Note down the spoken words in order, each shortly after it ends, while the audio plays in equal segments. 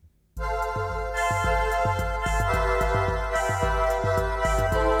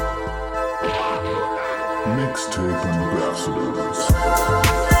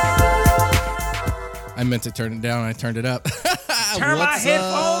I meant to turn it down. I turned it up. Turn my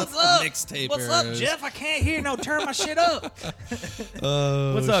headphones up. Mixtapers. What's up, Jeff? I can't hear. No, turn my shit up.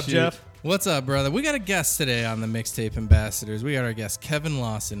 What's up, Jeff? What's up, brother? We got a guest today on the Mixtape Ambassadors. We got our guest, Kevin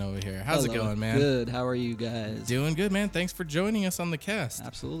Lawson, over here. How's it going, man? Good. How are you guys? Doing good, man. Thanks for joining us on the cast.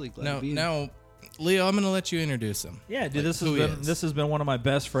 Absolutely. Glad to be here. Now, Leo, I'm going to let you introduce him. Yeah, dude, this has been one of my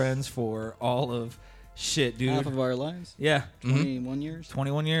best friends for all of shit, dude. Half of our lives? Yeah. 21 years?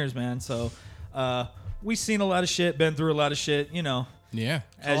 21 years, man. So, we've seen a lot of shit, been through a lot of shit, you know. Yeah.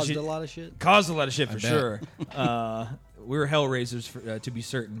 Caused a lot of shit? Caused a lot of shit, for sure. We were hellraisers, to be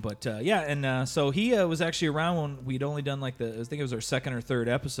certain. But, so he was actually around when we'd only done, I think it was our second or third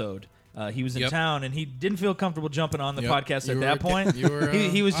episode. He was in town, and he didn't feel comfortable jumping on the podcast at that point. You were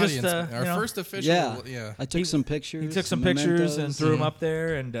he was audience, just our first official. Yeah. I took some pictures. He took some pictures and threw them up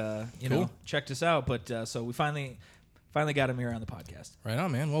there, and know, checked us out. But so we finally got him here on the podcast. Right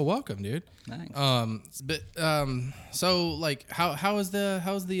on, man. Well, welcome, dude. Thanks. So how is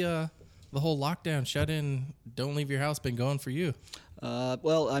the whole lockdown, shut in, don't leave your house been going for you?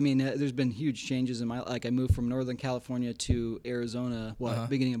 Well, I mean, there's been huge changes in my I moved from Northern California to Arizona,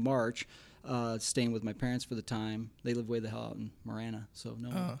 beginning of March, staying with my parents for the time. They live way the hell out in Marana, so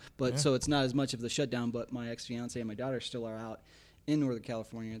so it's not as much of the shutdown, but my ex-fiance and my daughter still are out in Northern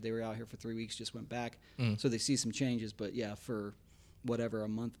California. They were out here for 3 weeks, just went back, so they see some changes, but yeah, for whatever, a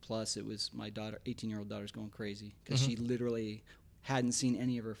month plus, it was my daughter, 18-year-old daughter's going crazy, because she literally hadn't seen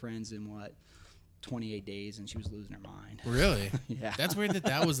any of her friends in 28 days, and she was losing her mind. Really? Yeah. That's weird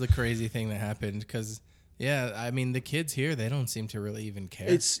that was the crazy thing that happened, because, I mean, the kids here, they don't seem to really even care.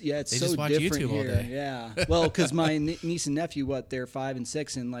 It's they so just watch different YouTube here. all day. Yeah. Well, because my niece and nephew, they're 5 and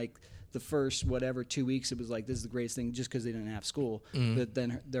 6, and the first 2 weeks, it was this is the greatest thing, just because they didn't have school. But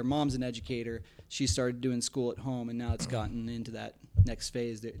then their mom's an educator. She started doing school at home, and now it's gotten into that next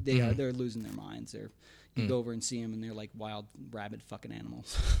phase. They're losing their minds. You go over and see them, and they're like wild, rabid fucking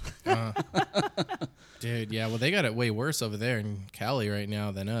animals. Dude, yeah. Well, they got it way worse over there in Cali right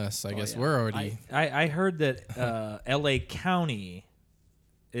now than us. I guess we're already... I heard that L.A. County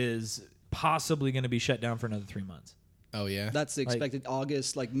is possibly going to be shut down for another 3 months. Oh, yeah? That's the expected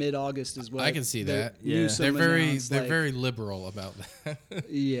August, mid-August is what... I can see that. Yeah. They're very liberal about that.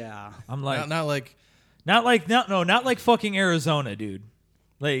 Yeah. I'm like... Not like fucking Arizona, dude.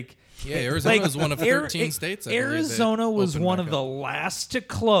 Arizona was one of 13 states. Arizona was one of the last to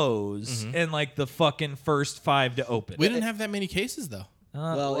close and the fucking first 5 to open. We didn't have that many cases, though.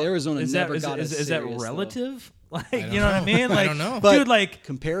 Arizona never got as Is serious, that relative? Though. You know what I mean? I don't know. But dude,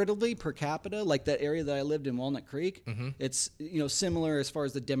 comparatively per capita, that area that I lived in, Walnut Creek, it's similar as far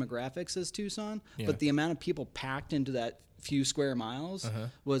as the demographics as Tucson, but the amount of people packed into that few square miles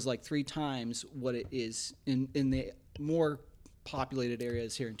was 3 times what it is in the more populated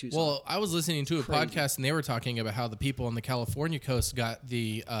areas here in Tucson. Well, I was listening to a podcast, and they were talking about how the people on the California coast got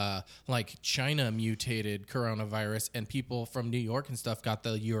the China mutated coronavirus, and people from New York and stuff got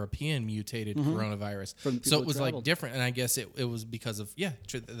the European mutated coronavirus. So it was different, and I guess it was because of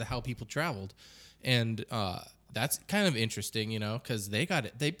how people traveled, and that's kind of interesting, because they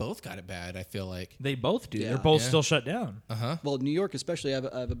both got it bad. I feel like they both do. Yeah. They're both still shut down. Well, New York especially. I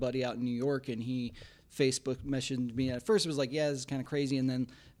have a buddy out in New York, and he Facebook messaged me. At first, it was this is kind of crazy, and then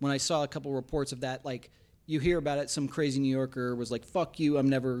when I saw a couple reports of that, you hear about it, some crazy New Yorker was like, "Fuck you! I'm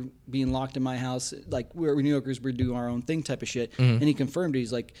never being locked in my house." We're New Yorkers, we're doing our own thing, type of shit. And he confirmed it.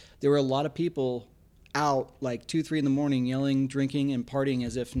 He's like, there were a lot of people out 2, 3 in the morning, yelling, drinking, and partying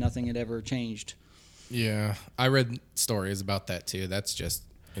as if nothing had ever changed. Yeah, I read stories about that too. That's just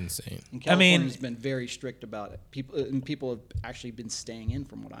insane. And California's been very strict about it. People have actually been staying in,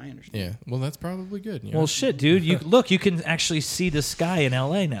 from what I understand. Yeah, well, that's probably good. Well, shit, dude. You can actually see the sky in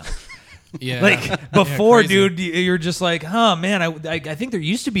L.A. now. Yeah. Before, dude, you're just like, huh, man, I think there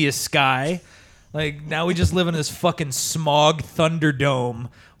used to be a sky. Now we just live in this fucking smog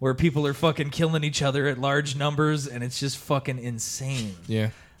thunderdome where people are fucking killing each other at large numbers, and it's just fucking insane. Yeah.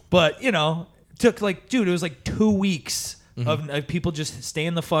 But, took dude, it was 2 weeks of people just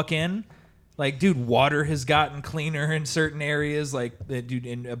staying the fuck in. Dude, water has gotten cleaner in certain areas.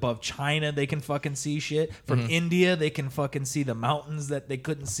 Dude, above China, they can fucking see shit. From India, they can fucking see the mountains that they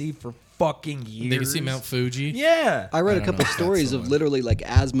couldn't see for fucking years. They can see Mount Fuji. Yeah. I read a couple stories of literally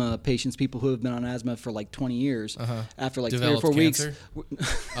asthma patients, people who have been on asthma for 20 years. After 3 or 4 weeks.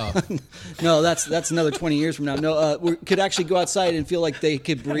 No, that's another 20 years from now. No, could actually go outside and feel like they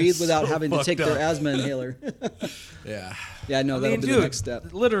could breathe without having to take their asthma inhaler. Yeah. Yeah, no, that'll be the next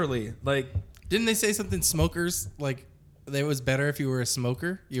step. Literally, didn't they say something? Smokers it was better if you were a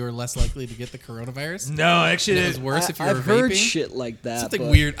smoker. You were less likely to get the coronavirus. No, actually, And it was worse if you were I've heard vaping. shit like that. Something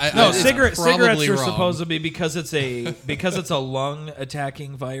but weird. No, it's cigarettes probably are wrong. supposed to be because it's a lung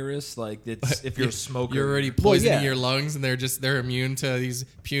attacking virus. Like it's if you're a smoker, You're already poisoning yeah. your lungs, and they're immune to these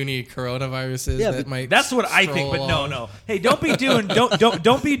puny coronaviruses Yeah, that but might. That's what I think, stroll but no, along. no. Hey, don't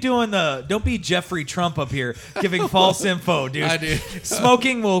be Jeffrey Trump up here giving false info, dude. I do.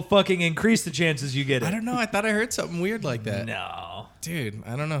 Smoking will fucking increase the chances you get it. I don't know. I thought I heard something weird like that. No. Dude,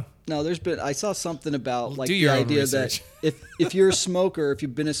 I don't know. No, I saw something about Well, like do the your own idea research. that if you're a smoker, if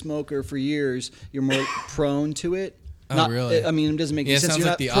you've been a smoker for years, you're more prone to it. Oh, really? I mean, it doesn't make Yeah, any it sense. sounds You're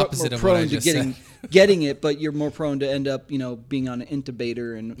like not the more opposite of prone what I to just said. getting it, but you're more prone to end up, being on an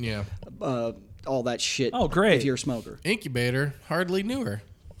intubator and Yeah. all that shit. Oh, great. If you're a smoker. Incubator, hardly knew her.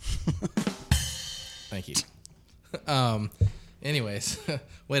 Thank you. Anyways,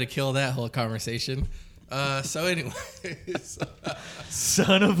 way to kill that whole conversation. So anyways,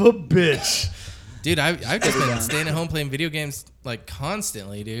 Son of a bitch. dude, I've just been staying at home playing video games like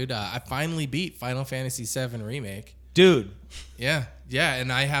constantly, dude. I finally beat Final Fantasy VII Remake. Dude. Yeah,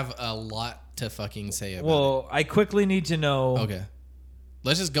 and I have a lot to fucking say about Well, I quickly need to know. it. Okay,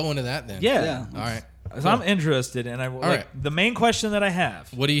 let's just go into that then. Yeah. Yeah. All right. 'Cause I'm interested, and right. the main question that I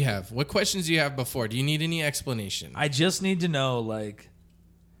have, What do you have? What questions do you have before? Do you need any explanation? I just need to know, like,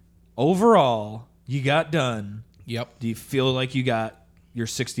 overall, you got done. Yep, Do you feel like you got your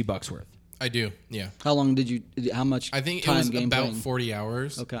 $60 worth? I do. Yeah. How long how much I think it time was game about playing? 40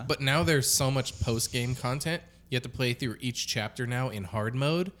 hours. Okay. But now there's so much post-game content. You have to play through each chapter now in hard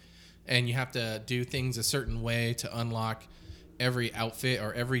mode, and you have to do things a certain way to unlock every outfit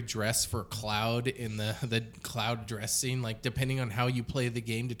or every dress for Cloud in the Cloud dress scene. Like, depending on how you play the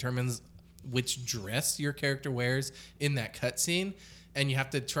game determines which dress your character wears in that cutscene. And you have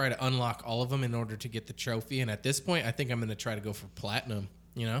to try to unlock all of them in order to get the trophy. And at this point, I think I'm going to try to go for platinum,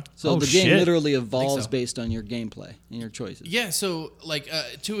 you know? So Oh, the game shit. literally evolves so. based on your gameplay and your choices. Yeah, so like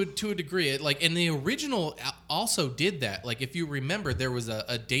to a degree, and the original also did that. Like, if you remember, there was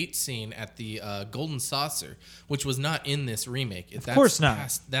a date scene at the Golden Saucer, which was not in this remake. Of course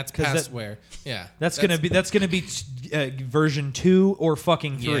not. That's 'Cause past where, yeah. That's gonna be version 2 or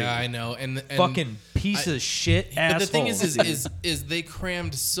fucking 3. Yeah, I know, and Fucking piece of shit asshole. But the thing is they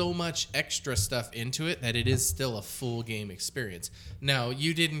crammed so much extra stuff into it that it is still a full game experience. Now,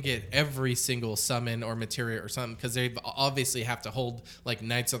 you didn't get every single summon or materia or something, because they obviously have to hold like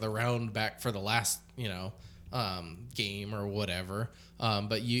Knights of the Round back for the last, game or whatever. But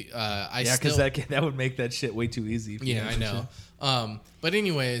because that would make that shit way too easy. For yeah, you. I know. But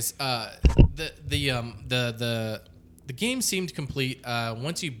anyways, the game seemed complete.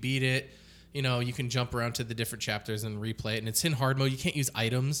 Once you beat it, you can jump around to the different chapters and replay it. And it's in hard mode. You can't use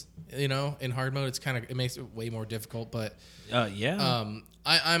items, in hard mode. It makes it way more difficult. But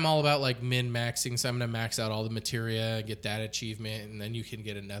I'm all about like min-maxing, so I'm gonna max out all the materia, get that achievement, and then you can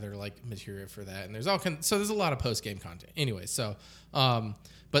get another like materia for that. And there's there's a lot of post-game content. Anyway, so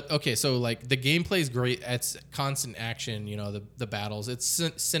but okay, so like the gameplay is great. It's constant action, the battles. It's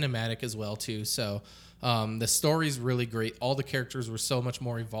cinematic as well too. So the story's really great. All the characters were so much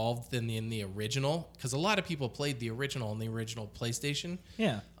more evolved than in the original, because a lot of people played the original on the original PlayStation.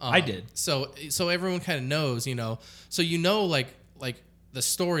 Yeah, I did. So everyone kind of knows, So like the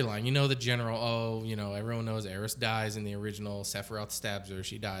storyline, the general. Everyone knows Aeris dies in the original. Sephiroth stabs her.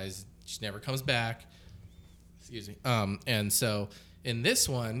 She dies. She never comes back. Excuse me. And so in this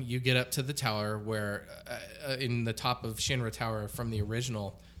one, you get up to the tower where, in the top of Shinra Tower from the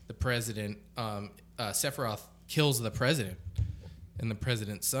original, the president, Sephiroth kills the president, and the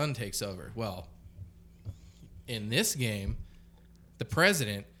president's son takes over. Well, in this game, the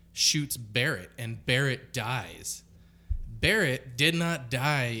president shoots Barrett, and Barrett dies. Barrett did not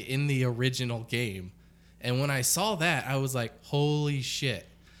die in the original game. And when I saw that, I was like, holy shit.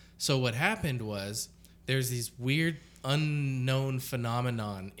 So what happened was, there's these weird unknown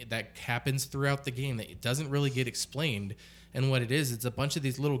phenomenon that happens throughout the game that it doesn't really get explained. And what it is, it's a bunch of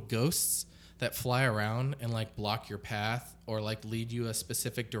these little ghosts that fly around and like block your path or like lead you a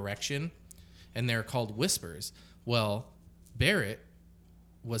specific direction. And they're called whispers. Well, Barrett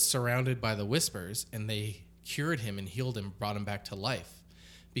was surrounded by the whispers, and they cured him and healed him, brought him back to life.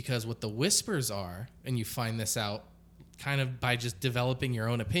 Because what the whispers are, and you find this out kind of by just developing your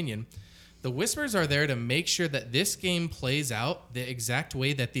own opinion, the whispers are there to make sure that this game plays out the exact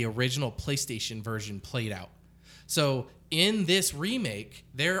way that the original PlayStation version played out. So in this remake,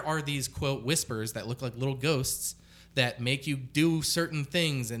 there are these, quote, whispers that look like little ghosts that make you do certain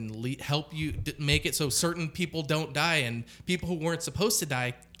things and help you make it so certain people don't die, and people who weren't supposed to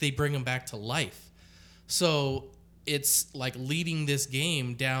die, they bring them back to life. So it's like leading this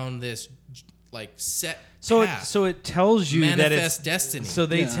game down this like set path. So it tells you that it's destiny. So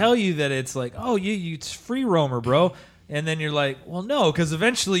they tell you that it's like, oh, you it's free roamer, bro. And then you're like, well, no, because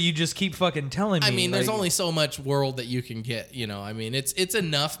eventually you just keep fucking telling me. I mean, like, there's only so much world that you can get, you know. I mean, it's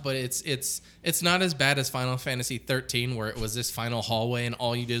enough, but it's not as bad as Final Fantasy 13, where it was this final hallway and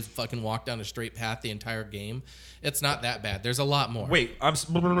all you did is fucking walk down a straight path the entire game. It's not that bad. There's a lot more. Wait,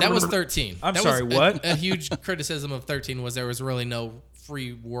 that was 13. I'm that sorry, was what? A huge criticism of 13 was there was really no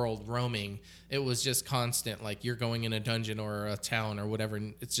free world roaming. It was just constant, like you're going in a dungeon or a town or whatever,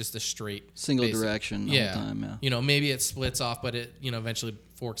 and it's just a straight single basic, direction all the time. Yeah. You know, maybe it splits off, but it eventually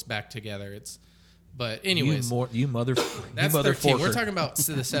forks back together. But anyways, you mother. That's you 13. forker. We're talking about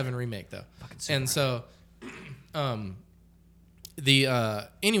the 7 remake though, and so,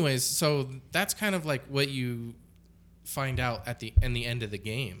 anyways, so that's kind of like what you find out at the end of the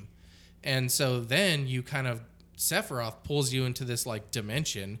game, and so then you kind of Sephiroth pulls you into this like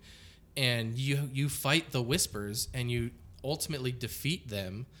dimension. And you fight the Whispers, and you ultimately defeat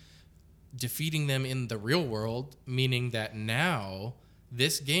them, defeating them in the real world, meaning that now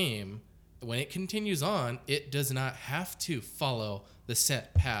this game, when it continues on, it does not have to follow the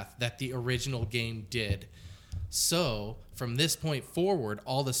set path that the original game did. So from this point forward,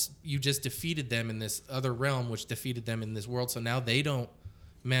 all this you just defeated them in this other realm, which defeated them in this world. So now they don't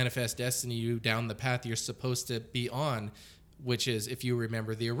manifest destiny you down the path you're supposed to be on. Which is, if you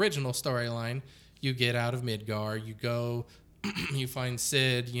remember the original storyline, you get out of Midgar, you go, you find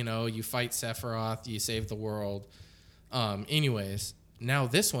Cid, you fight Sephiroth, you save the world. Anyways, now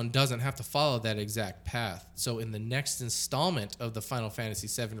this one doesn't have to follow that exact path. So in the next installment of the Final Fantasy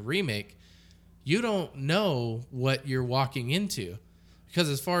VII Remake, you don't know what you're walking into. Because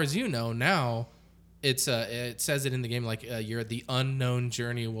as far as you know, now it says it in the game like the unknown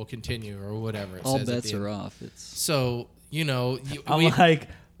journey will continue or whatever. All bets are off. So... I'm like,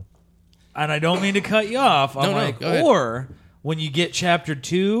 and I don't mean to cut you off. I'm like, or when you get chapter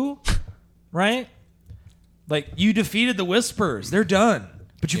 2, right? Like, you defeated the Whispers. They're done.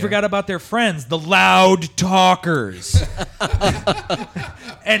 But you forgot about their friends, the Loud Talkers.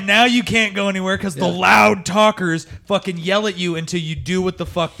 And now you can't go anywhere because the Loud Talkers fucking yell at you until you do what the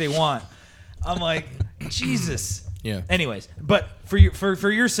fuck they want. I'm like, Jesus. Yeah. Anyways, but for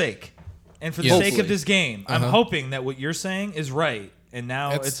your sake. And for the sake of this game, I'm hoping that what you're saying is right. And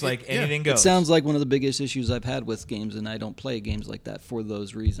now it's like anything goes. It sounds like one of the biggest issues I've had with games, and I don't play games like that for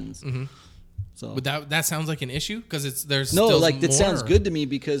those reasons. Mm-hmm. So, but that sounds like an issue because there's no, still like more. It sounds good to me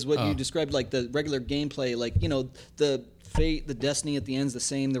because what you described, like the regular gameplay, like the fate, the destiny at the end's the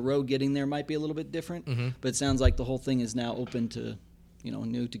same. The road getting there might be a little bit different, but it sounds like the whole thing is now open to.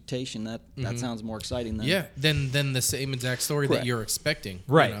 New dictation. That sounds more exciting than the same exact story that you're expecting.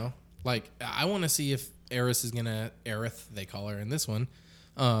 Right. Like, I want to see if Aerith is gonna Aerith, they call her in this one,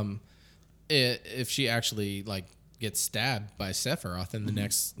 if she actually like gets stabbed by Sephiroth in the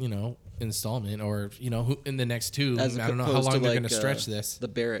next installment, or who in the next 2. I don't know how long they're gonna stretch this. The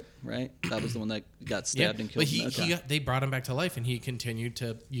Barrett, right? That was the one that got stabbed and killed. But they brought him back to life, and he continued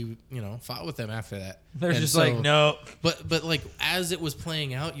to fought with them after that. They're just like, no. But like as it was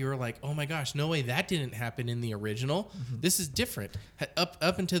playing out, you were like, oh my gosh, no way, that didn't happen in the original. This is different.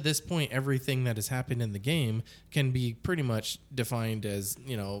 Up until this point, everything that has happened in the game can be pretty much defined as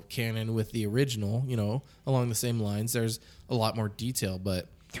canon with the original. Along the same lines. There's a lot more detail, but.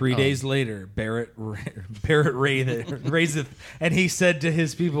 3 days later, Barrett raiseth, and he said to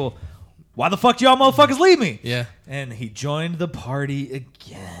his people, "Why the fuck do y'all motherfuckers leave me?" Yeah, and he joined the party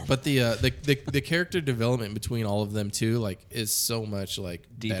again. But the character development between all of them too, like, is so much like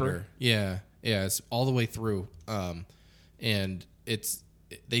deeper. Better. Yeah, it's all the way through, and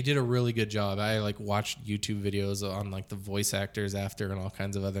they did a really good job. I like watched YouTube videos on like the voice actors after and all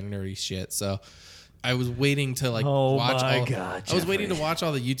kinds of other nerdy shit. So. I was waiting to like watch. I was waiting to watch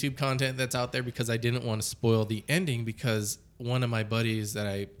all the YouTube content that's out there because I didn't want to spoil the ending, because one of my buddies that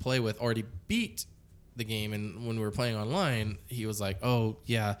I play with already beat the game, and when we were playing online, he was like, "Oh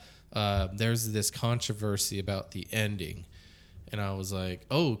yeah, there's this controversy about the ending," and I was like,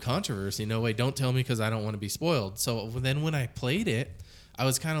 "Oh, controversy? No way! Don't tell me because I don't want to be spoiled." So then when I played it, I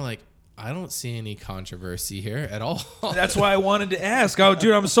was kind of like, I don't see any controversy here at all. That's why I wanted to ask. Oh,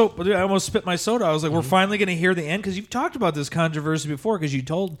 dude, I almost spit my soda. I was like, we're finally going to hear the end, because you've talked about this controversy before, because you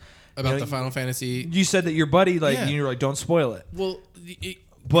told about the Final Fantasy. You said that your buddy, you were like, don't spoil it. Well,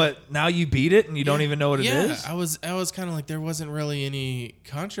 but now you beat it and you don't even know what it is. I was kind of like, there wasn't really any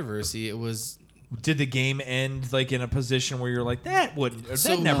controversy. It was Did the game end like in a position where you're like that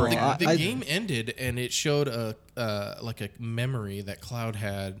never happened? The game ended and it showed a like a memory that Cloud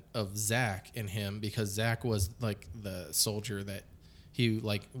had of Zack and him, because Zack was like the soldier that he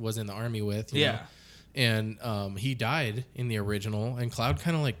like was in the army with. You know? And he died in the original, and Cloud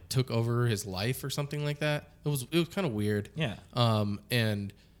kind of like took over his life or something like that. It was kind of weird. Yeah.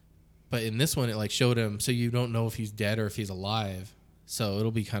 But in this one, it like showed him, so you don't know if he's dead or if he's alive. So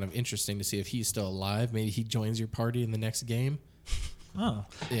it'll be kind of interesting to see if he's still alive. Maybe he joins your party in the next game. Oh.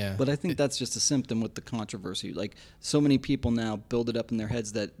 Yeah. But I think that's just a symptom with the controversy. Like, so many people now build it up in their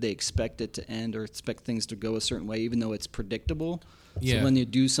heads that they expect it to end or expect things to go a certain way, even though it's predictable. Yeah. So when you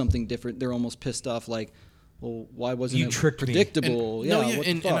do something different, they're almost pissed off. Like, well, why wasn't it predictable? And, what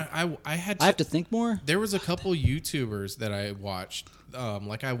the fuck? I had I have to think more. There was a couple YouTubers that I watched.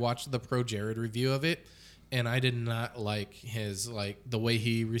 Like I watched the Pro Jared review of it, and I did not like his like the way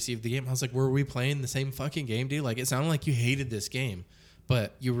he received the game. I was like, were we playing the same fucking game, dude? Like, it sounded like you hated this game,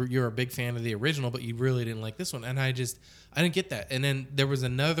 but you're a big fan of the original, but you really didn't like this one. And I didn't get that. And then there was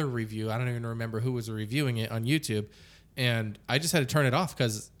another review. I don't even remember who was reviewing it on YouTube, and I just had to turn it off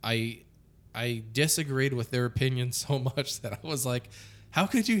because I disagreed with their opinion so much that I was like, how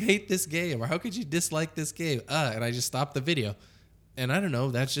could you hate this game, or how could you dislike this game? And I just stopped the video. And I don't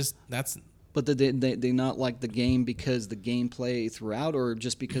know, that's. But they not like the game because the gameplay throughout, or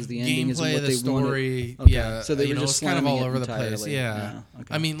just because the ending isn't what they story, wanted? Okay. Yeah. So they were just kind of all slamming it over the entirely. place. Yeah.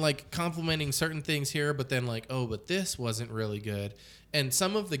 Okay. I mean, like complimenting certain things here, but then like, oh, but this wasn't really good. And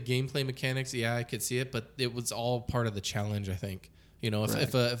some of the gameplay mechanics, yeah, I could see it, but it was all part of the challenge, I think. You know,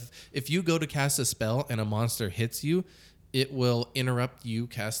 if you go to cast a spell and a monster hits you, it will interrupt you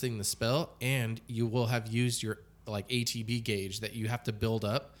casting the spell, and you will have used your like ATB gauge that you have to build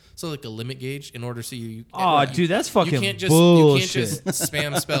up. So like a limit gauge in order dude, that's fucking you can't just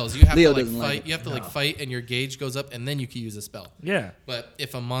spam spells. You have Leo to like doesn't fight. like it. You have to like fight, and your gauge goes up, and then you can use a spell. Yeah. But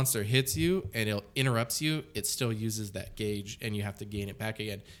if a monster hits you and it interrupts you, it still uses that gauge, and you have to gain it back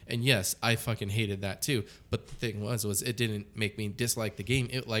again. And yes, I fucking hated that too. But the thing was it didn't make me dislike the game.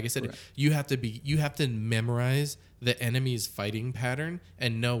 It, like I said, you have to memorize the enemy's fighting pattern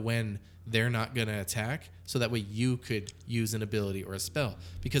and know when they're not going to attack, so that way you could use an ability or a spell,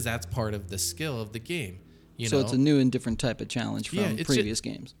 because that's part of the skill of the game. So it's a new and different type of challenge from previous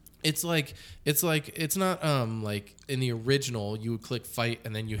games. It's not like in the original you would click fight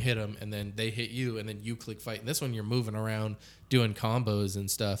and then you hit them and then they hit you and then you click fight. And this one you're moving around doing combos and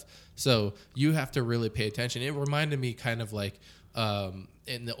stuff. So you have to really pay attention. It reminded me kind of like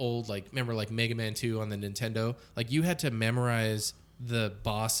in the old, like, remember like Mega Man 2 on the Nintendo? Like, you had to memorize the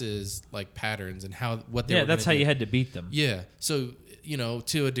bosses like patterns and what they were that's how you had to beat them. Yeah. So, you know,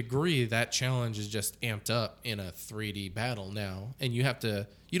 to a degree, that challenge is just amped up in a 3D battle now. And you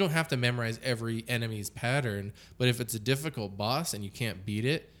don't have to memorize every enemy's pattern, but if it's a difficult boss and you can't beat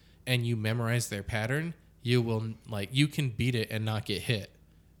it and you memorize their pattern, you can beat it and not get hit.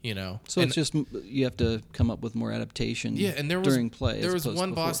 You know, so it's just you have to come up with more adaptation. Yeah, and during play. There was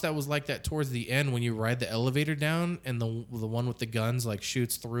one boss that was like that towards the end when you ride the elevator down, and the one with the guns like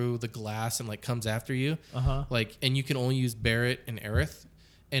shoots through the glass and like comes after you. Like, and you can only use Barret and Aerith,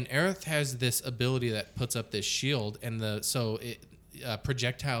 and Aerith has this ability that puts up this shield, and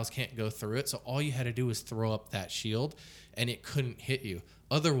projectiles can't go through it. So all you had to do was throw up that shield, and it couldn't hit you.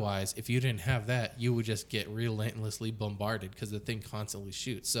 Otherwise, if you didn't have that, you would just get relentlessly bombarded because the thing constantly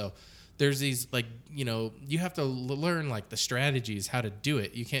shoots. So there's these, like, you know, you have to learn like the strategies, how to do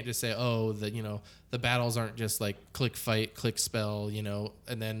it. You can't just say, oh, the battles aren't just like click fight, click spell, you know,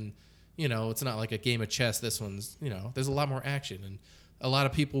 and then, you know, it's not like a game of chess. This one's, you know, there's a lot more action. And a lot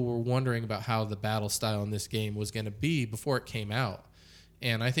of people were wondering about how the battle style in this game was going to be before it came out.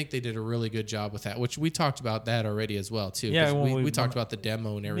 And I think they did a really good job with that, which we talked about that already as well, too. Yeah, we talked about the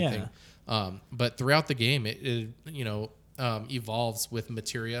demo and everything. Yeah. But throughout the game, it evolves with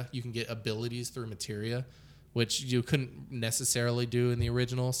materia. You can get abilities through materia, which you couldn't necessarily do in the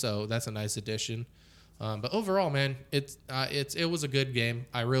original. So that's a nice addition. But overall, man, it was a good game.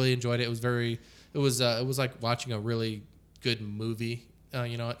 I really enjoyed it. It was like watching a really good movie,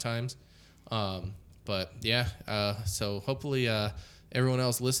 at times. But yeah, so hopefully everyone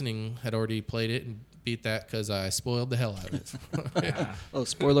else listening had already played it and beat that, because I spoiled the hell out of it. Oh,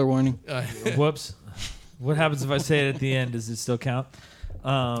 spoiler warning. Whoops. What happens if I say it at the end? Does it still count?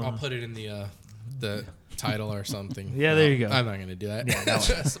 I'll put it in the title or something. Yeah, there you go. I'm not going to do that. Yeah,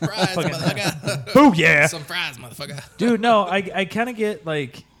 surprise, motherfucker. Oh, yeah. Surprise, motherfucker. Dude, no, I kind of get,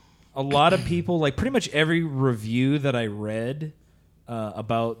 like, a lot of people, like, pretty much every review that I read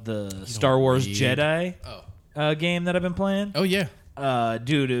about the Star Wars Jedi game that I've been playing. Oh, yeah.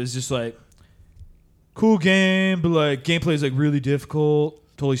 Dude, it was just like, cool game, but like gameplay is like really difficult.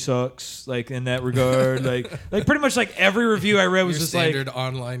 Totally sucks. Like in that regard, like pretty much like every review I read was Your just standard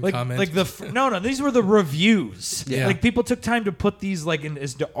online comment. like no, these were the reviews. Yeah. Like people took time to put these like in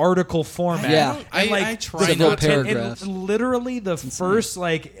as the article format. Yeah. And, like, I try Several not to. paragraphs. And literally the first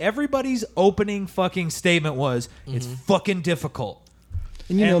like everybody's opening fucking statement was it's fucking difficult.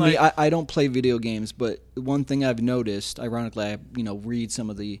 And you And, know me, like- I don't play video games, but one thing I've noticed, ironically, I read some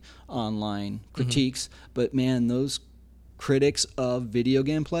of the online critiques, but man, those critics of video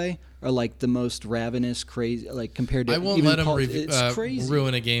game play are like the most ravenous, crazy, like compared to I won't even let them it's crazy.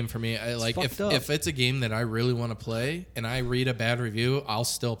 ruin a game for me. I like fucked up. if it's a game that I really want to play and I read a bad review, I'll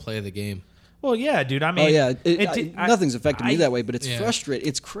still play the game. Well, yeah, dude. I mean, Oh yeah, I- nothing's affected me I- that way, but it's Yeah. frustrating.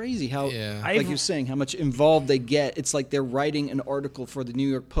 It's crazy how, Yeah. like I've- you're saying, how much involved they get. It's like they're writing an article for the New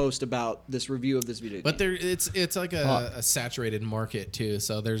York Post about this review of this video But game. it's like a saturated market too.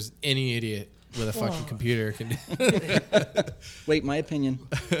 So there's any idiot with a fucking computer can. Wait, my opinion.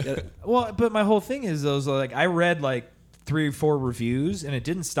 Yeah. Well, but my whole thing is those like I read like 3 or 4 reviews, and it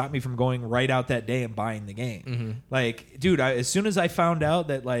didn't stop me from going right out that day and buying the game. Like, dude, as soon as I found out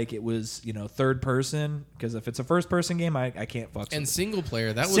that like it was third person, because if it's a first person game, I can't fuck. And with it. single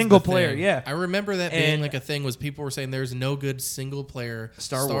player, that was Single the player, thing. yeah. I remember that being And- like a thing. Was people were saying there's no good single player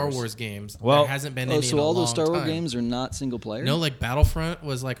Star Star Wars. Wars games. Well- there hasn't been Oh, any so in a all long those Star Wars time. games are not single player? No, like Battlefront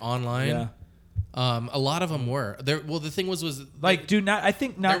was like online. Yeah. A lot of them were there. Well, the thing was Like, dude, I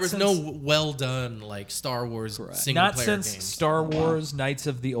think not there was since, no well done like Star Wars single not player since games. Star Wars Knights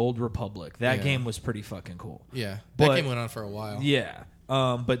of the Old Republic. That Yeah. game was pretty fucking cool. Yeah, But- that game went on for a while. Yeah.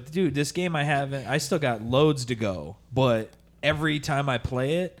 But dude, this game I still got loads to go. But every time I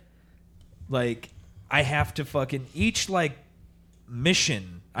play it, like I have to fucking each like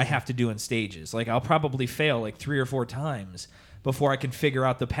mission I have to do in stages. Like I'll probably fail like 3 or 4 times before I can figure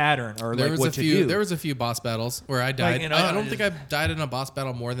out the pattern or There like was what a to few. do. There was a few boss battles where I died. you know, I don't think I died in a boss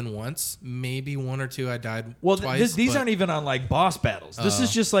battle more than once. Maybe 1 or 2 I died Well, twice. these but- aren't even on like boss battles. This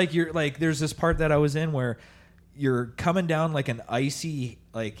is just like you're like there's this part that I was in where you're coming down like an icy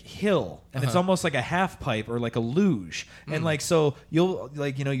like hill and it's almost like a half pipe or like a luge and like so you'll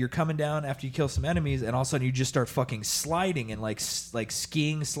like you're coming down after you kill some enemies and all of a sudden you just start fucking sliding and like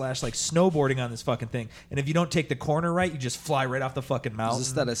skiing / like snowboarding on this fucking thing, and if you don't take the corner right you just fly right off the fucking mountain. Is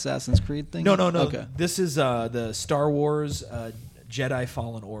this that Assassin's Creed thing? No. Okay. This is the Star Wars Jedi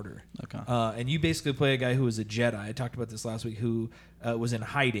Fallen Order. Okay. And you basically play a guy who was a Jedi. I talked about this last week. Who was in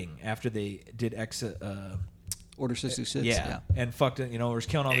hiding after they did Order 66. yeah, and fucked it. Was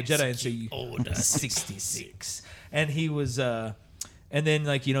killing all the Jedi, and so you 66. And he was. And then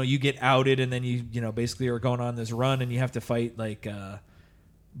like you get outed, and then you basically are going on this run, and you have to fight like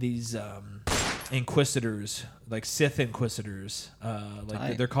these Inquisitors, like Sith Inquisitors.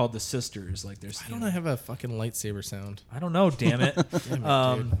 Aye. They're called the Sisters. Like there's. I don't have a fucking lightsaber sound. I don't know, damn it. Damn it, dude.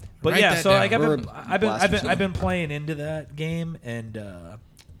 But Write yeah, that so down. like We're I've been playing into that game, and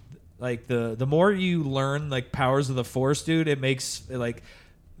like the more you learn like powers of the Force, dude, it makes like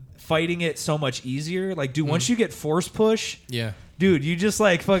fighting it so much easier. Like, dude, once you get Force push, Yeah. dude, you just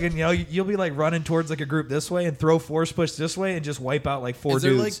like fucking you'll be like running towards like a group this way and throw Force push this way and just wipe out like 4 Is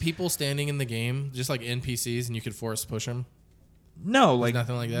there dudes. like people standing in the game, just like NPCs, and you could force push them? no, like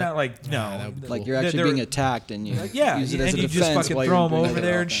nothing like that? Not like Yeah, that no. would be Like cool. you're actually They're- being attacked and you Yeah, use it as and a you defense just fucking while throw you're them doing over it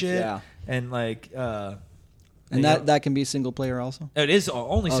there and offense. shit. Yeah. And like And that can be single player also? it is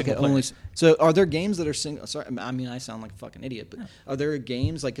only single player. So are there games that are single? Sorry, I mean I sound like a fucking idiot, but are there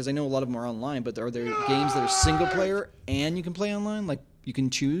games like because I know a lot of them are online, but are there games that are single player and you can play online? Like you can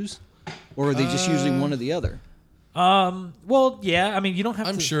choose, or are they just usually one or the other? Well, yeah. I mean, you don't have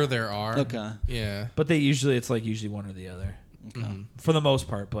I'm to. sure there are. Okay. Yeah. But it's like usually one or the other, for the most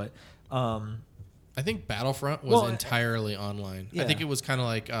part. But I think Battlefront was Well, entirely online. yeah. I think it was kind of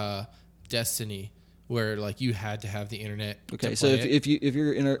like Destiny, where like you had to have the internet. Okay, to so play it. if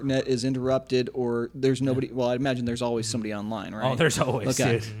your internet is interrupted or there's nobody, well, I imagine there's always somebody online, right? oh, there's always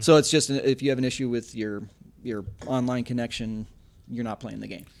Okay, dude. so it's just if you have an issue with your online connection, you're not playing the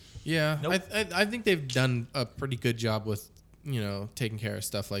game. Yeah, Nope. I think they've done a pretty good job with taking care of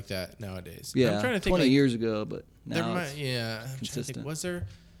stuff like that nowadays. Yeah, I'm trying to think 20 like, years ago, but there now might, it's yeah, I'm trying to consistent. think, was there?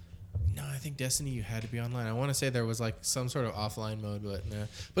 No, I think Destiny you had to be online. I want to say there was like some sort of offline mode, but no.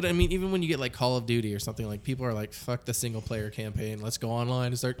 But I mean, even when you get like Call of Duty or something, like people are like, "Fuck the single player campaign. Let's go online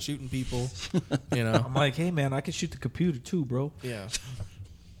and start shooting people." I'm like, hey man, I can shoot the computer too, bro. Yeah.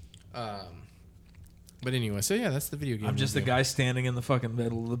 But anyway, so yeah, that's the video game. I'm just the review. guy standing in the fucking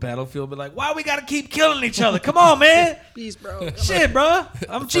middle of the battlefield, but like, why we gotta keep killing each other? Come on, man. Peace, bro. Shit, bro.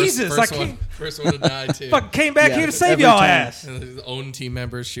 I'm Jesus. First I can't. first one to die too. Fucking came back Yeah, here to save every y'all time. ass. And his own team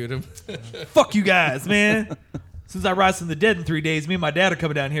members shoot him. Fuck you guys, man. Since I rise from the dead in 3 days, me and my dad are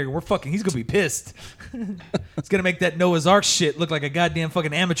coming down here and we're fucking. He's gonna be pissed. It's gonna make that Noah's Ark shit look like a goddamn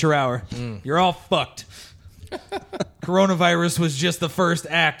fucking amateur hour. You're all fucked. Coronavirus was just the first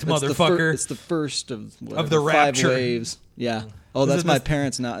act, motherfucker. It's the first of the 5 rapture. waves. Yeah. Oh, Is that's it my the-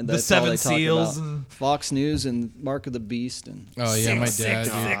 parents. Not the that's all Seven they talk Seals about. and- Fox News and Mark of the Beast and Oh yeah, my dad. dude.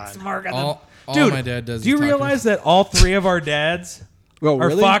 666 Mark of the- All Dude, my dad does. do you is talk- realize that all 3 of our dads oh, are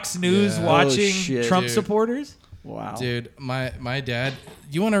really? Fox News Yeah. watching Oh, shit, Trump dude. supporters? Wow. Dude, my dad.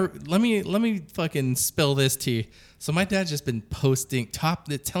 You want to let me fucking spill this tea. So my dad's just been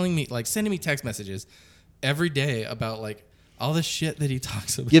telling me, like, sending me text messages every day about like all the shit that he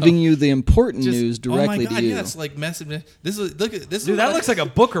talks about. Giving you the important Just- news directly oh my God, to you. yes, like message me. This is look at this. Dude, is that what looks like a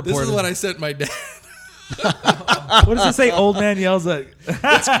book report. This is what I sent my dad. What does it say? Old man yells at.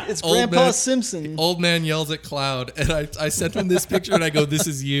 It's Old Grandpa man- Simpson. Old man yells at cloud, and I sent him this picture, and I go, "This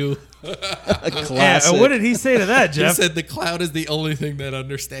is you." A Yeah, classic. what did he say to that, He Jeff? said the cloud is the only thing that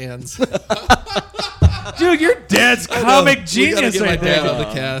understands. Dude, your dad's comic We gotta genius get my right dad there. on the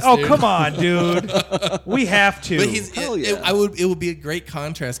cast. Oh, dude. come on, dude. We have to. But he's Hell it, yeah. it would be a great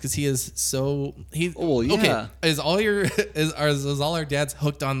contrast because he is so he. Oh, yeah. Okay, is all our dads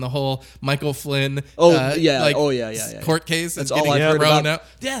hooked on the whole Michael Flynn? Oh, yeah. Oh, yeah. Court case. That's and all getting I've heard thrown about. out.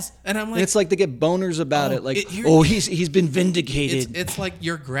 Yes, and I'm And like, it's like they get boners about Oh, it. Like, here- he's been vindicated. it's like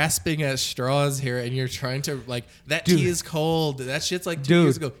you're grasping at straws here, and you're trying to like that Dude. tea is cold. That shit's like 2 Dude.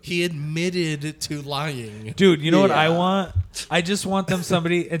 years ago. He admitted to lying. Dude, you know what I Yeah. want? I just want them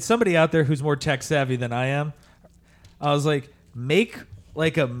somebody out there who's more tech savvy than I am. I was like, make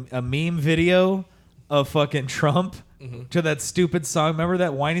like a meme video of fucking Trump to that stupid song. Remember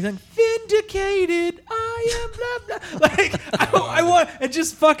that whiny thing? Vindicated, I am blah blah. Like I want and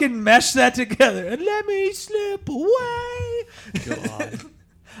just fucking mesh that together and let me slip away. God.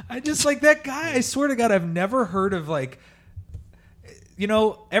 I just like that guy. I swear to God, I've never heard of like, you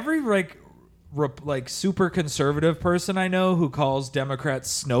know, every like super conservative person I know who calls Democrats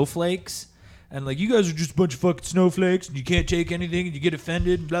snowflakes and like, you guys are just a bunch of fucking snowflakes and you can't take anything and you get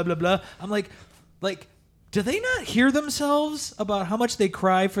offended and blah blah blah. I'm like, do they not hear themselves about how much they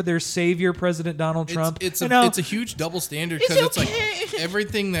cry for their savior, President Donald Trump? It's You know, a huge double standard because it's like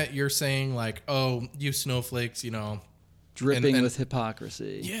everything that you're saying, like, oh, you snowflakes, you know. Dripping and- with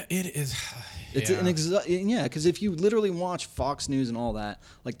hypocrisy. Yeah, it is. It's yeah. because if you literally watch Fox News and all that,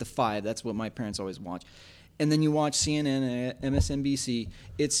 like the 5, that's what my parents always watch, and then you watch CNN and MSNBC,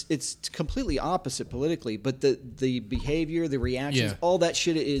 it's completely opposite politically, but the behavior, the reactions, Yeah. all that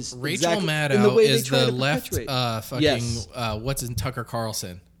shit is Rachel exactly, and Maddow way they is try the to left perpetuate. fucking Yes. what's his Tucker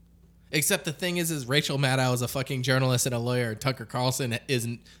Carlson. Except the thing is Rachel Maddow is a fucking journalist and a lawyer. Tucker Carlson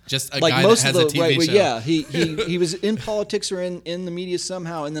isn't just a Like guy most that has of a the TV right, well, show. yeah, he was in politics or in the media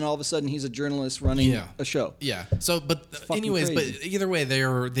somehow, and then all of a sudden he's a journalist running Yeah. a show. Yeah. So, but fucking anyways, crazy. but either way,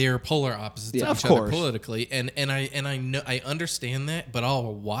 they're polar opposites Yeah. of each Of other course. politically, and I know I understand that, but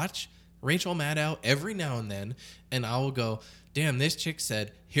I'll watch Rachel Maddow every now and then, and I will go, damn, this chick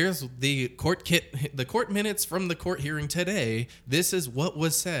said, here's the court minutes from the court hearing today. This is what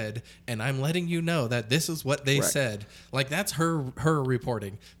was said, and I'm letting you know that this is what they Correct. said. Like, that's her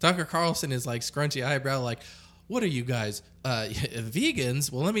reporting. Tucker Carlson is like scrunchy eyebrow, like, what are you guys,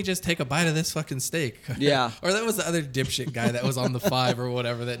 vegans? Well, let me just take a bite of this fucking steak. Yeah. Or that was the other dipshit guy that was on the 5 or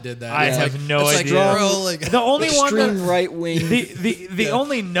whatever that did that. I It's have like, no it's idea. Like, bro, like, the only one Extreme that, right wing. the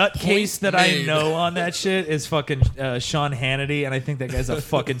only nutcase that I made. know on that shit is fucking Sean Hannity, and I think that guy's a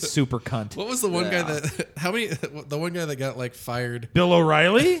fucking super cunt. what was the one guy Yeah. the one guy that got like fired? Bill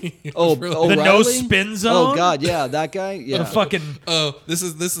O'Reilly, Oh, Really? O'Reilly? the no spin zone. Oh God, yeah, that guy. Yeah, the fucking Oh, this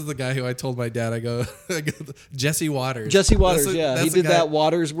is the guy who I told my dad. I go Jesse Waters. Jesse Waters. That's the- Yeah, that's he the did guy- that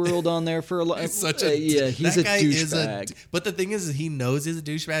Waters World on there for a lot. He's such a yeah. He's that a guy is douchebag. But the thing is he knows he's a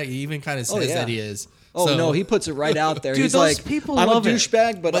douchebag. He even kind of says yeah. that he is. Oh So- no, he puts it right out there. Dude, He's those like, people I'm love a it.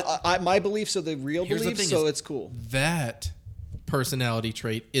 douchebag, but, But- my beliefs are the real Here's the beliefs, thing so is- it's cool. that personality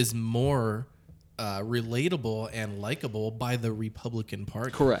trait is more relatable and likable by the Republican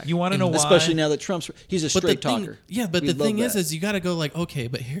Party. Correct. You want to know why? Especially now that he's a But straight the thing, talker. yeah, but We the thing love that. is you got to go like, okay,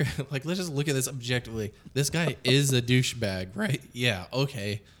 but here, like, let's just look at this objectively. This guy is a douchebag, right? Yeah,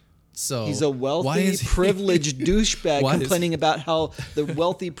 okay. So He's a why wealthy, is he- privileged douchebag Why is- complaining about how the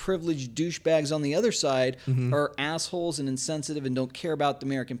wealthy, privileged douchebags on the other side Mm-hmm. are assholes and insensitive and don't care about the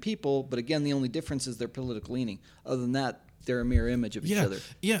American people. But again, the only difference is their political leaning. Other than that, they're a mirror image of each other.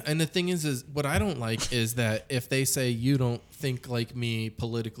 Yeah, and the thing is what I don't like is that if they say you don't think like me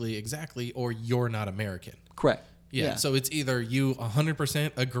politically exactly, or you're not American. Correct. Yeah, so it's either you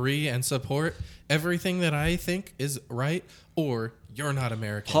 100% agree and support everything that I think is right, or you're not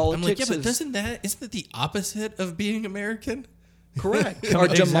American. I'm like, yeah, but isn't that the opposite of being American? Correct. Our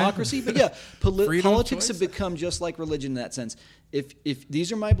democracy. But yeah, politics have become just like religion in that sense. If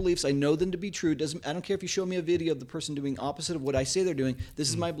these are my beliefs, I know them to be true. I don't care if you show me a video of the person doing opposite of what I say they're doing. This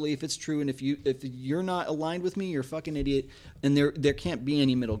is my belief. It's true. And if you're not aligned with me, you're a fucking idiot. And there can't be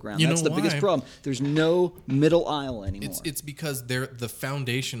any middle ground. That's the biggest problem. There's no middle aisle anymore. It's because the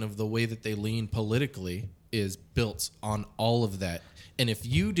foundation of the way that they lean politically is built on all of that. And if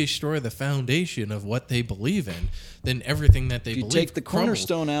you destroy the foundation of what they believe in, then everything that they believe crumbles. You take the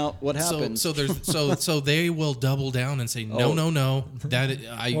cornerstone out, what happens? So they will double down and say no.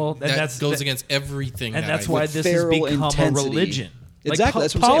 That goes against everything. And that's why this has become a religion. Exactly.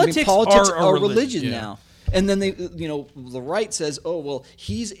 Like, that's what I'm saying. Politics are religion yeah. now. And then the right says, oh well,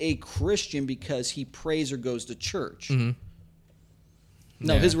 he's a Christian because he prays or goes to church. Mm-hmm.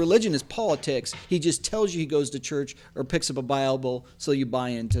 No, his religion is politics. He just tells you he goes to church or picks up a Bible, so you buy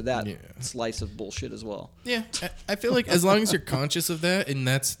into that slice of bullshit as well. Yeah, I feel like as long as you're conscious of that, and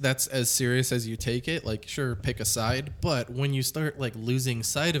that's as serious as you take it, like sure, pick a side. But when you start like losing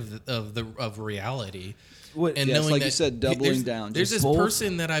sight of reality. And knowing like you said, doubling down. There's this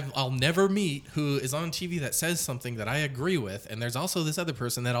person that I'll never meet who is on TV that says something that I agree with, and there's also this other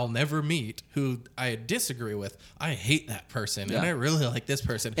person that I'll never meet who I disagree with. I hate that person, and I really like this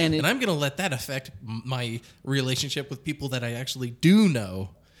person, and I'm going to let that affect my relationship with people that I actually do know.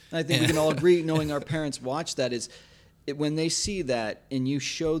 I think we can all agree, knowing our parents watch that, is when they see that and you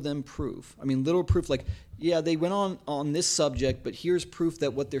show them proof. I mean, little proof, like, yeah, they went on this subject, but here's proof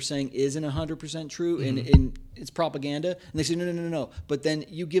that what they're saying isn't 100% true, and it's propaganda. And they say, no. But then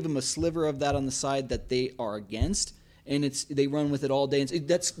you give them a sliver of that on the side that they are against, and they run with it all day. And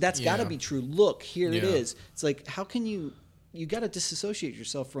that's got to be true. Look, here it is. It's like, how can you got to disassociate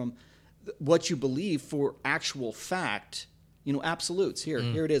yourself from what you believe for actual fact, absolutes.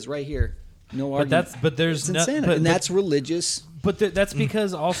 Here it is right here. No argument. But there's insanity. And that's religious. But that's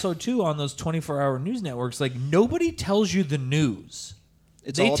because also too on those 24-hour news networks, like nobody tells you the news.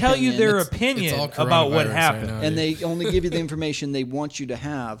 They tell you their opinion about what happened, right now, and they only give you the information they want you to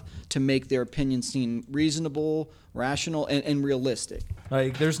have to make their opinion seem reasonable, rational, and realistic.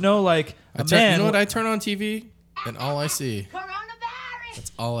 Like there's no like. You know what? I turn on TV and all I see. Coronavirus.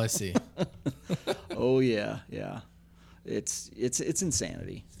 That's all I see. Oh yeah. It's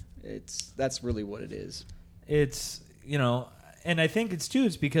insanity. That's really what it is. It's and I think it's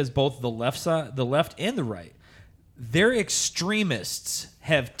because both the left and the right, their extremists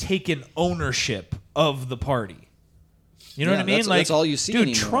have taken ownership of the party. You know what I mean? That's all you see dude,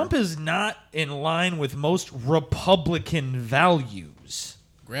 anymore. Trump is not in line with most Republican values.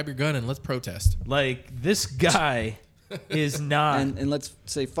 Grab your gun and let's protest. Like this guy is not. And let's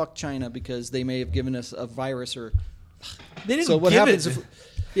say fuck China because they may have given us a virus or. They didn't. So what give happens it.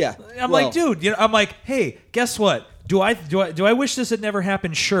 Yeah, I'm like, dude. I'm like, hey, guess what? Do I wish this had never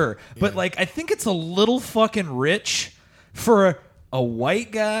happened? Sure, but like, I think it's a little fucking rich for a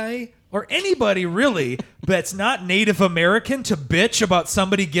white guy or anybody really that's not Native American to bitch about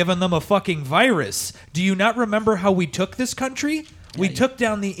somebody giving them a fucking virus. Do you not remember how we took this country? We took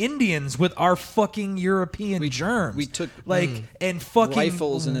down the Indians with our fucking European germs. We took and fucking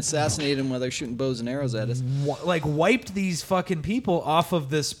rifles and assassinated them while they're shooting bows and arrows at us. Wiped these fucking people off of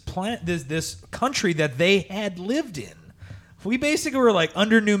this this country that they had lived in. We basically were like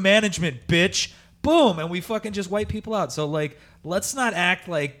under new management, bitch. Boom, and we fucking just wipe people out. So like, let's not act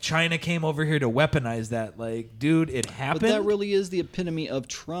like China came over here to weaponize that. Like, dude, it happened. But that really is the epitome of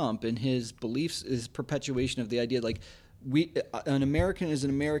Trump and his beliefs, his perpetuation of the idea like. An American is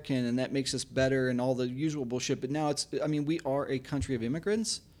an American, and that makes us better, and all the usual bullshit. But now we are a country of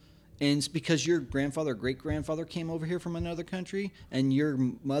immigrants, and it's because your grandfather or great grandfather came over here from another country, and your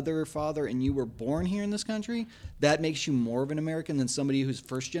mother or father, and you were born here in this country. That makes you more of an American than somebody who's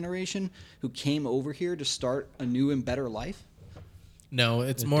first generation who came over here to start a new and better life. No,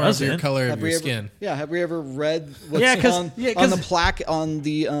 it's more of your color of your skin. Yeah, have we ever read what's on the plaque on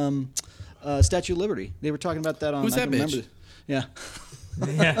the Statue of Liberty? They were talking about that on. Who's that bitch? Yeah.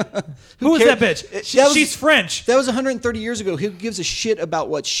 Yeah. Who is that bitch? She's French. That was 130 years ago. Who gives a shit about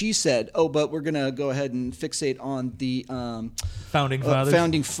what she said? Oh, but we're gonna go ahead and fixate on the founding fathers.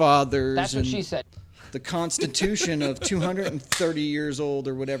 Founding fathers. That's what she said. The Constitution of 230 years old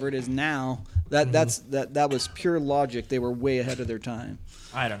or whatever it is now. That was pure logic. They were way ahead of their time.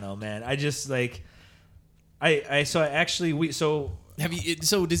 I don't know, man. I just like. So Have you?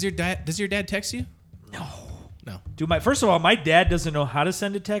 So does your dad text you? No. No. First of all, my dad doesn't know how to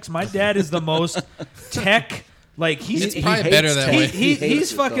send a text. My dad is the most tech. Like It's probably better that way.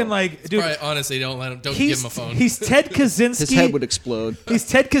 He's fucking like, dude. Probably, honestly, don't give him a phone. He's Ted Kaczynski. His head would explode. He's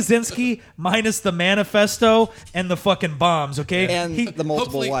Ted Kaczynski minus the manifesto and the fucking bombs. Okay, And the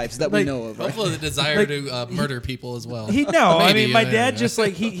multiple wives that we know of. Right? Hopefully, the desire to murder people as well. I mean, my dad just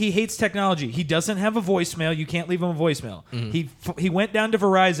like he hates technology. He doesn't have a voicemail. You can't leave him a voicemail. Mm-hmm. He went down to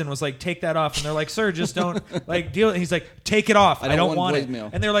Verizon and was like, take that off, and they're like, sir, just don't like deal. And he's like, take it off. I don't want it. voicemail.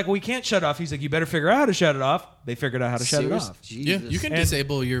 And they're like, well, we can't shut it off. He's like, you better figure out how to shut it off. They figured out how to shut it off. Yeah, you can And-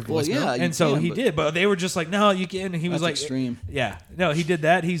 disable your voicemail. yeah, you And so can, he but- did, but they were just like, no, you can. And he was That's like, extreme. Yeah, no, he did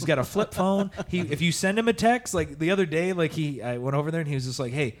that. He's got a flip phone. If you send him a text, like the other day, like I went over there and he was just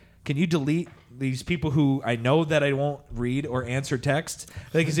like, hey, can you delete these people who I know that I won't read or answer text?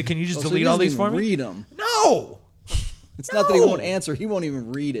 Like he said, can you just Oh, so delete he all doesn't these even for me? read them. No. It's not that he won't answer. He won't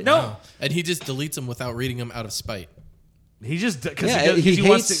even read it. No. And he just deletes them without reading them out of spite. He just because Yeah, he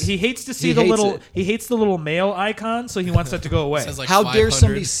hates to see he the hates little it. he hates the little mail icon, so he wants that to go away. Says like How dare 500.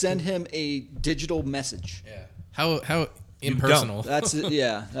 somebody send him a digital message? Yeah. How impersonal. That's it.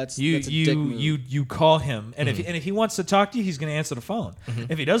 Yeah, that's a dick you move. you call him, and if he wants to talk to you, he's going to answer the phone.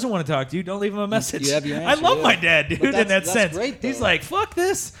 If he doesn't want to talk to you, don't leave him a message. You have your I answer, love yeah. my dad, dude. But In that that's sense, great, he's though. like, "Fuck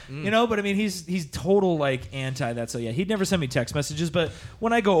this," you know. But I mean, he's total like anti that. So yeah, he'd never send me text messages. But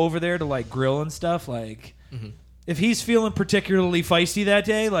when I go over there to like grill and stuff, like. If he's feeling particularly feisty that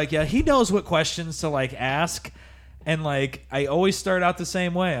day, like, yeah, he knows what questions to, like, ask. And, like, I always start out the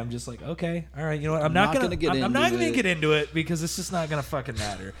same way. I'm just like, okay, all right, you know what? I'm not gonna get into it because it's just not gonna fucking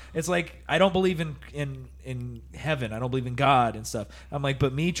matter. It's like I don't believe in heaven. I don't believe in God and stuff. I'm like,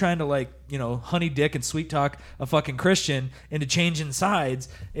 but me trying to like, you know, honey dick and sweet talk a fucking Christian into changing sides,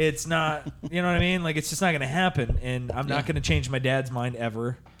 it's not, you know what I mean? Like, it's just not gonna happen. And I'm not gonna change my dad's mind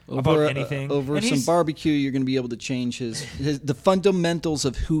ever. About anything over and some barbecue, you're going to be able to change the fundamentals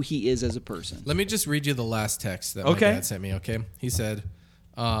of who he is as a person. Let me just read you the last text that my dad sent me, okay? He said,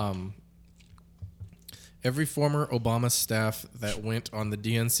 every former Obama staff that went on the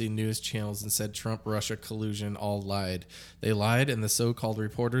DNC news channels and said Trump-Russia collusion all lied. They lied, and the so-called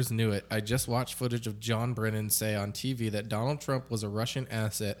reporters knew it. I just watched footage of John Brennan say on TV that Donald Trump was a Russian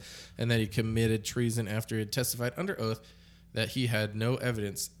asset and that he committed treason after he had testified under oath that he had no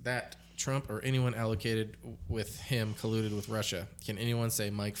evidence that Trump or anyone allocated with him colluded with Russia. Can anyone say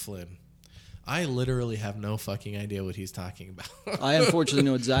Mike Flynn? I literally have no fucking idea what he's talking about. I unfortunately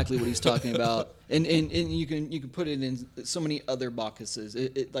know exactly what he's talking about, and you can put it in so many other boxes.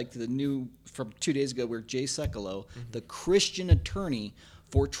 Like the new from 2 days ago, where Jay Sekulow, the Christian attorney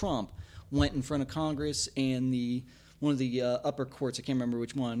for Trump, went in front of Congress and one of the upper courts. I can't remember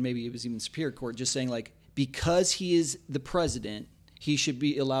which one. Maybe it was even Superior Court, just saying like, because he is the president, he should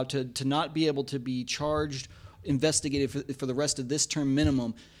be allowed to not be able to be charged, investigated for the rest of this term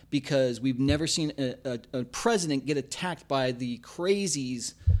minimum, because we've never seen a president get attacked by the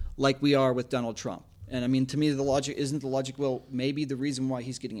crazies like we are with Donald Trump. And I mean, to me, isn't the logic, well, maybe the reason why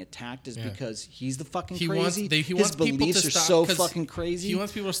he's getting attacked is because he's the fucking crazy. He wants His people beliefs to are stop so 'cause fucking crazy. He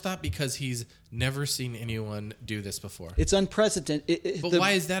wants people to stop because he's never seen anyone do this before. It's unprecedented. But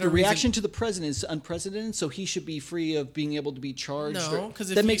why is that the a reason? reaction to the president is unprecedented? So he should be free of being able to be charged. No, because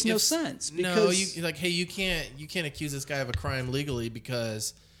that makes no sense. Because you like, hey, you can't accuse this guy of a crime legally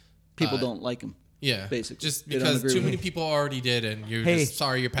because people don't like him. Yeah, basically, just They don't because agree too with many him. people already did, and you're just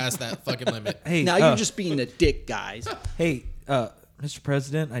sorry you're past that fucking limit. Hey, Now you're just being a dick, guys. Hey, Mr.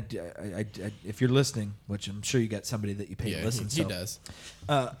 President, I, if you're listening, which I'm sure you got somebody that you pay to listen. He does.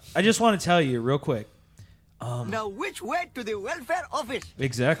 I just want to tell you real quick. Now, which way to the welfare office?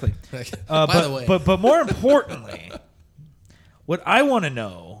 Exactly. By the way, but more importantly, what I want to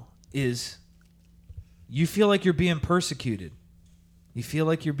know is, you feel like you're being persecuted. You feel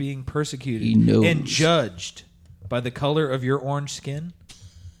like you're being persecuted and judged by the color of your orange skin?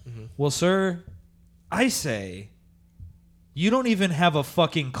 Mm-hmm. Well, sir, I say you don't even have a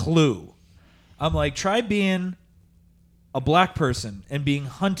fucking clue. I'm like, try being a black person and being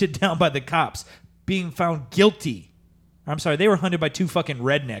hunted down by the cops, being found guilty. I'm sorry, they were hunted by two fucking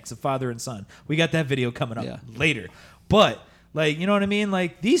rednecks, a father and son. We got that video coming up later. But, like, you know what I mean?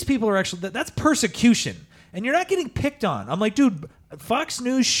 Like, these people are actually, that's persecution. And you're not getting picked on. I'm like, dude, Fox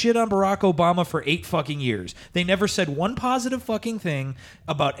News shit on Barack Obama for 8 fucking years. They never said one positive fucking thing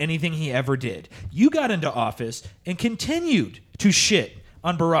about anything he ever did. You got into office and continued to shit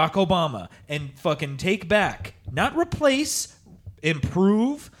on Barack Obama and fucking take back, not replace,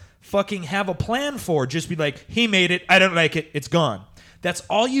 improve, fucking have a plan for. Just be like, he made it, I don't like it, it's gone. That's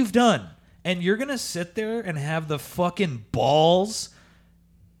all you've done. And you're going to sit there and have the fucking balls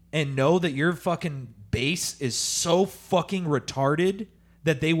and know that your fucking base is so fucking retarded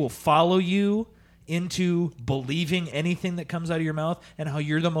that they will follow you into believing anything that comes out of your mouth and how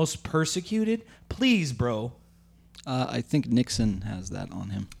you're the most persecuted? Please, bro. I think Nixon has that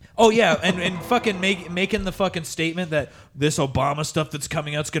on him. Oh, yeah, and fucking making the fucking statement that this Obama stuff that's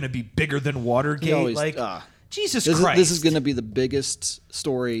coming out is going to be bigger than Watergate. Always, Jesus this Christ. This is going to be the biggest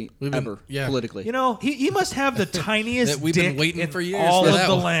story We've been- ever yeah. politically. You know, he must have the tiniest That we've dick been waiting in for years all for of that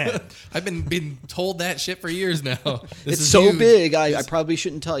the one. land. I've been told that shit for years now. This It's is so huge. big, I probably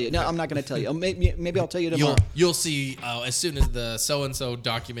shouldn't tell you. No, I'm not going to tell you. Maybe I'll tell you tomorrow. You'll see as soon as the so and so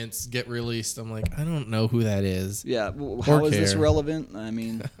documents get released. I'm like, I don't know who that is. Yeah, how is this care. relevant? I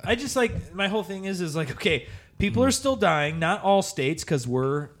mean, I just like, my whole thing is like, okay, people are still dying. Not all states, because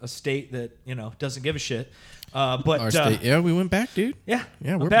we're a state that, doesn't give a shit. But Our state, yeah, we went back, dude. yeah,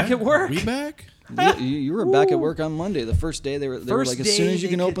 Yeah, I'm we're back at work. We back. you were back at work on Monday. The first day they were First like, as soon day as you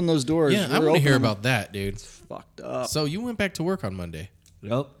they can could- open those doors, Yeah, I we're want to hear opening. about that, dude. Fucked up. So you went back to work on Monday,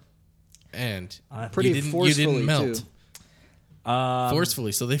 Yep. and Pretty you didn't forcefully, melt too.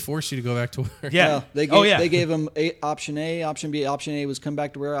 forcefully. So they forced you to go back to work. Yeah. They gave, Oh, yeah. They gave him option A, option B. Option A was come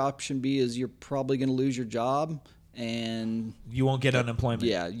back to where. Option B is you're probably going to lose your job, and You won't get unemployment.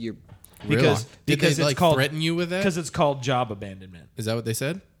 yeah, you're. Because Did because they it's like called threaten you with that? because it's called job abandonment. Is that what they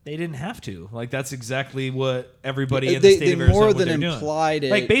said? They didn't have to. Like, that's exactly what everybody in They- the state they of Arizona more what than they're doing. implied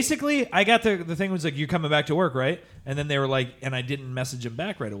it. Like, basically, I got the thing was like, you're coming back to work, right? And then they were like, and I didn't message him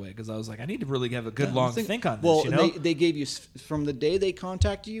back right away because I was like, I need to really have a good long think on this. Well, You know? they gave you from the day they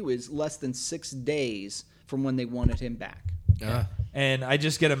contacted you is less than 6 days from when they wanted him back. Yeah. And I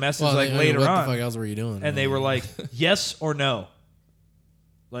just get a message Well, like I mean, later what on, the fuck else were you doing? and they were like, yes or no.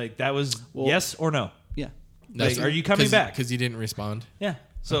 Like, that was yes or no. Yeah. Like, are you coming back? Because you didn't respond. Yeah.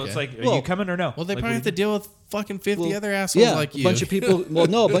 So Okay. it's like, are Well- you coming or no? Well, they Like, probably have what to deal with fucking 50 Well, other assholes Yeah, like you. a bunch of people. Well,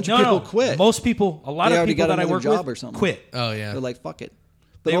 no, a bunch do of you- people no, quit. Most people, a lot They of already people got that I another work job with or something. quit. Oh yeah. They're like, fuck it.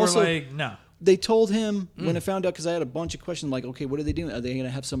 But They also, were like, no. they told him when I found out, because I had a bunch of questions like, okay, what are they doing? Are they going to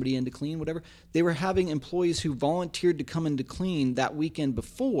have somebody in to clean, whatever? They were having employees who volunteered to come in to clean that weekend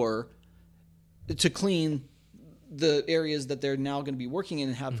before to clean the areas that they're now going to be working in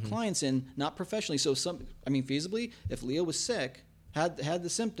and have clients in, not professionally. So feasibly, if Leo was sick, had the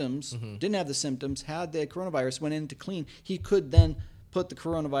symptoms, didn't have the symptoms, had the coronavirus, went in to clean, he could then put the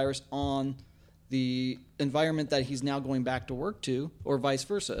coronavirus on the environment that he's now going back to work to, or vice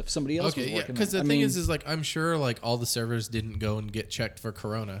versa. If somebody else was Okay, yeah. working, Because the there. I thing mean, is like I'm sure like all the servers didn't go and get checked for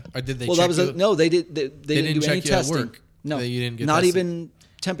corona, or did they? well, check that was you? no, they did. They didn't do check any you at testing. work? No, You didn't get not tested? even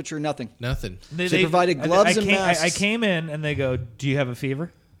temperature, nothing. Nothing. They provided gloves and masks. I came in and they go, do you have a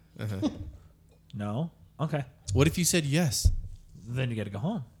fever? Uh-huh. No. Okay. What if you said yes, Then you got to go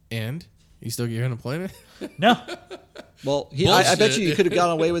home. and you still get your unemployment? No. Well, I bet Bullshit. you could have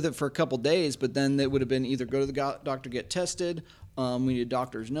gotten away with it for a couple days, but then it would have been either go to the doctor, get tested, we need a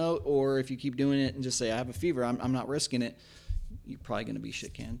doctor's note, or if you keep doing it and just say, I have a fever, I'm not risking it, you're probably going to be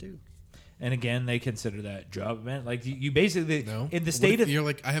shit canned too. And again, they consider that job, man. Like, you basically, No. in the What state if of, you're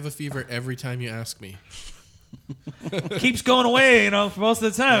like, I have a fever every time you ask me. keeps going away, for most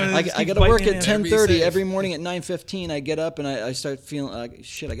of the time. and it just I keeps got to work biting at in. 10:30 safe. every morning at 9:15. I get up and I start feeling like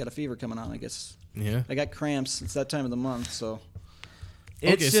shit. I got a fever coming on. I guess Yeah. I got cramps. It's that time of the month, so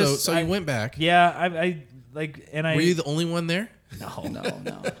It's Okay, just, so you went back. Yeah, I like, and I. Were you the only one there?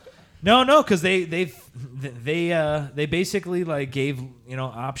 no. because they basically like gave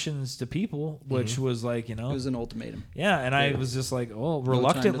options to people, which was like It was an ultimatum. yeah, and I was just like, oh,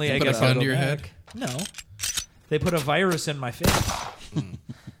 reluctantly, I think guess about it. I'll Put a gun go to your back. No, they put a virus in my face.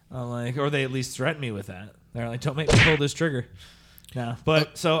 I'm like, or they at least threatened me with that. They're like, don't make me pull this trigger. No,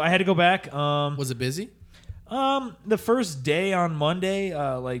 but so I had to go back. Was it busy? The first day on Monday,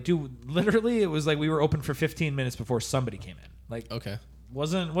 literally, it was like we were open for 15 minutes before somebody came in. Like, Okay.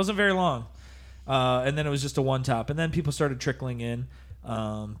 wasn't very long, and then it was just a one top, and then people started trickling in,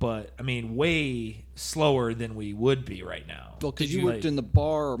 but I mean, way slower than we would be right now. Well, because Did you you, worked in the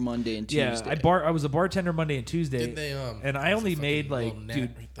bar Monday and Tuesday. Yeah, I was a bartender Monday and Tuesday, Did they, and I that's only a fucking made like, little gnat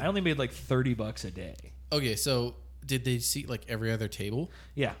dude, right there. I only made like $30 a day. Okay, so did they seat like every other table?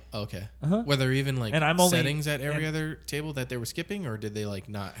 Yeah, Okay. Uh-huh. Were there even like And I'm only- settings at every and- other table that they were skipping, or did they like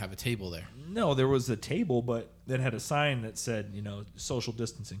not have a table there? no, there was a table, but that had a sign that said, social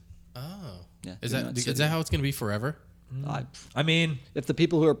distancing. Oh. Yeah, Is do that not is sit that here. how it's gonna be forever? I mean, If the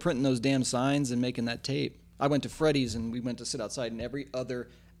people who are printing those damn signs and making that tape, I went to Freddy's and we went to sit outside, and every other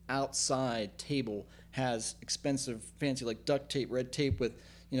outside table has expensive, fancy like duct tape, red tape with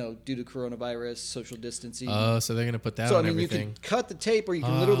due to coronavirus, social distancing. Oh, so they're gonna put that so on I mean, everything. you can cut the tape, or you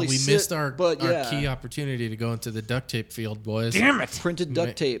can literally. We sit, missed our but yeah, key opportunity to go into the duct tape field, boys. Damn it. printed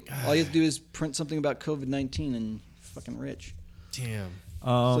duct tape. All you have to do is print something about COVID-19 and you're fucking rich. Damn.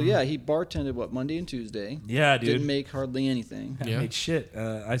 So yeah, he bartended Monday and Tuesday. Yeah, dude. Didn't make hardly anything. I Yeah. made shit.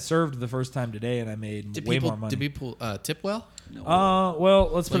 I served the first time today, and I made way more money. Did people tip well? No. Well,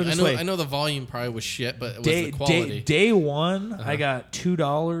 let's put it this way. I know the volume probably was shit, but it was the quality. Day one, I got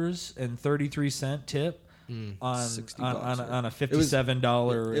 $2.33 tip on $60 a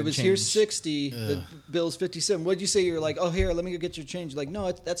 $57. It was change. here 60. The bill's 57. What'd you say? You're like, oh, here, let me go get your change. You're like,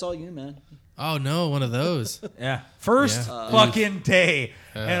 no, that's all you, man. Oh no, one of those. Yeah, first fucking day,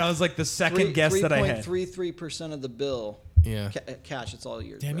 and I was like the second guess that I had. 3.33% of the bill. Yeah. Cash. It's all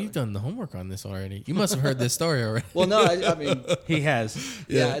yours. Damn, brother. you've done the homework on this already. You must have heard this story already. Well, no, I mean, He has,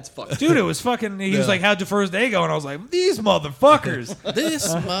 yeah, it's fucked. dude. It was fucking. He was like, "How'd your first day go?" And I was like, "These motherfuckers."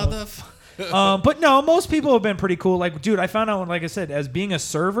 This motherfucker. But no, most people have been pretty cool. Like, dude, I found out, like I said, as being a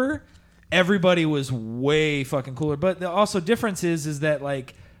server, everybody was way fucking cooler. But the also difference is that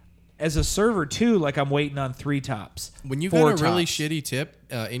like. As a server too, like I'm waiting on 3 tops. When you 4 got a really tops. shitty tip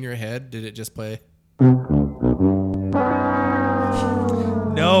in your head, did it just play?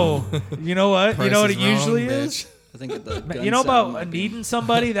 No, you know what? Price You know what is it usually Wrong, is. bitch? I think that the gun You know sound about might be- needing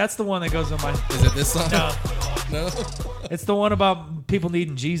somebody? That's the one that goes on my. Is it this song? No, No? it's the one about people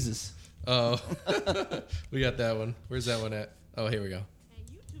needing Jesus. Oh, we got that one. Where's that one at? Oh, here we go. And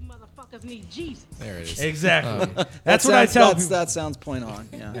you two motherfuckers need Jesus. There it is. Exactly. That's what I tell people. That sounds point on.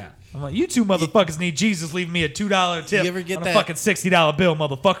 Yeah. Yeah. I'm like, you two motherfuckers need Jesus. Leave me a $2 tip You ever get on that- a fucking $60 bill,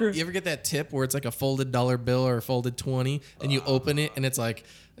 motherfucker. You ever get that tip where it's like a folded dollar bill or a folded 20, and you open it and it's like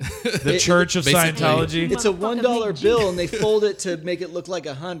The Church of basically- Scientology. It's a Motherfuckers $1 need bill, and they fold it to make it look like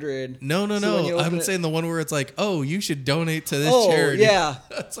 100. No. So when you open I'm it- saying the one where it's like, oh, you should donate to this Oh, charity. yeah.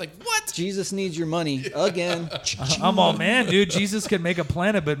 It's like, what? Jesus needs your money again. I'm all, man, dude, Jesus could make a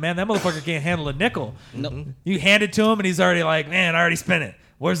planet, but man, that motherfucker can't handle a nickel. Nope. You hand it to him, and he's already like, man, I already spent it.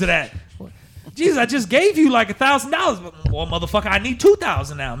 Where's it at? Jesus, I just gave you like $1,000. Well, motherfucker, I need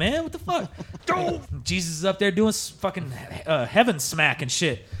 $2,000 now, man. What the fuck? Jesus is up there doing fucking heaven smack and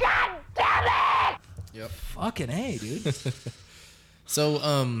shit. Yep. Fucking A, dude.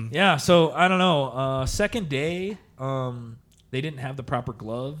 So, Yeah, so I don't know. Second day, they didn't have the proper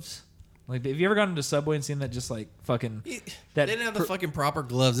gloves. Like, have you ever gone into Subway and seen that just like fucking they that? didn't have the fucking proper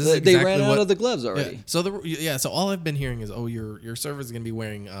gloves. This is They exactly ran out what, of the gloves Yeah. already. So all I've been hearing is, oh, your server's gonna be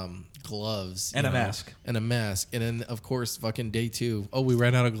wearing gloves And you a know, mask. and a mask, and then of course fucking day 2. Oh, we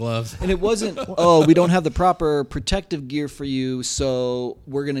ran out of gloves. And it wasn't, oh, we don't have the proper protective gear for you, so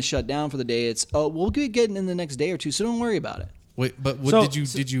we're going to shut down for the day. It's, oh, we'll get getting in the next day or two, so don't worry about it. Wait, but what, So-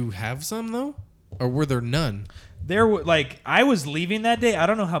 did you have some though, or were there none? There were like I was leaving that day. I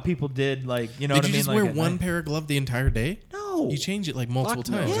don't know how people did. Like, you know Did what you I mean? just Like wear at one night. pair of glove the entire day? No, You change it like multiple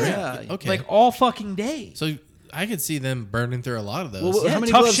Fuck no. times, Yeah. right? Okay. like all fucking day. So I could see them burning through a lot of those. Well, Yeah, how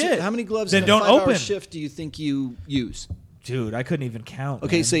many tough gloves? shit. How many gloves Then in a don't 5-hour open. shift do you think you use? Dude, I couldn't even count.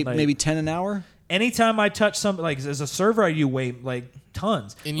 Okay, man. say Like, maybe 10 an hour. anytime I touch something, like as a server, you weigh like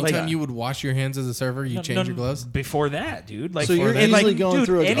tons. Anytime like, you would wash your hands as a server, you change your gloves. before that, dude. Like, So you're and, easily going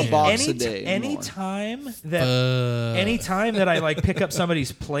through a box a day or more. Anytime that I like pick up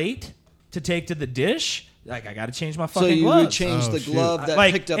somebody's plate to take to the dish, like I got to change my So fucking you gloves. would change Oh, the shoot. glove that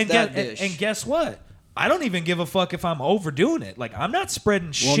like, picked up and that guess, dish. And guess what? I don't even give a fuck if I'm overdoing it. Like, I'm not spreading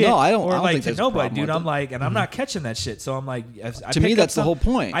Well, shit no, I don't or like think to there's a nobody, problem dude. with I'm it. like, and I'm not catching that shit. So I'm like, To me, that's the whole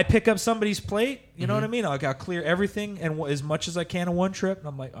point. I pick up somebody's plate. You know what I mean? Like, I'll clear everything and as much as I can in one trip. And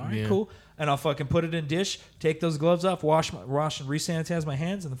I'm like, all right, Yeah. cool. And I'll fucking put it in dish, take those gloves off, wash and re-sanitize my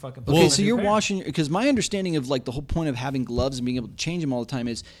hands, and then fucking put Okay, them so in a you're new pair. washing because my understanding of like the whole point of having gloves and being able to change them all the time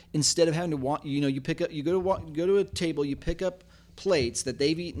is instead of having to you pick up, you go to a table, you pick up plates that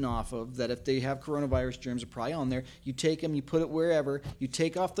they've eaten off of that if they have coronavirus germs are probably on there. You take them, you put it wherever, you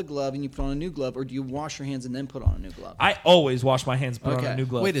take off the glove and you put on a new glove, or do you wash your hands and then put on a new glove? I always wash my hands, and put on Okay. a new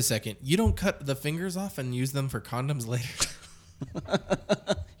glove. Wait a second. You don't cut the fingers off and use them for condoms later?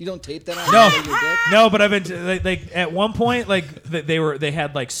 You don't tape that on No, the end of your dick? no, but I've been like at one point like they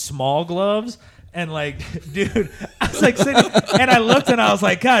had like small gloves and like dude, I was like sitting and I looked and I was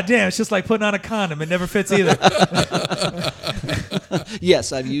like, God damn, it's just like putting on a condom. It never fits either.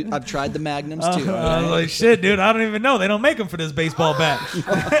 Yes, I've tried the magnums too. I was like, shit, dude, I don't even know. They don't make them for this baseball bat.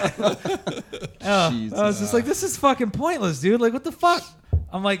 I was just like, this is fucking pointless, dude. Like, what the fuck?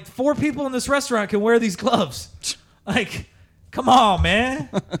 I'm like, 4 people in this restaurant can wear these gloves. Like, come on, man.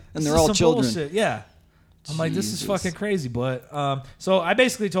 And This they're is all some children. bullshit. Yeah. I'm like, this is Jesus. fucking crazy. But so I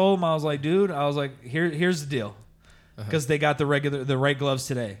basically told him, I was like, dude, I was like, here's the deal. because they got the right gloves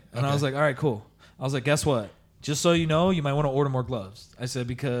today. And I was like, all right, cool. I was like, guess what? Just so you know, you might want to order more gloves. I said,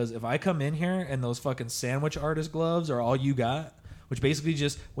 because if I come in here and those fucking sandwich artist gloves are all you got, which basically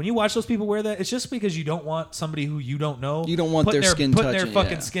just, when you watch those people wear that, it's just because you don't want somebody who you don't know. You don't want their skin putting their touching,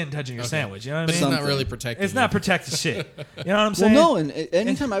 fucking yeah. skin touching your sandwich. You know what But I it's mean? not really protected. It's not protected shit. You know what I'm Well, saying? no, and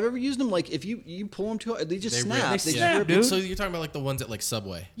anytime I've ever used them, like if you pull them too hard, they just snap. they snap, dude. So you're talking about like the ones at like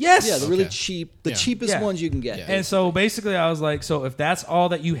Subway. Yes. Yeah, the really Okay. cheap, the Yeah. cheapest Yeah. ones you can get. Yeah. And so basically, I was like, so if that's all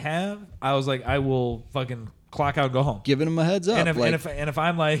that you have, I was like, I will fucking clock out, and go home. Giving them a heads up. And if, like, and if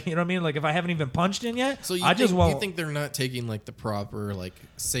I'm like, you know what I mean, like if I haven't even punched in yet, So you I think, just won't. you think they're not taking like the proper like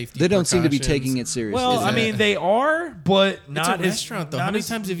safety? they don't seem to be precautions? taking it seriously. well, Is I it- mean, they are, but It's not a as restaurant though. Not How many as,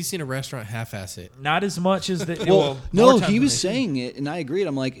 times have you seen a restaurant half-ass it? Not as much as the. well, more no, times he than was they should. saying it, and I agreed.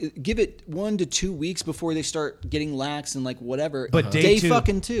 I'm like, give it 1 to 2 weeks before they start getting lax and like whatever. But day day two.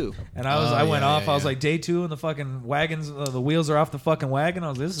 fucking 2. And I Oh, went yeah, off. yeah, I was yeah. like, day 2, and the fucking wagons, the wheels are off the fucking wagon. I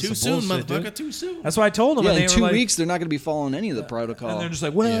was like, this is Too some soon, bullshit, motherfucker. dude. Too soon. That's why I told them. Yeah, and they in were 2 like, weeks they're not going to be following any of the protocol. and they're just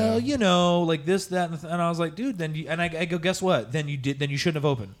like, well, Yeah. you know, like this, that, and I was like, dude, then you, and I go, guess what? Then you shouldn't have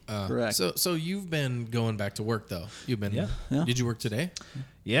opened. Correct. So you've been going back to work though. You've been. Yeah. Yeah. Did you work today?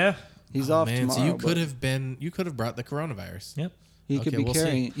 Yeah. He's Oh, off man, tomorrow. so you but could have been. You could have brought the coronavirus. Yep. He could Okay, be we'll see.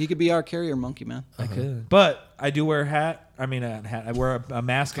 carrying. He could be our carrier monkey, man. I could, but I do wear a hat. I mean, a hat. I wear a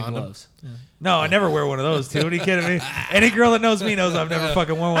mask and Condom? gloves. No, I never wear one of those. Dude, are you kidding me? Any girl that knows me knows I've never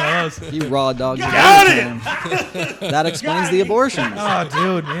fucking worn one of those. You raw dog. Got it. That explains the abortion. Oh,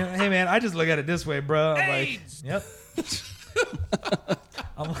 dude. Hey, man, I just look at it this way, bro. I'm like, yep.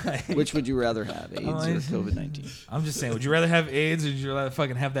 I'm like, Which would you rather have, AIDS or COVID-19? I'm just saying, would you rather have AIDS or would you rather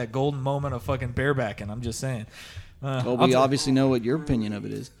fucking have that golden moment of fucking barebacking? I'm just saying. Well, I'll we t- obviously know what your opinion of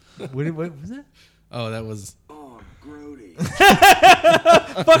it is. what was that? Oh, that was.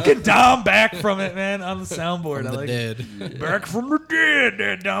 Fucking Dom back from it, man, on the soundboard. From I the like dead. it. Back from the dead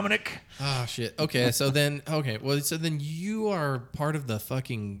there, Dominic. Oh shit. Okay, so then you are part of the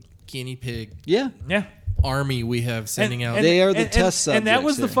fucking guinea pig Yeah. army we have sending out. They are the test And that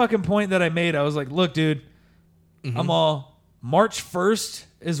was the subjects, fucking point that I made. I was like, look, dude, I'm all March 1st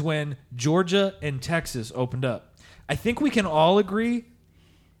is when Georgia and Texas opened up. I think we can all agree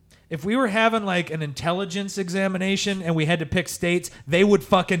if we were having like an intelligence examination and we had to pick states, they would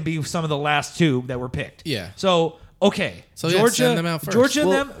fucking be some of the last two that were picked. Yeah. So, okay. So, yeah, Georgia, send them out first. Georgia and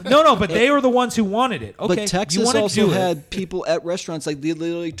Well, them. No, but they were the ones who wanted it. Okay. But you Texas wanna also do it. had people at restaurants, like they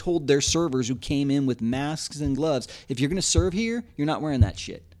literally told their servers who came in with masks and gloves, if you're going to serve here, you're not wearing that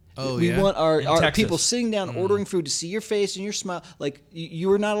shit. Oh, we yeah? want our Texas. people sitting down ordering food to see your face and your smile. Like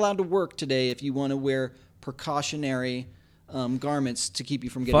you are not allowed to work today if you want to wear precautionary garments to keep you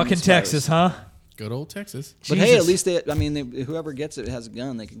from getting Fucking this virus. Texas, huh? Good old Texas. But hey, Jesus. at least whoever gets it has a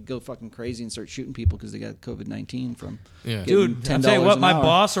gun. They can go fucking crazy and start shooting people because they got COVID-19 from Yeah. getting Dude, $10 I'll tell you what, an my hour.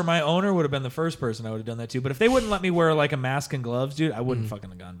 boss or my owner would have been the first person I would have done that to. But if they wouldn't let me wear like a mask and gloves, dude, I wouldn't fucking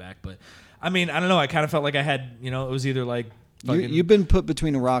have gone back. But I mean, I don't know. I kind of felt like I had, it was either like fucking, You've been put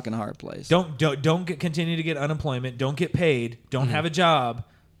between a rock and a hard place. don't continue to get unemployment, don't get paid, don't have a job,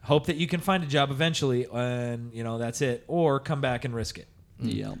 hope that you can find a job eventually, and that's it, or come back and risk it.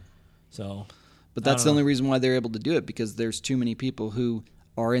 Yeah. So, But that's the only reason why they're able to do it, because there's too many people who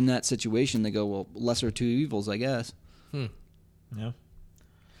are in that situation. They go, well, lesser of two evils, I guess. yeah.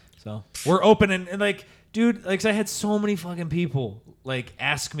 So we're open and like, dude, like I had so many fucking people like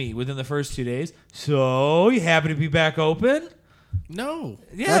ask me within the first 2 days. So you happy to be back open? No.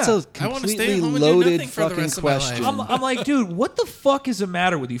 Yeah. That's a I wanna stay completely home and do loaded nothing for the fucking rest of my life. question. I'm like, dude, what the fuck is the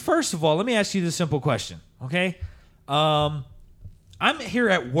matter with you? First of all, let me ask you this simple question, okay? I'm here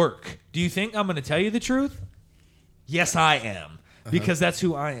at work. Do you think I'm going to tell you the truth? Yes, I am, because that's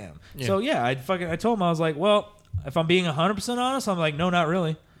who I am. Yeah. So yeah, I told him, I was like, well, if I'm being 100% honest, I'm like, no, not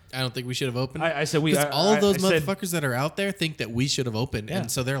really. I don't think we should have opened. I said we. 'Cause all of those I said- motherfuckers that are out there think that we should have opened, Yeah. and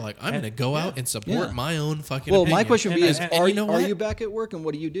so they're like, "I'm going to go out and support Yeah. my own fucking." Well, opinion. my question would be: And- is and are you know are what? you back at work, and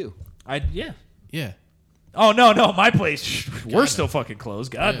what do you do? Yeah. Yeah, Oh no, my place. We're still fucking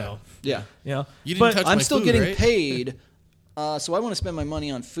closed. God Yeah. no. Yeah, you didn't but touch I'm my still food, getting right? paid. So I want to spend my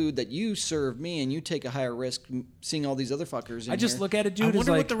money on food that you serve me, and you take a higher risk seeing all these other fuckers. In I just here. look at it, dude. I as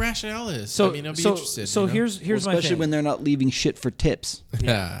wonder like, what the rationale is. so I mean, I'd be so interested. so you know? here's my especially thing. when they're not leaving shit for tips.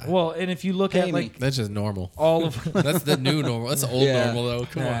 Yeah. Well, and if you look Pay at me. like That's just normal. all of That's the new normal. That's the old Yeah. normal, though.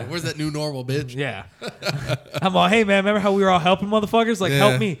 Come Yeah. on. Where's that new normal, bitch? yeah, I'm all, hey man, remember how we were all helping motherfuckers? Like, Yeah.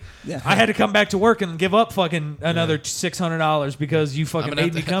 help me. Yeah. I had to come back to work and give up fucking another $600 because you I'm fucking gonna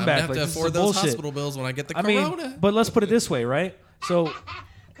made me come I'm back. gonna Like, have this to is afford some those bullshit. hospital bills when I get the I mean, corona. but let's put it this way, right? So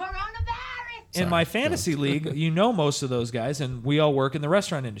Coronavirus! in my fantasy league, most of those guys, and we all work in the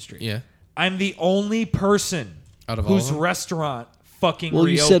restaurant industry. Yeah. I'm the only person Out of all whose of them? restaurant fucking Well,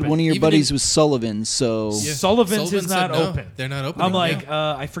 you reopened. said one of your Even buddies in- was Sullivan's, so Yeah. Sullivan's is Sullivan not said no, open. they're not open. I'm like,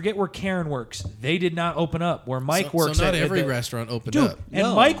 I forget where Karen works. They did not open up. Where Mike works. So not at every the- restaurant opened Dude, up. and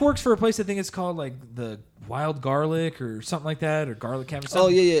No. Mike works for a place I think it's called like the Wild Garlic or something like that, or Garlic Cafe. Oh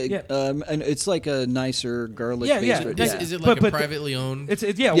something. yeah. And it's like a nicer garlic. Yeah, yeah. based- Nice- Is it like But- a but- privately owned? It's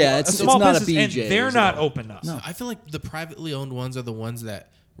Yeah, a it's small not a business, BJ's and they're at not all. open up. I feel like the privately owned ones are the ones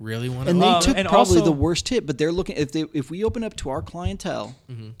that really want to. And they took and probably also- the worst hit, but they're looking if we open up to our clientele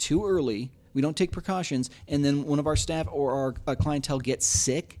too early, we don't take precautions, and then one of our staff or our clientele gets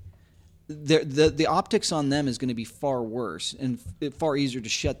sick. The optics on them is going to be far worse and far easier to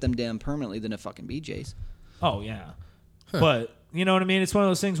shut them down permanently than a fucking BJ's. Oh yeah, but you know what I mean. It's one of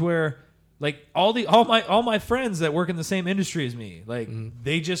those things where like all my friends that work in the same industry as me, like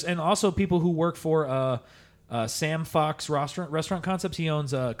they just, and also people who work for Sam Fox restaurant concepts. He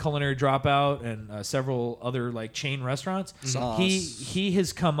owns Culinary Dropout and several other like chain restaurants. Sauce. He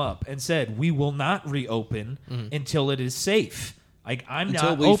has come up and said we will not reopen until it is safe. Like Until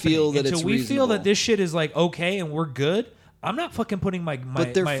not we opening. feel that until it's we feel reasonable. that this shit is like okay and we're good. I'm not fucking putting my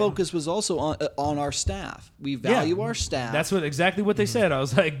But their my- focus was also on our staff. We value Yeah. our staff. That's exactly what they said. I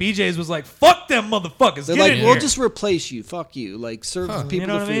was like, BJ's was like, "Fuck them motherfuckers." They're Get like, in we'll here." just replace you. Fuck you. Like serve people you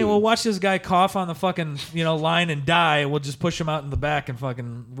know the what I food. mean? We'll watch this guy cough on the fucking line and die, and we'll just push him out in the back and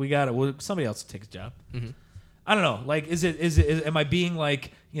fucking we got it. Somebody else will take his job. I don't know. Like, is am I being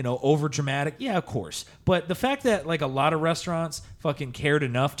like over dramatic? Yeah, of course. But the fact that like a lot of restaurants fucking cared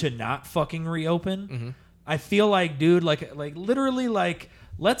enough to not fucking reopen, I feel like, dude, like literally, like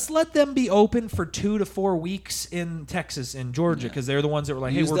let's let them be open for 2 to 4 weeks in Texas and Georgia because they're the ones that were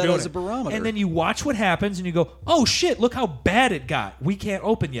like, hey, Use we're that doing as a it. barometer. And then you watch what happens and you go, oh shit, look how bad it got. We can't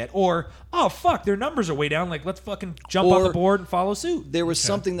open yet. Or oh fuck, their numbers are way down. Like let's fucking jump on the Or- board and follow suit. there was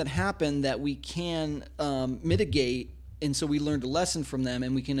something that happened that we can mitigate, and so we learned a lesson from them,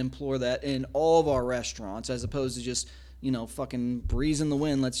 and we can implore that in all of our restaurants as opposed to just fucking breeze in the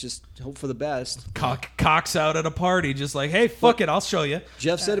wind. Let's just hope for the best. Cocks out at a party, just like, hey, fuck it, I'll show you.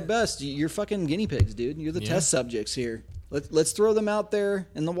 Jeff said it best. You're fucking guinea pigs, dude. You're the test subjects here. Let's throw them out there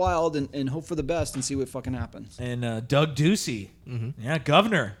in the wild and hope for the best and see what fucking happens. And Doug Ducey, yeah,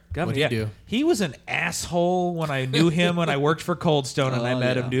 governor. What'd he do? He was an asshole when I knew him when I worked for Cold Stone and I Oh,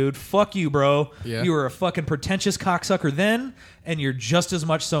 met yeah. him, dude. Fuck you, bro. Yeah. You were a fucking pretentious cocksucker then, and you're just as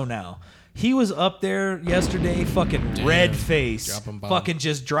much so now. He was up there yesterday, fucking red face, Dropping bombs. fucking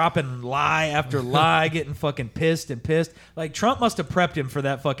just dropping lie after lie, getting fucking pissed. Like Trump must have prepped him for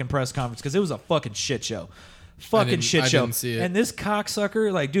that fucking press conference because it was a fucking shit show. Fucking shit I show. didn't see it. And this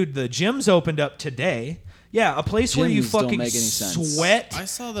cocksucker, like, dude, the gyms opened up today. Yeah, a place where you Gyms don't fucking make any sense. sweat. I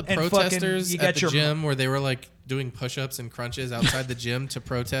saw the and protesters fucking, you at got the your gym where they were like doing push-ups and crunches outside the gym to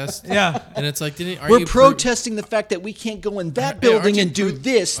protest. Yeah. and it's like, We're protesting the fact that we can't go in that Aren't building you and do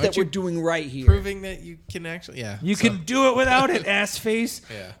this aren't that we're you doing right here. proving that you can actually, You so- can do it without it, ass face.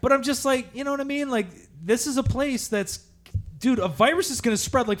 Yeah. But I'm just like, you know what I mean? Like, this is a place that's, dude, a virus is going to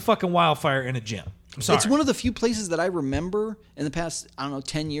spread like fucking wildfire in a gym. I'm sorry. It's one of the few places that I remember in the past,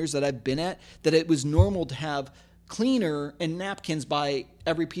 10 years that I've been at, that it was normal to have cleaner and napkins by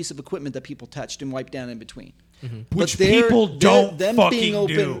every piece of equipment that people touched and wiped down in between. Which they're- people don't them fucking being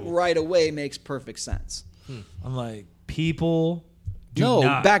open do. right away makes perfect sense. I'm like, people do No,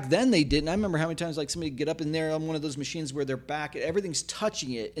 not. back then they didn't. I remember how many times like somebody would get up in there on one of those machines where their back, everything's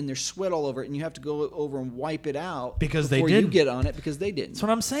touching it and there's sweat all over it, and you have to go over and wipe it out Because they before you didn't. get on it because they didn't. That's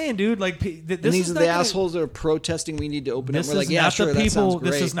what I'm saying, dude. Like, this And is these are not the gonna- assholes that are protesting. We need to open This up. We're is like, yeah, not sure, the that people. sounds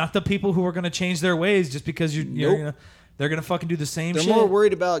great. This is not the people who are going to change their ways just because you're Nope. you know, they're going to fucking do the same They're shit. more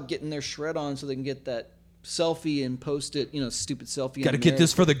worried about getting their shred on so they can get that selfie and post it. Stupid selfie. Got to on get there.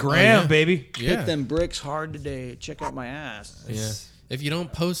 this for the gram, yeah. baby. Yeah. Hit them bricks hard today. Check out my ass. Yeah. If you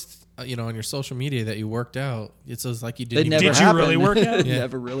don't post, on your social media that you worked out, it's just like you It didn't. never Did you happened. really work out? It Yeah.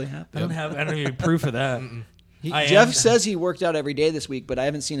 never really happened. I don't have proof of that. Jeff says he worked out every day this week, but I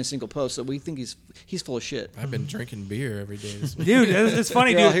haven't seen a single post, so we think he's full of shit. I've been drinking beer every day this week. Dude, it's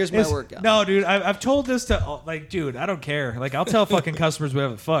funny, Girl, dude. here's my It's- workout. No, dude, I've told this to like, dude, I don't care. Like, I'll tell fucking customers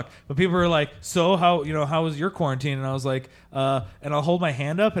whatever the fuck. But people are like, so how was your quarantine? And I was like, and I'll hold my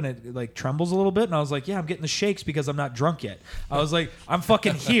hand up and it like trembles a little bit, and I was like, yeah, I'm getting the shakes because I'm not drunk yet. I was like, I'm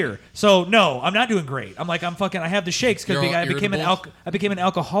fucking here, so no, I'm not doing great. I'm like, I have the shakes because You're all I became irritable? an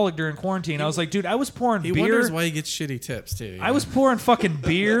alcoholic during quarantine. I was like, dude, I was pouring He beer. wonders why he gets shitty tips too. I was pouring fucking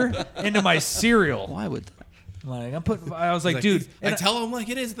beer into my cereal. Why would that? Like, I was like, dude, I and tell them like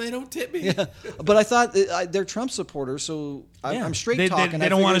it is. They don't tip me. But I thought they're Trump supporters, so yeah. I'm straight They talking.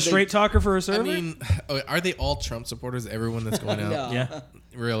 don't want a straight talker for a server. I mean, are they all Trump supporters? Everyone that's going out? No. yeah.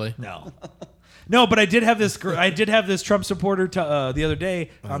 Really? No. No, but I did have this. I did have this Trump supporter the other day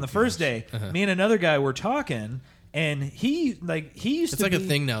on the first day. Me and another guy were talking, and he used It's to like be, a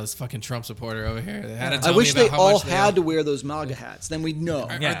thing now. This fucking Trump supporter over here. They had to I tell wish me they about how all much had to wear those MAGA hats. Then we'd know.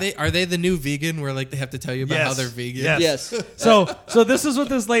 Are they the new vegan where like they have to tell you about how they're vegan? Yes. Yes. So this is what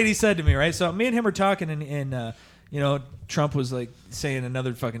this lady said to me, right? So me and him were talking, and Trump was like saying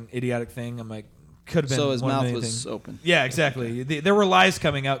another fucking idiotic thing. I'm like, could have been. So his one of mouth many was things. open. Yeah, exactly. There were lies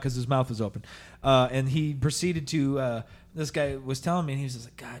coming out because his mouth was open, and he proceeded to. This guy was telling me, and he was just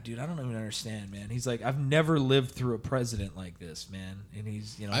like, "God, dude, I don't even understand, man." He's like, "I've never lived through a president like this, man." And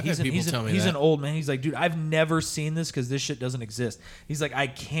he's, I've had people tell me he's that. an old man. He's like, "Dude, I've never seen this because this shit doesn't exist." He's like, "I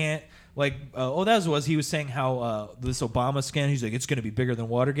can't." Like, he was saying how this Obama scandal, he's like, it's going to be bigger than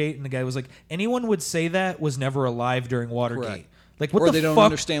Watergate. And the guy was like, anyone would say that was never alive during Watergate. Correct. Like, what Or the they don't fuck?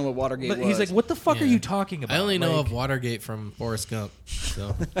 understand what Watergate was. He's like, what the fuck are Yeah. you talking about? I only know Like, of Watergate from Forrest Gump.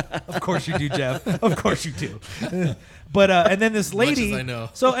 So Of course you do, Jeff. Of course you do. But and then this much lady, as I know.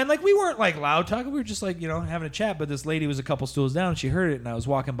 so and like we weren't like loud talking, we were just like having a chat. But this lady was a couple stools down, and she heard it, and I was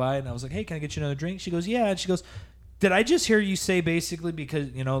walking by, and I was like, "Hey, can I get you another drink?" She goes, "Yeah," and she goes, "Did I just hear you say basically because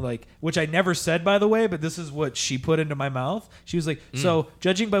which I never said by the way, but this is what she put into my mouth." She was like, "So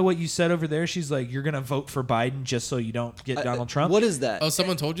judging by what you said over there, she's like, you're gonna vote for Biden just so you don't get Donald Trump." What is that? oh,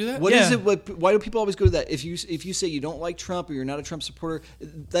 someone told you that? What is Yeah. it? Why do people always go to that? If you say you don't like Trump or you're not a Trump supporter,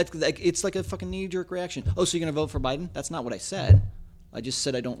 it's like a fucking knee-jerk reaction. Oh, so you're gonna vote for Biden? That's not what I said. I just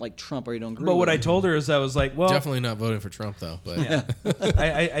said I don't like Trump or I don't agree. But what with I him. told her is I was like, well, Definitely not voting for Trump though. But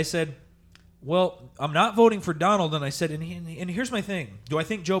I said, well, I'm not voting for Donald, and I said, and here's my thing: do I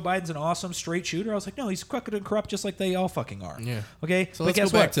think Joe Biden's an awesome straight shooter? I was like, no, he's crooked and corrupt, just like they all fucking are. Yeah. Okay. so But let's go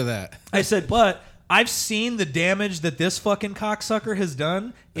guess back what? to that. I said, but I've seen the damage that this fucking cocksucker has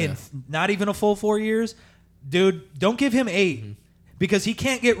done in not even a full 4 years. Dude, don't give him 8 because he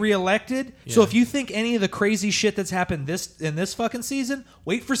can't get reelected. So Yeah. if you think any of the crazy shit that's happened in this fucking season,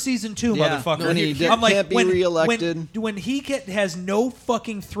 wait for season 2, Yeah. motherfucker. No, he can't be reelected. When he has no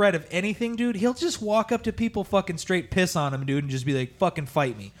fucking threat of anything, dude, he'll just walk up to people, fucking straight piss on him, dude, and just be like, "Fucking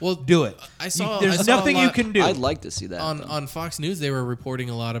fight me." Well, do it. I saw There's a nothing you lot- can do. I'd like to see that. on Fox News, they were reporting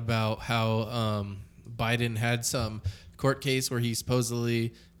a lot about how Biden had some court case where he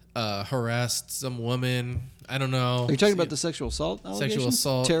supposedly harassed some woman. I don't know. Are you talking about the sexual assault allegations? Sexual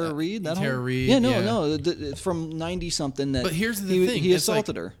assault, Tara Reid? Tara whole- Reid, Yeah, no, yeah. no. From 90-something that But here's the he, thing: he it's like,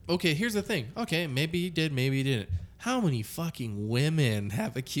 assaulted her. Okay, here's the thing. Okay, maybe he did, maybe he didn't. How many fucking women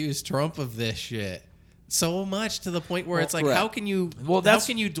have accused Trump of this shit? So much to the point where it's like, correct. how can you? Well, how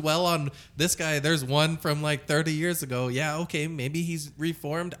can you dwell on this guy? There's one from like 30 years ago. Yeah, okay, maybe he's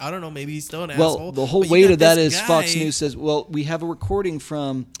reformed. I don't know. Maybe he's still an asshole. Well, the whole But you weight got of that this is guy- Fox News says, well, we have a recording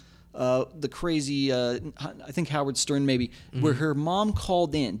from the crazy, I think Howard Stern maybe, where her mom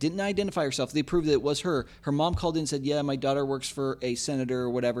called in, didn't identify herself. They proved that it was her. Her mom called in and said, yeah, my daughter works for a senator or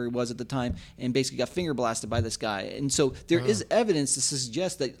whatever it was at the time, and basically got finger blasted by this guy. And so there is evidence to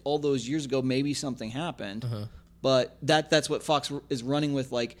suggest that all those years ago, maybe something happened. But that's what Fox is running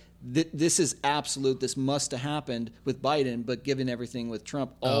with, like, this is absolute. This must have happened with Biden, but given everything with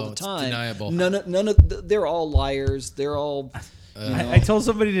Trump all the it's time, deniable. none of they're all liars. They're all. I told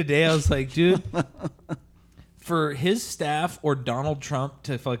somebody today, I was like, dude, for his staff or Donald Trump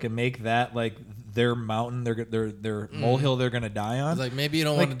to fucking make that like their mountain, their molehill they're gonna die on. It's like, maybe you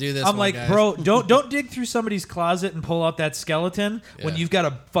don't Like, want to do this. I'm one, like, guys. bro, don't dig through somebody's closet and pull out that skeleton when Yeah. you've got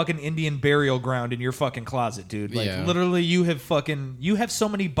a fucking Indian burial ground in your fucking closet, dude. Like Yeah. literally, you have so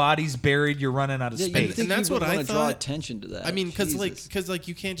many bodies buried, you're running out of Yeah, space. you'd think And that's you would what I wanna draw thought. attention to that. I mean, because Jesus.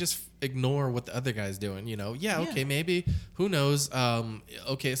 you can't just ignore what the other guy's doing. You know, okay, maybe who knows?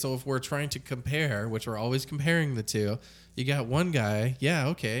 Okay, so if we're trying to compare, which we're always comparing the two, you got one guy,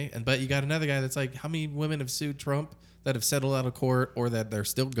 but you got another guy that's like, how many women have sued Trump that have settled out of court or that they're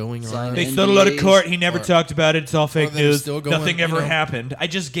still going on? They NDAs, settled out of court. He never or- talked about it. It's all fake they're news. still going, Nothing you ever know. happened. I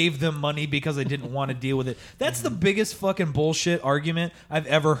just gave them money because I didn't want to deal with it. That's the biggest fucking bullshit argument I've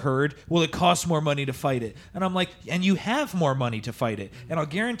ever heard. Well, it costs more money to fight it. And I'm like, and you have more money to fight it. And I'll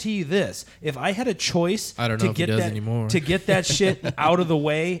guarantee you this. If I had a choice I don't know to if he get does that anymore. to get that shit out of the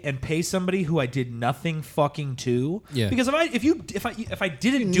way and pay somebody who I did nothing fucking to. Yeah. Because if I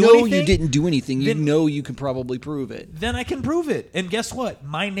didn't do no, anything, you didn't do anything. You then- know you can probably prove it. then I can prove it. And guess what?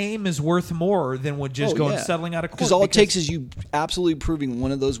 My name is worth more than would just going settling out of court. Because all it takes is you absolutely proving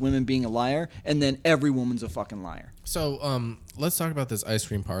one of those women being a liar, and then every woman's a fucking liar. So let's talk about this ice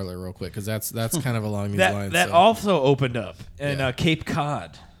cream parlor real quick because that's kind of along these that lines. that so also opened up in Yeah. Cape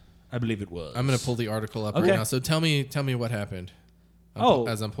Cod, I believe it was. I'm gonna pull the article up Okay. right now. So tell me what happened.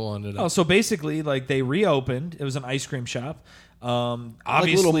 As I'm pulling it Oh, up. so basically, like they reopened. It was an ice cream shop. Like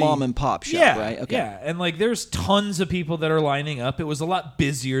Obviously, a little mom and pop shop, yeah, right? Okay. Yeah, and like there's tons of people that are lining up. It was a lot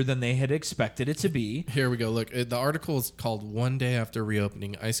busier than they had expected it to be. Here we go. Look, the article is called "One Day After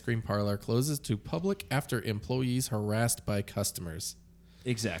Reopening, Ice Cream Parlor Closes to Public After Employees Harassed by Customers."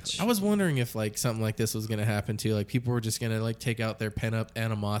 Exactly. I was wondering if like something like this was going to happen too. Like people were just going to like take out their pent up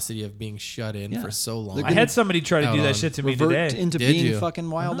animosity of being shut in Yeah. for so long. They're I had somebody try to Out do that on shit to me Revert today. into Did being you? fucking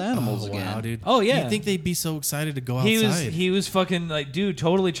wild animals again. Wow, dude. Oh, yeah. You'd think they'd be so excited to go outside. He was fucking like, dude,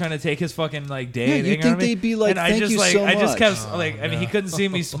 totally trying to take his fucking like day. Yeah, and you'd anger on think me. they'd be like, and I "Thank just you like, so I just much." kept like, I mean, he couldn't see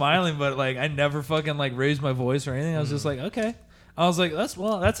me smiling, but like, I never fucking like raised my voice or anything. I was just like, okay. I was like, I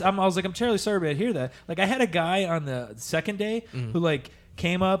was like, I'm terribly sorry, but I hear that. Like, I had a guy on the second day who like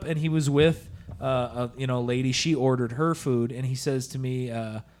came up and he was with a lady. She ordered her food, and he says to me,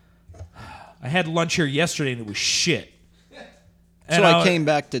 I had lunch here yesterday and it was shit. So I came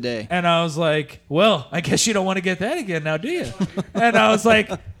back today. And I was like, well, I guess you don't want to get that again now, do you? And I was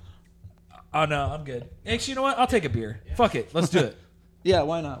like, oh, no, I'm good. Actually, you know what? I'll take a beer. Fuck it. Let's do it. Yeah,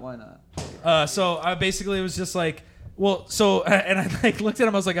 why not? Why not? So I basically was just like, well, so, and I like looked at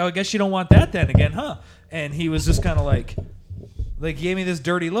him. I was like, oh, I guess you don't want that then again, huh? And he was just kind of like gave me this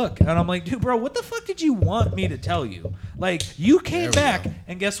dirty look. And I'm like, dude, bro, what the fuck did you want me to tell you? Like, you came back,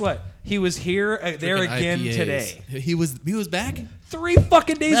 and guess what? He was here, there Freaking again IPAs. today. He was back. 3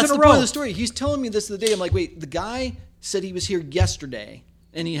 fucking days That's in the a row. point of the story. He's telling me this the day. I'm like, wait, the guy said he was here yesterday,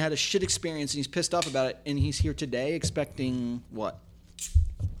 and he had a shit experience, and he's pissed off about it, and he's here today expecting what?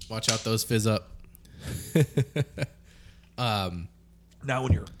 Watch out, those fizz up. Not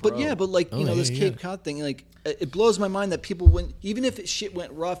when you're a But bro. yeah, but like, Oh, this yeah, Cape yeah. Cod thing, like, it blows my mind that people went, even if shit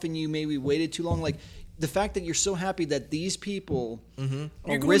went rough and you maybe waited too long, like, the fact that you're so happy that these people are You're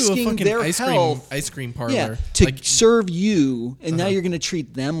going to a risking fucking their ice health cream parlor. yeah, to Like, serve you, and now you're going to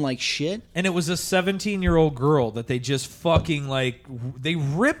treat them like shit. And it was a 17-year-old girl that they just fucking like they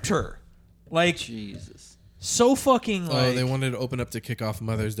ripped her, like Jesus. so fucking like. they wanted to open up to kick off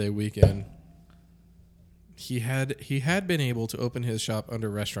Mother's Day weekend. He had been able to open his shop under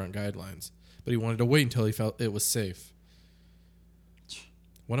restaurant guidelines, but he wanted to wait until he felt it was safe.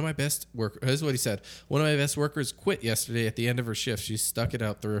 One of my best workers, here's what he said. One of my best workers quit yesterday at the end of her shift. She stuck it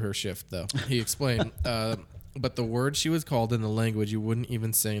out through her shift, though. He explained. But the word she was called in the language you wouldn't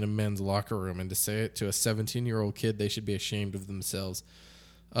even say in a men's locker room, and to say it to a 17-year-old kid, they should be ashamed of themselves.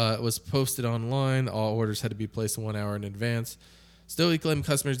 It was posted online. All orders had to be placed 1 hour in advance. Still, he claimed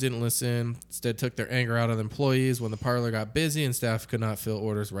customers didn't listen. Instead, took their anger out on employees when the parlor got busy and staff could not fill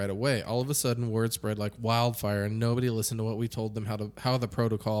orders right away. All of a sudden, word spread like wildfire, and nobody listened to what we told them how the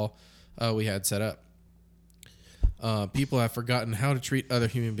protocol we had set up. People have forgotten how to treat other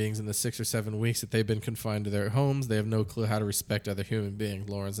human beings in the 6 or 7 weeks that they've been confined to their homes. They have no clue how to respect other human beings.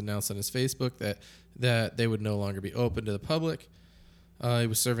 Lawrence announced on his Facebook that they would no longer be open to the public. He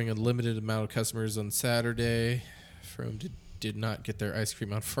was serving a limited amount of customers on Saturday. From did not get their ice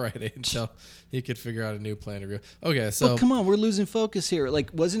cream on Friday until he could figure out a new plan to go. Okay, so But come on, we're losing focus here. Like,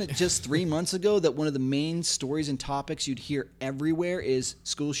 wasn't it just 3 months ago that one of the main stories and topics you'd hear everywhere is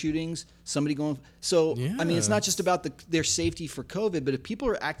school shootings, somebody going... So, I mean, it's not just about their safety for COVID, but if people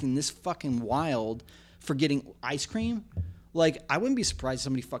are acting this fucking wild for getting ice cream, like, I wouldn't be surprised if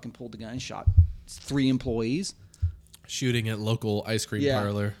somebody fucking pulled a gun and shot 3 employees. shooting at local ice cream Yeah.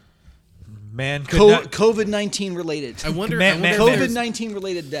 parlor. Man could not. COVID-19 related. I wonder. Man- I man- wonder if there's- COVID-19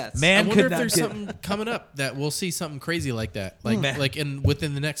 related deaths. Man I wonder could if not there's get- something coming up that we'll see something crazy like that. Like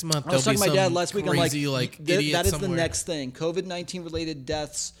within the next month, I was there'll talking be to my some dad last week. I'm like, crazy idiot that is somewhere. the next thing. COVID-19 related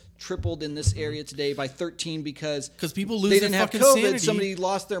deaths tripled in this area today by 13 because people lose they their didn't have fucking COVID. sanity. Somebody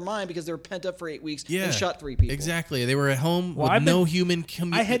lost their mind because they were pent up for 8 weeks and shot 3 people. Exactly. They were at home Well, with I've been- no human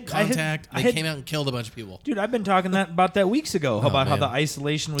I had- contact. I They had- came out and killed a bunch of people. Dude, I've been talking about that weeks ago about how man. the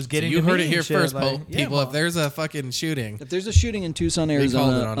isolation was So getting. you to heard me it and here shit, first, like, yeah, people. well, If there's a fucking shooting, If there's a shooting in Tucson, they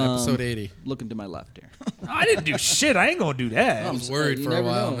Arizona, called it on episode 80. looking to my left here. I didn't do shit. I ain't gonna do that. I was worried you for a never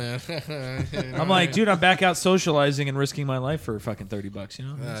while, know. man. I'm like, dude, I'm back out socializing and risking my life for fucking $30. You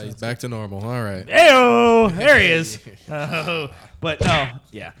know? He's back to normal. All right. Heyo, there he is. But no,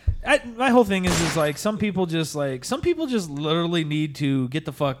 yeah. My whole thing is like some people just literally need to get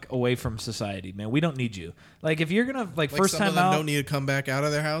the fuck away from society, man. We don't need you. Like if you're gonna like first some time of them out, don't need to come back out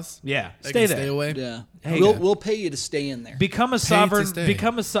of their house. yeah, They stay can there. stay away. Yeah, Hey, we'll pay you to stay in there. Become a to sovereign. stay.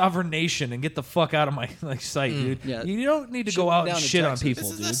 Become a sovereign nation and get the fuck out of my sight, dude. Yeah. You don't need to Shut go out down and in shit on Texas. people,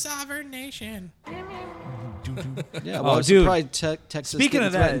 This dude. is a sovereign nation. Yeah, well, Oh, I'm dude. surprised Texas Speaking didn't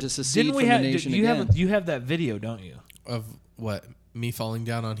of threaten that, to secede didn't we from have the nation you again. have that video, don't you? Of what? me falling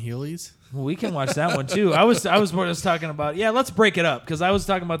down on Heelys. Well, we can watch that one too. I was more just talking about. Yeah, let's break it up because I was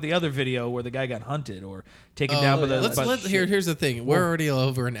talking about the other video where the guy got hunted or taken down by the. Here's the thing. We're already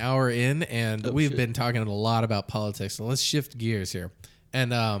over an hour in, and we've been talking a lot about politics. So let's shift gears here.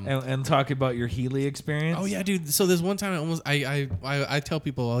 And talk about your Healy experience. Oh yeah, dude. So there's one time I tell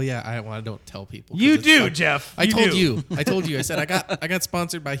people, oh yeah, I don't tell people. You do, Jeff. I told you. I said I got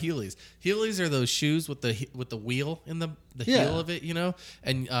sponsored by Heelys. Heelys are those shoes with the wheel in the heel of it, you know.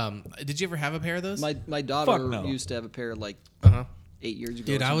 And did you ever have a pair of those? My daughter used to have a pair like 8 years ago.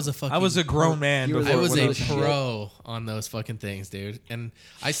 Dude, I was a grown man. I was a pro on those fucking things, dude. And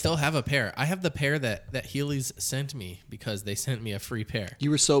I still have a pair. I have the pair that Heelys sent me because they sent me a free pair. You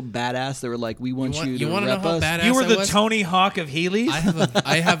were so badass. They were like, "We want you to want to know rep how us." badass You were the I was? Tony Hawk of Heelys.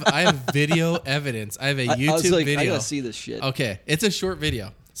 I have video evidence. I have a YouTube I was like, video. I gotta see this shit. Okay, it's a short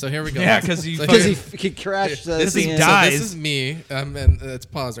video. So here we go. Yeah, because He crashed. This he thing. died. So this is me. And let's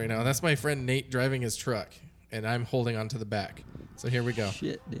pause right now. That's my friend Nate driving his truck, and I'm holding onto the back. So here we go.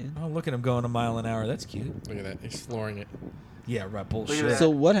 Shit, dude. Oh, look at him going a mile an hour. That's cute. Look at that. He's flooring it. Yeah, right. Bullshit. So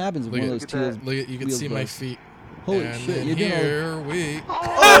what happens when one of those teals? Look at you can wheels see my bust? feet. Holy and shit! then You're doing. here we.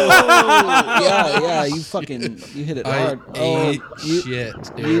 Yeah. You hit it I hard. ate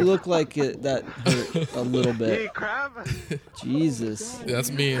shit, dude. You look like that hurt a little bit. Jesus.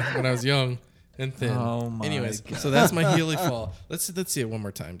 That's me when I was young and thin. Oh my Anyways, God. so that's my Healy fall. Let's see it one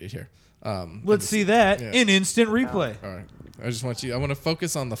more time, dude. Here. Let's see that Yeah. in instant replay. All right. I want to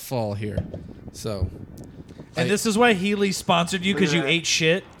focus on the fall here. So. And this is why Healy sponsored you because you ate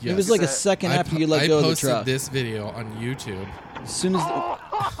shit. It was like a second after you let go of the truck. I posted this video on YouTube. As soon as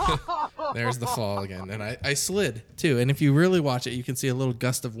There's the fall again, and I slid too. And if you really watch it, you can see a little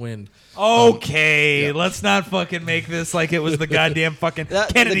gust of wind. Okay, let's not fucking make this like it was the goddamn fucking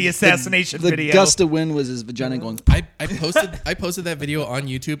Kennedy assassination the video. The gust of wind was his vagina going. I posted that video on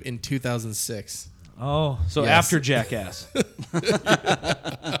YouTube in 2006. Oh, so Yes. after Jackass.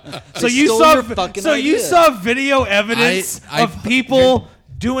 So They you stole saw your fucking you idea. saw video evidence I- of people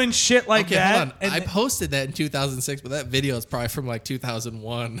doing shit like Okay, that. hold on. and I posted that in 2006, but that video is probably from like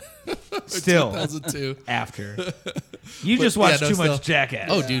 2001. or Still. 2002. after. You just watched too much Jackass.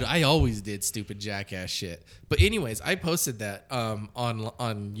 Oh, dude, I always did stupid Jackass shit. But anyways, I posted that on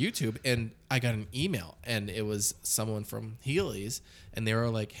YouTube, and I got an email, and it was someone from Heelys, and they were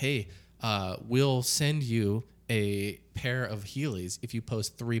like, "Hey, we'll send you a pair of Heelys if you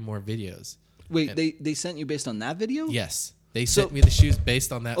post 3 more videos." Wait, they sent you based on that video? Yes. They sent me the shoes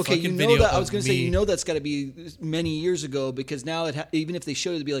based on that Okay, fucking you know video that. I of was going to say, me- you know, that's got to be many years ago because now even if they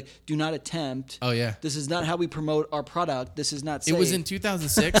showed it, it'd be like, "Do not attempt." Oh, yeah. This is not how we promote our product. This is not safe. It was in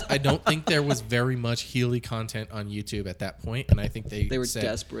 2006. I don't think there was very much Healy content on YouTube at that point, and I think they were said-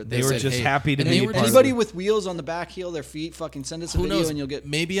 desperate. They were said, just "Hey," happy to and be they a were part just- of Anybody with wheels on the back heel, their feet, fucking send us a Who video knows? and you'll get.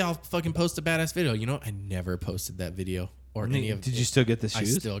 Maybe I'll fucking post a badass video. You know, I never posted that video or any of. Did you still get the I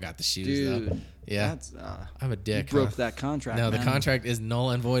shoes? still got the shoes Dude, though. Yeah, that's, I'm a dick. you broke huh? that contract. No, man. the contract is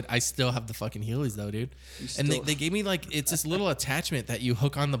null and void. I still have the fucking Heelys though, dude. And they gave me like it's this little attachment that you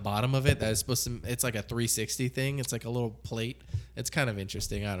hook on the bottom of it that is supposed to. It's like a 360 thing. It's like a little plate. It's kind of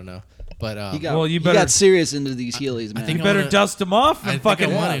interesting. I don't know, but You got, Well, you you better- got serious into these Heelys, man. think You better wanna- dust them off I and think I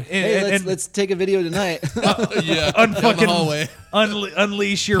fucking wanna. Hey, let's take a video tonight. yeah, down the unfucking hallway.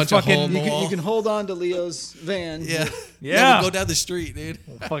 unleash your Punch a hole fucking. in the wall. You can hold on to Leo's van. Yeah, Yeah. We'll go down the street, dude.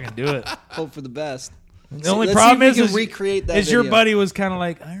 Fucking do it. Hope for the best. The only let's problem see if is, we can recreate that your video. buddy was kind of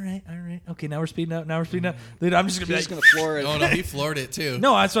like, all right, okay, now we're speeding up, Dude, I'm just gonna be He's like, gonna floor it. Oh no, he floored it too.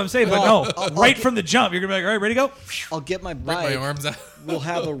 no, that's what I'm saying, but no, I'll right get- from the jump, you're gonna be like, all right, ready to go? I'll get my Rip bike. my arms out. We'll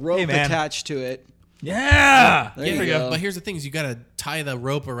have a rope man. attached to it. Yeah, There you go. But here's the thing: is you gotta tie the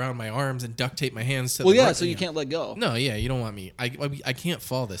rope around my arms and duct tape my hands to. Well, the yeah, rope. so you can't let go. No, yeah, you don't want me. I can't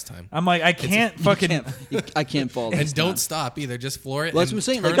fall this time. I'm like, I can't fucking. I can't fall. And this don't time. stop either. Just floor it. Well, that's and what I'm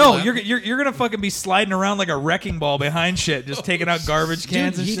saying, turn like, No, left. you're gonna fucking be sliding around like a wrecking ball behind shit, just taking out garbage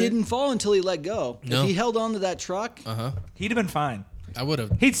cans Dude, and he shit. didn't fall until he let go. No. If he held on to that truck, He'd have been fine. I would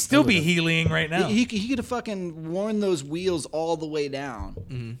have. He'd still be healing right now. he could have fucking worn those wheels all the way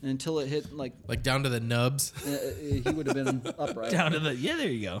down until it hit like like down to the nubs. he would have been upright. Down to the there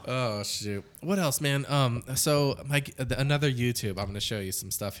you go. Oh shoot! What else, man? So another YouTube. I'm gonna show you some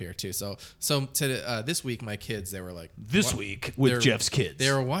stuff here too. So to this week, my kids they were like This week with they're- Jeff's kids.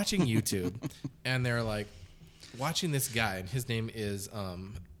 They were watching YouTube, and they're like watching this guy, and his name is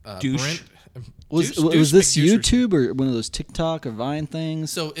Douche. Brent. Was Douche this McDouche or YouTube or one of those TikTok or Vine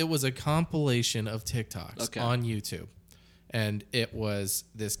things? So it was a compilation of TikToks Okay. on YouTube, and it was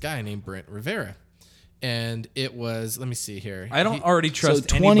this guy named Brent Rivera, and it was let me see here. I don't He- already So trust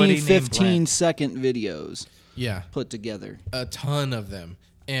 20, anybody named 15 Brent. second videos. Yeah. put together. A ton of them.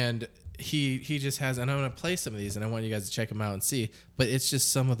 And he just has, and I'm going to play some of these, and I want you guys to check them out and see, but it's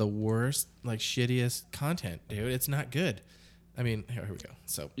just some of the worst, like, shittiest content, dude. It's not good. I mean, here we go.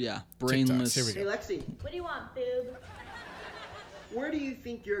 So, Yeah, TikToks, brainless. here we Hey, go. Lexi, What do you want, boob? where do you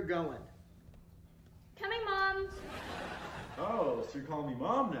think you're going? Coming, Mom. Oh, so you're calling me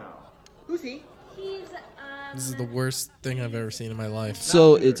mom now? Who's he? He's, This is the worst thing I've ever seen in my life.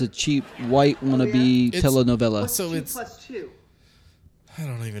 So it's a cheap white wannabe It's- telenovela. So 2 it's, plus 2. I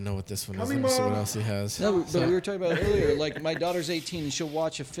don't even know what this one is. Coming, Let me see what Mom. else he has. No, but we were talking about it earlier. Like, my daughter's 18 and she'll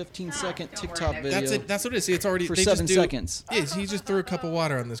watch a 15-second TikTok video. That's it. That's what it is. See, it's already For they 7 just do, seconds. Yes, he just threw a cup of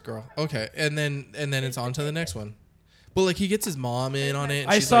water on this girl. Okay, and then it's on to the next one. But like he gets his mom in on it.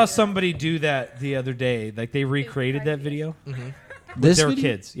 And I she's saw like, somebody do that the other day. Like they recreated that video. This They were video?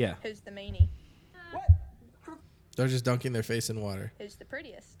 kids. Yeah. Who's the meanie? they're just dunking their face in water. Who's the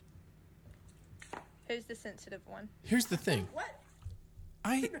prettiest? Who's the sensitive one? Here's the thing.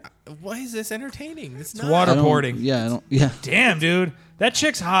 Why is this entertaining? It's not. Water- I don't- Waterboarding. Yeah, I don't. Yeah. Damn, dude. That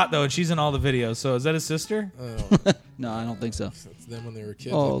chick's hot though, and she's in all the videos. So is that his sister? No, I don't think so. It's them when they were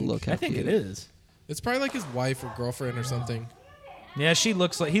kids. Oh, I think. look how I think cute. it is. It's probably like his wife or girlfriend or something. Yeah, he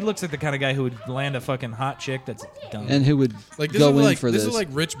looks like the kind of guy who would land a fucking hot chick that's dumb. And who would Like this go is in like for this this? is like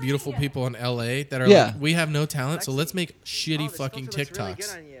rich, beautiful people in LA that are Yeah. like, we have no talent, so let's make shitty this fucking filter looks really good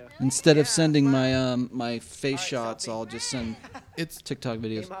TikToks. on you. Instead of sending my my face shots, I'll just send It's TikTok Hey,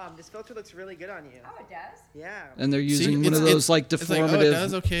 videos. Mom, this filter looks really good on you. Oh, it does? Yeah. And they're using one it's- of those it's- like it's like, oh, it deformative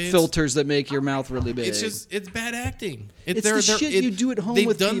does, okay, it's- filters that make your mouth really big. it's bad acting. It's the shit you do at home they've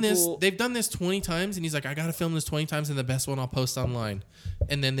with done people. They've done this 20 times, and he's like, I gotta film this 20 times, and the best one I'll post online.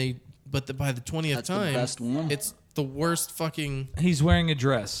 And then by the 20th That's the time, best one. it's the worst fucking. He's wearing a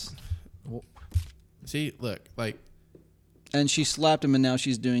dress. See, look, like And she slapped him, and now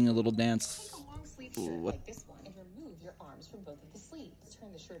she's doing a little dance. A long sleeve shirt like this one and remove your arms from both of the sleeves.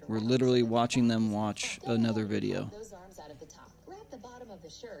 Turn the shirt We're around literally so the watching bottom them is watch tucked another down. video. Pull those arms out of the top. Grab the bottom of the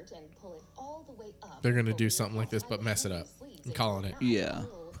shirt and pull it all the way up. They're gonna Pull do your something like this, arms but out mess it of up. the sleeves I'm and calling it. pull Yeah.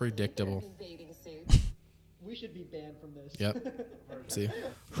 out the Predictable. American bathing suit. We should be banned from this. Yep. See,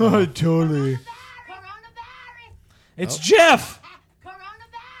 Totally. Coronavirus! It's Jeff.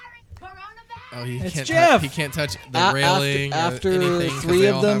 Coronavirus! Coronavirus! oh, he It's can't. Jeff. He can't touch the A- railing. after or anything 'cause 3 they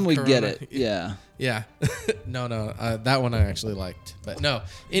of all them, have we get corona. it. Yeah. Yeah. no, that one I actually liked. But no.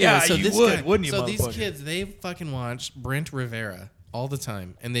 Anyway, Yeah, so you this would, guy, wouldn't you, so these motherfucker? kids, they fucking watch Brent Rivera all the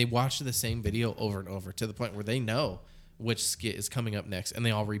time, and they watch the same video over and over to the point where they know which skit is coming up next, and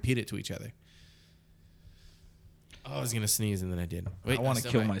they all repeat it to each other. Oh, I was gonna sneeze, and then I did. Wait, I want to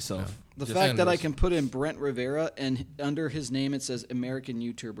stand kill by. myself. The Just fact that I endless. can put in Brent Rivera and under his name it says American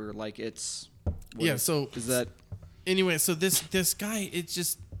YouTuber, like it's. what Yeah. So Is that anyway? So this guy, it's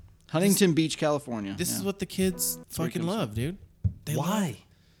just Huntington Beach, California? this Yeah. is what the kids where he fucking comes love, dude. They Why? love-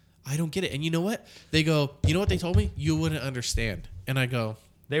 I don't get it. And you know what? They go, you know what they told me? You wouldn't understand. And I go,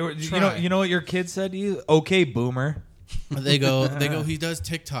 They were. Try. You know what your kid said to you? Okay, boomer. they go, he does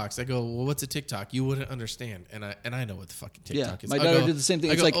TikToks. I go, well, what's a TikTok? You wouldn't understand. And I know what the fucking Yeah, TikTok is. my I daughter go- did the same thing.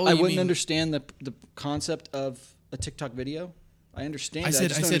 I It's go, like oh, I you wouldn't mean- understand the concept of a TikTok video. I understand. I it. I said,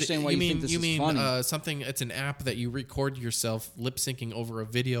 just don't understand why you you mean, think this you is mean funny. something? It's an app that you record yourself lip syncing over a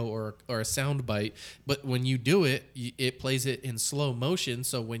video or a sound bite. But when you do it, it plays it in slow motion.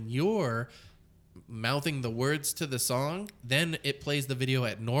 So when you're mouthing the words to the song, then it plays the video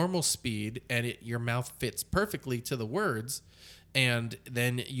at normal speed, and your mouth fits perfectly to the words. And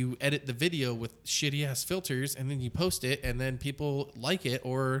then you edit the video with shitty ass filters, and then you post it, and then people like it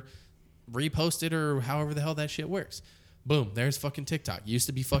or repost it or however the hell that shit works. Boom, there's fucking TikTok. Used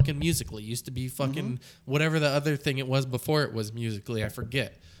to be fucking Musical.ly. Used to be fucking whatever the other thing it was before it was Musical.ly. I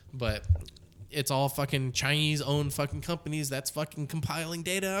forget. But it's all fucking Chinese-owned fucking companies that's fucking compiling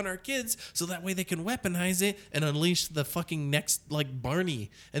data on our kids so that way they can weaponize it and unleash the fucking next, like,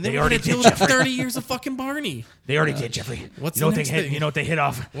 Barney. And then They we're going already to deal did, with 30 years of fucking Barney. They already did, Jeffrey. What's you know the what next they hit? thing? You know what they hit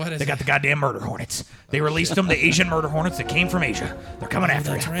off? What is they got it? the goddamn murder hornets. They released them, the Asian murder hornets that came from Asia. They're coming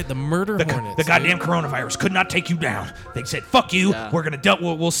after That's you. right, the murder hornets. The goddamn dude. coronavirus could not take you down. They said, "Fuck you. Yeah. We're gonna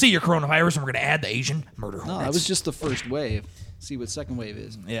we'll see your coronavirus, and we're gonna add the Asian murder No, hornets." that was just the first wave. See what second wave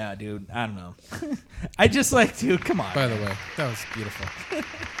is. yeah, dude. I don't know. I just like, dude. Come on. By the way, that was beautiful.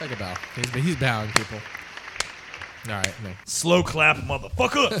 Take a bow. He's bowing, people. All right, no. Slow clap,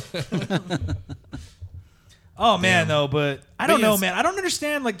 motherfucker. Oh man, though, but I don't know, yes. man. I don't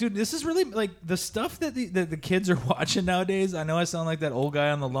understand. Like, dude, this is really like the stuff that the kids are watching nowadays. I know I sound like that old guy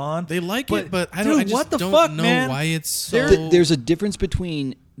on the lawn. They like But, it, but I dude, just what the don't fuck, know man? why it's so. There's a difference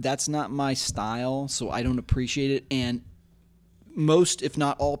between that's not my style, so I don't appreciate it, and most, if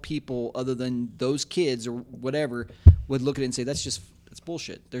not all people other than those kids or whatever would look at it and say, that's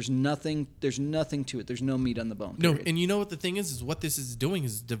bullshit. There's nothing to it. There's no meat on the bone. No, period. and you know what the thing is what this is doing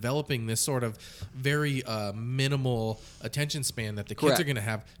is developing this sort of very minimal attention span that the kids Correct. are going to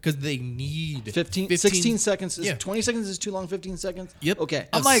have because they need 16 seconds. 20 seconds is too long. 15 seconds. Yep. Okay.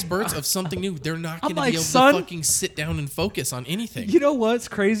 Of spurts of something new. They're not going to like, be able son, to fucking sit down and focus on anything. You know what's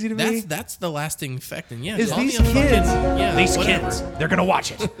crazy to me? That's the lasting effect. And yeah, Is call me these a fucking- kids, yeah, whatever. they're gonna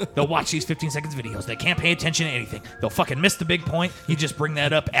watch it. They'll watch these 15 seconds videos. They can't pay attention to anything. They'll fucking miss the big point. You just bring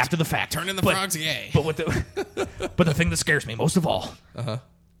that up after the fact. Turning the frogs gay. But the thing that scares me most of all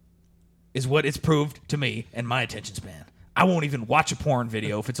is what it's proved to me and my attention span. I won't even watch a porn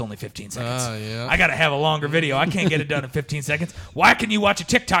video if it's only 15 seconds. Yeah. I gotta have a longer video. I can't get it done in 15 seconds. Why can you watch a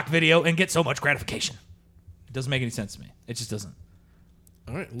TikTok video and get so much gratification? It doesn't make any sense to me. It just doesn't.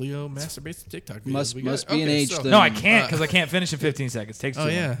 All right, Leo masturbates to TikTok videos. Must We be got- an age so- thing. No, I can't because I can't finish in 15 seconds. Takes too Oh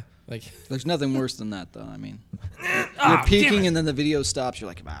long. yeah, like There's nothing worse than that, though. I mean, Ah, you're damn peeking it. and then the video stops. You're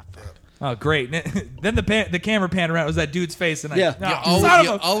like, fuck. Oh, great. Then the camera panned around. It was that dude's face. And Yeah.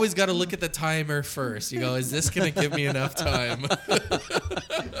 you always got to look at the timer first. You go, is this gonna give me enough time?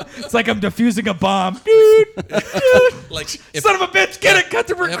 It's like I'm defusing a bomb. Dude. Like, Son of a bitch, get it. Cut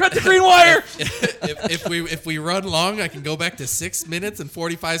the green wire. if we run long, I can go back to 6 minutes and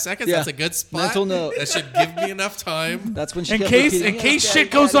 45 seconds. Yeah. That's a good spot. Mental note. That should give me enough time. That's when she In kept case repeating, in "Yes, case Daddy,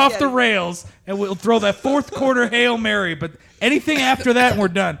 shit goes Daddy, off the Daddy." rails, and we'll throw that fourth quarter Hail Mary. But anything after that, and we're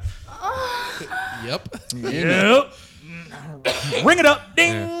done. Yep. Yep. Ring it up.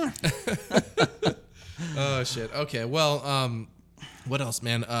 Ding. Oh shit. Okay. Well, what else,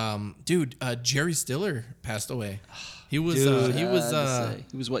 man? Dude, Jerry Stiller passed away. He was Dude, he was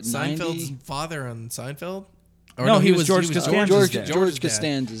he was what, Seinfeld's 90? father on Seinfeld. Or No, he was George Costanza's dad. George dad.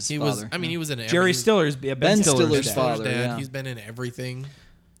 Costanza's He was. father. I mean, he was in Jerry everything. Stiller's Ben Stiller's dad. father. Dad. Yeah. He's been in everything.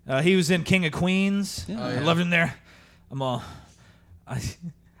 He was in King of Queens. Yeah. I loved him there.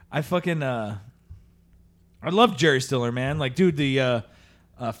 I fucking I love Jerry Stiller, man. Like, dude, the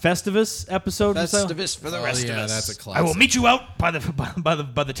Festivus episode. Festivus for the rest yeah, of us. that's a classic. I will meet you out by the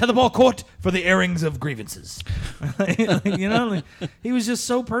tetherball court for the airings of grievances. You know, like, he was just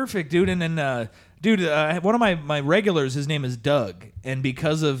so perfect, dude. And then, one of my regulars, his name is Doug, and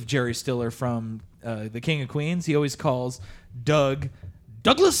because of Jerry Stiller from the King of Queens, he always calls Doug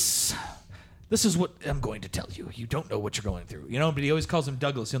Douglas. This is what I'm going to tell you. You don't know what you're going through, you know. But he always calls him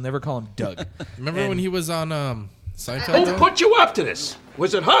Douglas. He'll never call him Doug. Remember when he was on Seinfeld? Who put you up to this?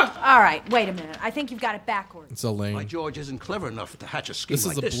 Was it her? All right, wait a minute. I think you've got it backwards. It's Elaine. My George isn't clever enough to hatch a scheme This is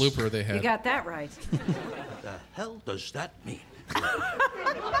like a this. blooper they You had. got that right. What the hell does that mean? And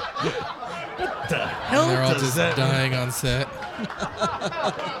they're all just dying on set.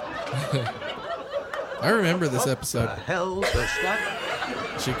 I remember this episode. The hell does that?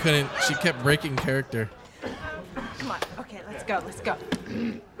 She kept breaking character. Come on. Okay, let's go.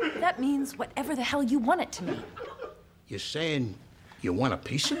 That means whatever the hell you want it to mean. You're saying you want a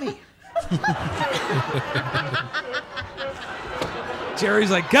piece of me?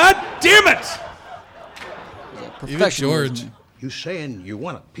 Jerry's like, God damn it! Even George. You saying you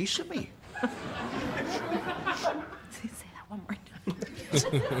want a piece of me? Say that one more time.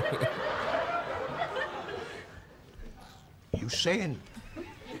 You saying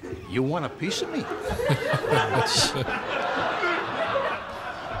you want a piece of me?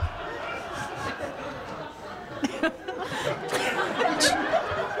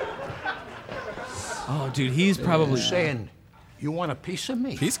 Oh, dude, he's probably saying you want a piece of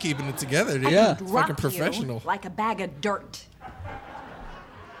me? He's keeping it together, dude. Yeah. Fucking Drop professional. you like a bag of dirt.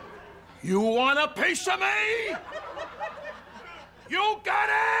 You want a piece of me? You got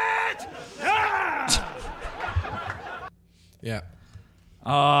it! Ah! Yeah.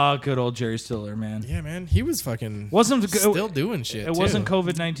 Ah, good old Jerry Stiller, man. Yeah, man. He was fucking Still doing shit. It wasn't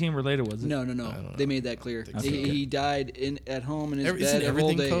COVID-19 related, was it? No. They made that clear. He died at home in his Isn't bed of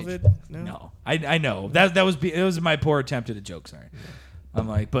everything old age. COVID? No, I know that was my poor attempt at a joke. Sorry, I'm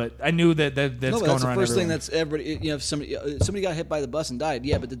like, but I knew that's No, going but that's around. the first thing everywhere. that's everybody. You know, if somebody got hit by the bus and died.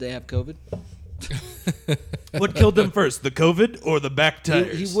 Yeah, but did they have COVID? What killed them first, the COVID or the back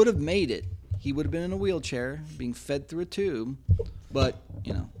tires? He would have made it. He would have been in a wheelchair, being fed through a tube. But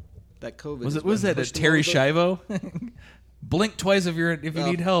you know, that COVID was that a pushed him Terry a little Schiavo? Blink twice if you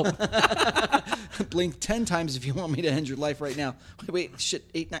need help. bit. Blink 10 times if you want me to end your life right now. Wait, shit,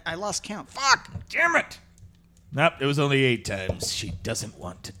 8, 9. I lost count. Fuck. Damn it! Nope, it was only 8 times. She doesn't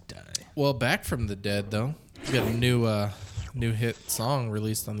want to die. Well, Back from the Dead, though. We got a new hit song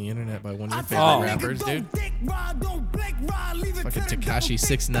released on the internet by one of your favorite rappers, dude. Fucking Tekashi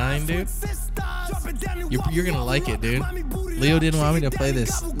 6ix9ine, dude. You're gonna like it, dude. Leo didn't want me to play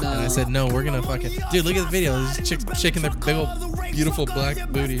this, and I said no. We're gonna fucking dude. Look at the video. There's chicks shaking their big old, beautiful black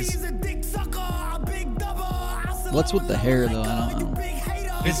booties. What's with the hair though? I don't know.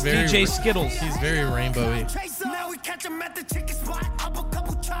 It's DJ Skittles. He's very rainbowy.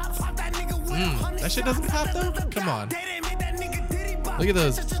 That shit doesn't pop though. Come on. Look at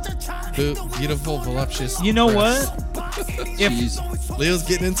those beautiful, voluptuous. You know breasts. what? If Leo's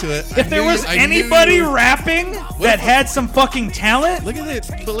getting into it. If there was anybody rapping that had some fucking talent, look at it.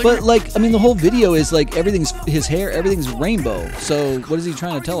 But like, I mean, the whole video is like everything's his hair, everything's rainbow. So what is he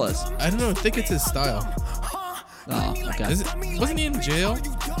trying to tell us? I don't know. I think it's his style. Oh, okay. Wasn't he in jail?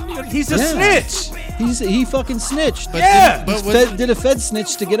 He's a snitch. He fucking snitched. But did a Fed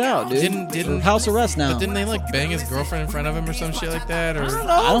snitch to get out, dude? Didn't house arrest now? But didn't they like bang his girlfriend in front of him or some shit like that? Or I don't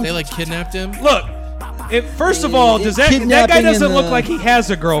know. They like kidnapped him? Look, first of all, does that guy doesn't look like he has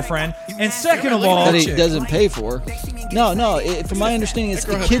a girlfriend? And second of all, that he doesn't pay for. No. From my understanding, it's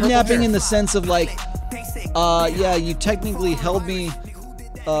kidnapping in the sense of like, yeah, you technically held me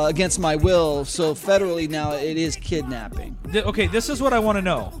against my will, so federally now it is kidnapping. Okay, this is what I want to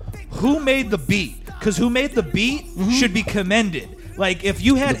know. Who made the beat? Because who made the beat should be commended. Like, if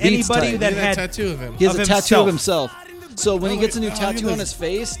you had anybody that had a tattoo of him. He has a tattoo of himself. So when he gets a new tattoo on his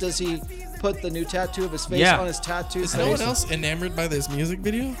face, does he put the new tattoo of his face on his tattoo Is face? no one else enamored by this music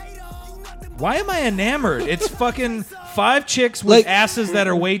video? Why am I enamored? It's fucking 5 chicks with asses that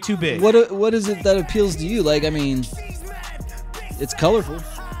are way too big. What is it that appeals to you? Like, I mean, it's colorful.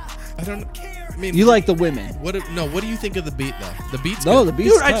 I don't. I mean, you like the women. What do you think of the beat though? The beat's no, good. the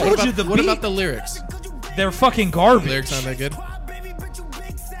beat's Dude, I told you the What beat. about the lyrics? They're fucking garbage. The lyrics aren't that good.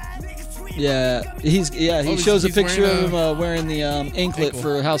 Yeah, he shows a picture of him wearing the anklet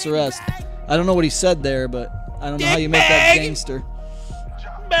for house arrest. I don't know what he said there, but I don't know how you make that gangster.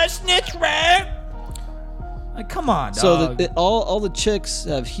 Best snitch rap. Like, come on, dog. So all the chicks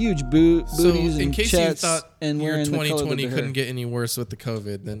have huge booties in and case you chests thought and your wearing 2020 the couldn't get any worse with the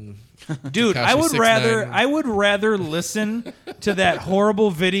COVID, then dude, I would rather listen to that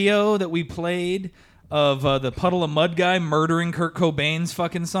horrible video that we played of the Puddle of Mud guy murdering Kurt Cobain's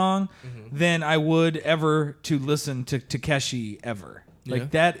fucking song than I would ever to listen to Takeshi ever.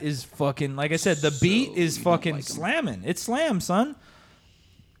 Like, that is fucking, like I said, the beat is fucking slamming. It's slam, son.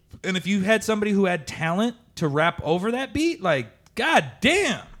 And if you had somebody who had talent to rap over that beat, like, god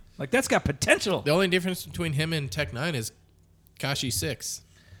damn. Like, that's got potential. The only difference between him and Tech 9 is Kashi 6.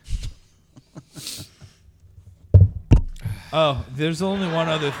 Oh, there's only one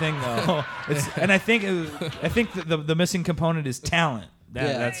other thing though, and I think the missing component is talent.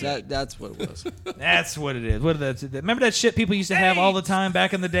 That's what it was. That's what it is. Remember that shit people used to have all the time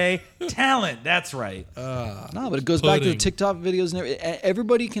back in the day? Talent. That's right. No, but it goes back to the TikTok videos and everything.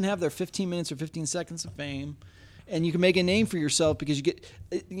 Everybody can have their 15 minutes or 15 seconds of fame. And you can make a name for yourself because you get,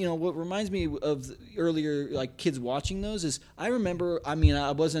 what reminds me of earlier, like, kids watching those is I remember, I mean,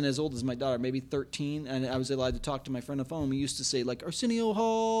 I wasn't as old as my daughter, maybe 13, and I was allowed to talk to my friend on the phone. We used to say, like, Arsenio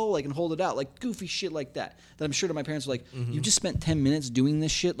Hall, like, and hold it out, like, goofy shit like that. That I'm sure to my parents were like, you just spent 10 minutes doing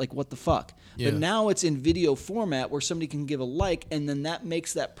this shit? Like, what the fuck? Yeah. But now it's in video format where somebody can give a like, and then that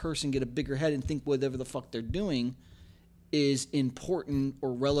makes that person get a bigger head and think whatever the fuck they're doing is important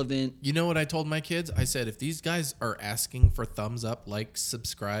or relevant. You know what I told my kids? I said, if these guys are asking for thumbs up, likes,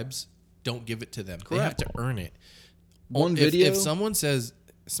 subscribes, don't give it to them. Correct. They have to earn it. If someone says,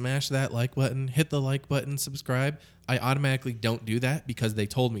 smash that like button, hit the like button, subscribe, I automatically don't do that because they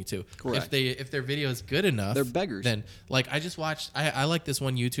told me to. Correct. If their video is good enough, they're beggars. Then, like, I just watched. I like this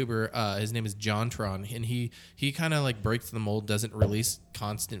one YouTuber. His name is JonTron, and he kind of like breaks the mold. Doesn't release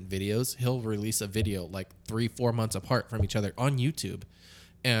constant videos. He'll release a video like 3-4 months apart from each other on YouTube,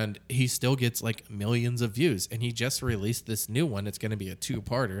 and he still gets like millions of views. And he just released this new one. It's going to be a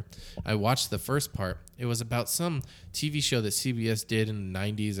 2-parter. I watched the first part. It was about some TV show that CBS did in the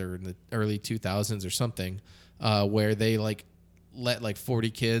 90s or in the early 2000s or something. Where they like let like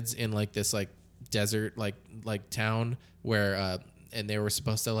 40 kids in like this like desert like town where and they were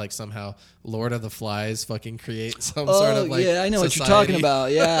supposed to like somehow Lord of the Flies fucking create some sort of like I know society. what you're talking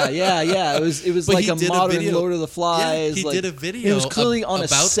about. Yeah. It was like a modern Lord of the Flies. Yeah, he did a video. It was clearly on a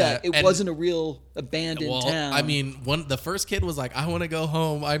set. That. It wasn't a real abandoned town. I mean, the first kid was like, I want to go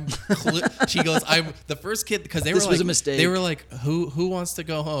home. She goes, I'm the first kid because they were this was a mistake. They were like, who wants to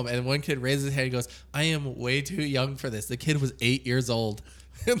go home? And one kid raises his hand and goes, I am way too young for this. The kid was 8 years old.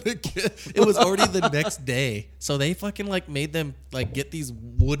 And the kid, it was already the next day, so they fucking like made them like get these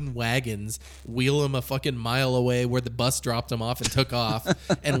wooden wagons, wheel them a fucking mile away where the bus dropped them off and took off,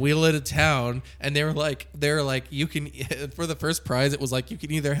 and wheel it to town. And they were like, you can, for the first prize, it was like you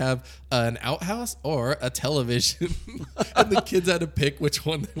can either have an outhouse or a television, and the kids had to pick which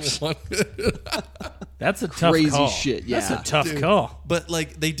one they wanted. That's a tough Crazy call. shit, yeah. That's a tough Dude. call. But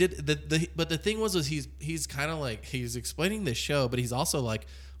like they did but the thing was he's kind of like he's explaining this show, but he's also like,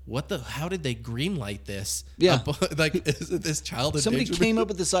 how did they greenlight this? Yeah. Like is this child Somebody endangerment? came up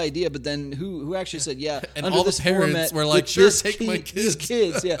with this idea, but then who actually said, yeah, And under all the this parents format, were like, with sure, this take my these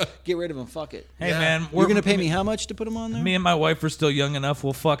kids, yeah, get rid of them, fuck it. Hey, man. You're going to pay me how much to put them on there? Me and my wife are still young enough.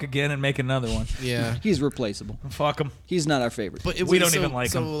 We'll fuck again and make another one. Yeah. He's replaceable. Fuck him. He's not our favorite. But We don't even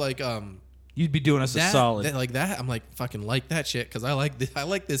like so him. like You'd be doing us a solid. like that I'm like fucking like that shit because I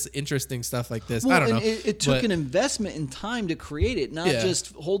like this interesting stuff like this. Well, I don't know. and it took but- an investment in time to create it, not Yeah.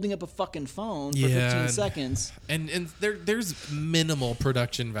 just holding up a fucking phone for Yeah, 15 and- seconds. And there's minimal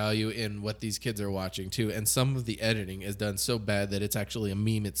production value in what these kids are watching too, and some of the editing is done so bad that it's actually a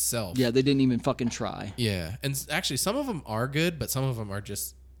meme itself. Yeah, they didn't even fucking try. Yeah, and actually some of them are good, but some of them are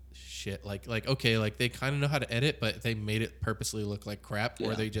just shit. Like okay, like they kind of know how to edit, but they made it purposely look like crap,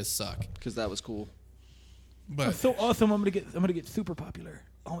 or Yeah. they just suck. Because that was cool. But so awesome! I'm gonna get super popular.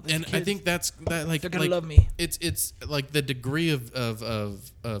 Oh, and I think that like they're gonna like, love me. It's like the degree of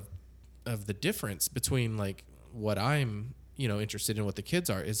the difference between like what I'm interested in what the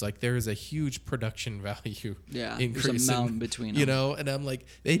kids are is like there is a huge production value. Yeah, increase there's a mountain between you them. know, and I'm like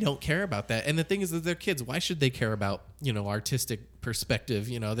they don't care about that. And the thing is that they're kids. Why should they care about artistic perspective?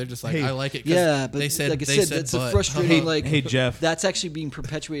 They're just like Hey, I like it. 'cause Yeah, but they said like I they said, that's but. a frustrating. Like, Hey, Jeff. that's actually being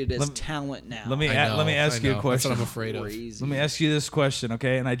perpetuated as talent now. Let me I know, let me ask I you know. a question. That's what I'm afraid of. Crazy. Let me ask you this question,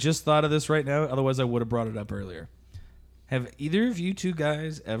 okay? And I just thought of this right now. Otherwise, I would have brought it up earlier. Have either of you two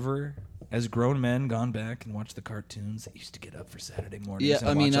guys ever, as grown men, gone back and watched the cartoons that used to get up for Saturday mornings? Yeah, and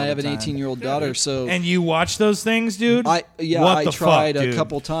I mean, watch all I have the an time? 18-year-old daughter, so And you watch those things, dude? I What the tried fuck, a dude?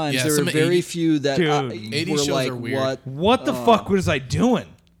 couple times. Yeah, there were some very 80 few that Dude, I, 80s were shows like, are weird. What the fuck was I doing?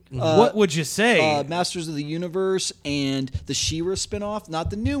 What would you say? Masters of the Universe and the She-Ra spinoff,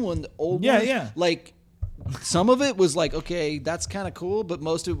 not the new one, the old Yeah, one. yeah. Like, some of it was like, okay, that's kind of cool, but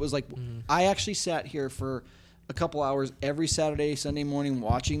most of it was like, I actually sat here for a couple hours every Saturday, Sunday morning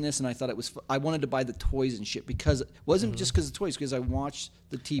watching this, and I thought it was. I wanted to buy the toys and shit because it wasn't just because of the toys, because I watched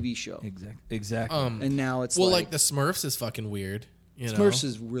the TV show. Exactly. And now it's Well, like the Smurfs is fucking weird. Smurfs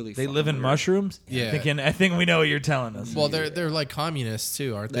is really. They fucking live in weird. mushrooms? Yeah. I think we know what you're telling us. Well, they're like communists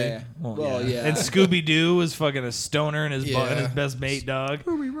too, aren't they? Yeah. Well, Well, yeah. And Scooby Doo was fucking a stoner and his Yeah. and his best mate dog.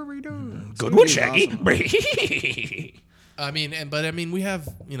 Good Scooby-Doo's one, Shaggy. I mean, we have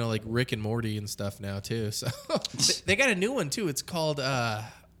like Rick and Morty and stuff now too. So they got a new one too. It's called.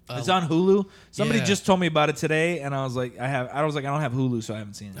 It's on Hulu. Somebody yeah. just told me about it today, and I was like, I don't have Hulu, so I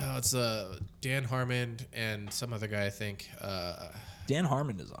haven't seen it. Oh, it's Dan Harmon and some other guy. I think Dan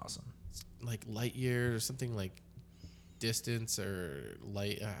Harmon is awesome. like Lightyear or something like Distance or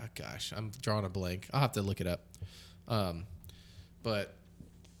Light. Gosh, I'm drawing a blank. I'll have to look it up. But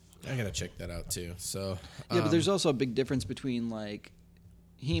I gotta check that out too. So Yeah, but there's also a big difference between like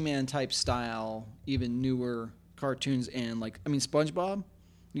He-Man type style, even newer cartoons, and like SpongeBob.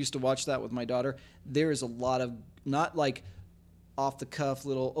 I used to watch that with my daughter. There is a lot of not like off the cuff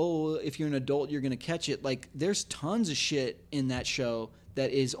little if you're an adult you're gonna catch it. Like there's tons of shit in that show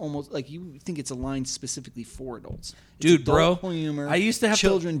that is almost like you think it's aligned specifically for adults. It's Dude, adult bro, humor. I used to have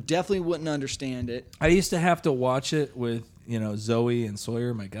children definitely wouldn't understand it. I used to have to watch it with Zoe and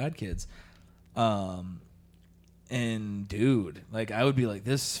Sawyer, my godkids. And dude, like I would be like,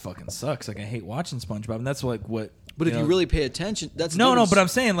 this fucking sucks. Like I hate watching SpongeBob, and that's like what. But if you really pay attention, that's the no. difference. But I'm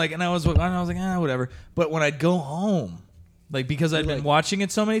saying like, and I was like, whatever. But when I'd go home, like because I'd been watching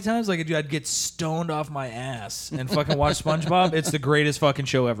it so many times, like I'd get stoned off my ass and fucking watch SpongeBob. It's the greatest fucking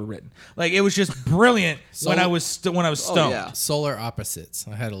show ever written. Like it was just brilliant when I was stoned. yeah. Solar Opposites.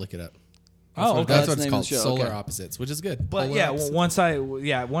 I had to look it up. Oh, okay. That's That's what the it's name of called. the show, Solar okay. Opposites, which is good. But Polar yeah, opposites. once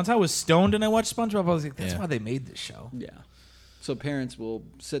I was stoned and I watched SpongeBob, I was like, that's Yeah. why they made this show. Yeah. So parents will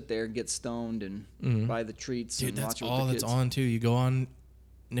sit there, get stoned, and buy the treats Dude, and that's watch it with all the that's kids. on too. You go on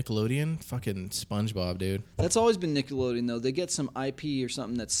Nickelodeon, fucking SpongeBob, dude. That's always been Nickelodeon, though. They get some IP or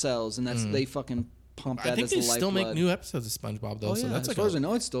something that sells, and that's they fucking pump that I think as they the still make lifeblood. new episodes of SpongeBob though. Oh, So yeah. that's as like far as I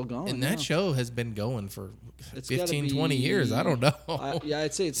know, it's still going. and that show has been going for It's gotta 15, be- 20 years. I don't know.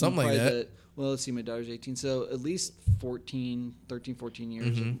 I'd say it's Something like probably that. well, let's see, my daughter's 18, so at least 13, 14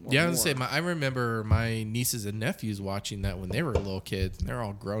 years. or Yeah, I was more. gonna say, I remember my nieces and nephews watching that when they were little kids. And they're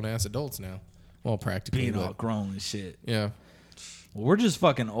all grown ass adults now. Well, practically. Being all but, grown and shit. yeah. Well, we're just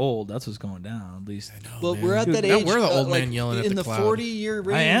fucking old. That's what's going down. At least. Well, we're at that Now age. we're the old like, man yelling at in the the cloud. 40-year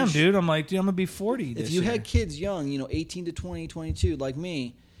range. I am, dude. I'm like, dude, I'm gonna be 40. If you had kids young, 18 to 20, 22, like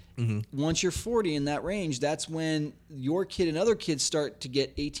me, once you're 40 in that range, that's when your kid and other kids start to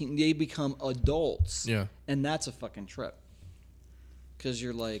get 18. They become adults. Yeah. And that's a fucking trip. Because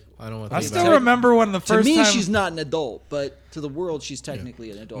you're like, I don't want. I still remember when the first to me, time. she's not an adult, but to the world, she's technically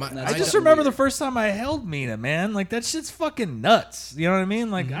an adult. and that's I just fucking remember weird. the first time I held Mina, man. Like that shit's fucking nuts. You know what I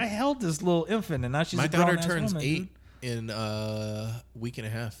mean? Like I held this little infant, and now she's My a daughter grown-ass turns woman, 8 in a week and a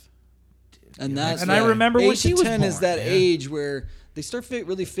half. And that's And I remember when 8 she to was 10 is born. that Yeah. age where they start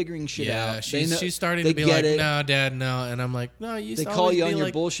really figuring shit Yeah, out. They know- she's starting they to be get like, it. "No, Dad, no," and I'm like, "No, you." They always call you be on your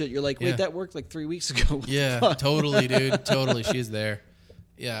like, bullshit. You're like, wait, Yeah. that worked like 3 weeks ago. What the Yeah, fuck? totally, dude. Totally, she's there.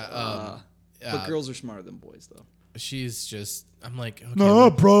 Yeah, But girls are smarter than boys, though. she's just. I'm like, okay, No,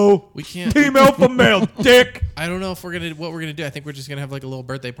 bro. we can't. Team alpha male, dick. I don't know if what we're gonna do. I think we're just gonna have like a little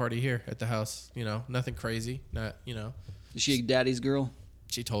birthday party here at the house. You know, nothing crazy. Not, Is she a daddy's girl?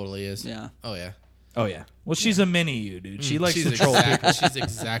 She totally is. Yeah. Oh yeah. Oh yeah. Well, she's a mini you, dude. She likes she's to troll people. She's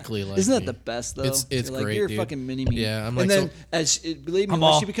exactly like. Isn't that me. the best though? It's You're like, great, you're dude. a fucking mini me. Yeah, I'm like, and then so- believe me, I'm when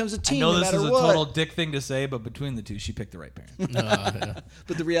all- she becomes a teen, I know no this matter is a what. total dick thing to say, but between the two, she picked the right parent. Yeah.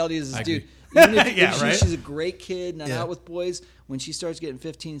 But the reality is I dude, agree. even if, Yeah, if right? she's a great kid, not Yeah. out with boys, when she starts getting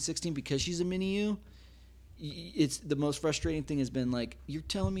 15, 16, because she's a mini you, it's the most frustrating thing has been like, you're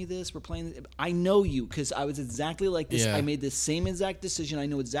telling me this, we're playing this. I know you because I was exactly like this. Yeah. I made the same exact decision. I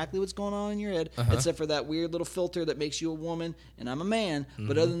know exactly what's going on in your head, except for that weird little filter that makes you a woman and I'm a man.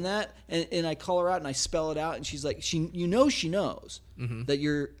 But other than that, and I call her out and I spell it out, and she's like, she knows that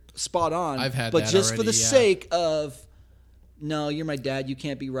you're spot on. I've had but that just for already, the yeah. sake of, no, you're my dad, you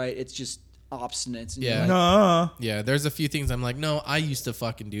can't be right. It's just obstinate. And you're Yeah. like, Nuh-uh. Yeah, there's a few things I'm like, no, I used to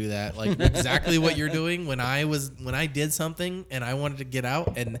fucking do that. Like exactly what you're doing when I did something and I wanted to get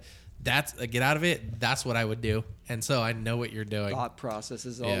out and that's get out of it. That's what I would do. And so I know what you're doing. thought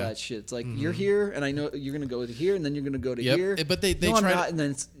processes, all Yeah. that shit. It's like you're here, and I know you're gonna go to here, and then you're gonna go to Yep. here. But they No, I'm try not, to, and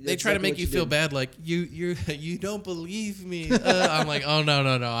then it's they try to exactly make what you feel did. bad, like you don't believe me. I'm like, oh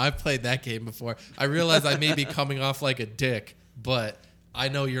no, I've played that game before. I realize I may be coming off like a dick, but I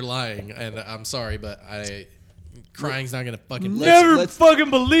know you're lying, and I'm sorry, but crying's not gonna fucking Never fucking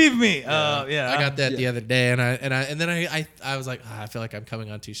believe me. Yeah. I got that the other day, and then I was like, I feel like I'm coming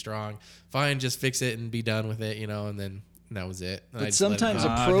on too strong. Fine, just fix it and be done with it, and then that was it. And I But just let it sometimes go.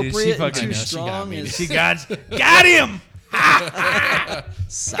 appropriate and I too know, she got strong me. is She got him.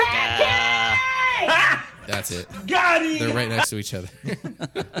 That's it. Got him. They're right next to each other.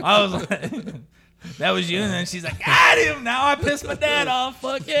 I was like, that was you, and then she's like, got him. Now I pissed my dad off.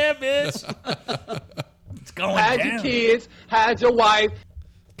 Fuck yeah, bitch. It's going Had down. your kids, had your wife.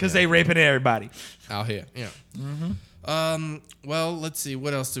 Because they raping everybody. Out here, yeah. Well, let's see.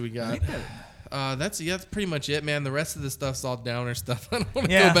 What else do we got? That's pretty much it, man. The rest of the stuff's all downer stuff. I don't want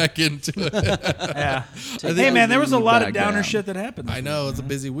to Yeah. go back into it. Yeah. Take Hey, it man, there was a lot of back downer down. shit that happened. I know it's a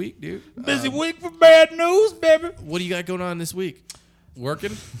busy week, dude. Busy week for bad news, baby. What do you got going on this week?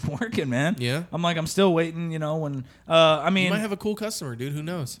 Working? Working, man. Yeah. I'm still waiting, when, I You mean, might have a cool customer, dude. Who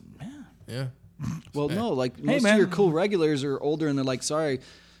knows? Yeah. Well, no, like most man. of your cool regulars are older, and they're like, sorry,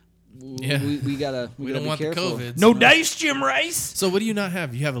 Yeah. we gotta We gotta don't be want careful. the COVID. no dice, Jim Rice. So what do you not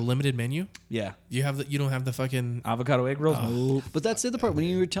have? You have a limited menu? Yeah. You don't have the fucking Avocado egg rolls. Oh. But that's the other part. When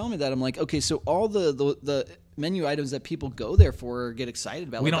you were telling me that, I'm like, okay, so all the menu items that people go there for or get excited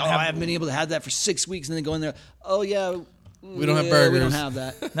about. We like, don't have- I haven't been able to have that for 6 weeks, and then go in there. Oh yeah, We don't have We burgers. don't have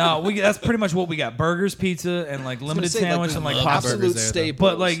that. No, that's pretty much what we got. Burgers, pizza, and like limited say, sandwich the and like love pasta. burgers absolute there, though. staples.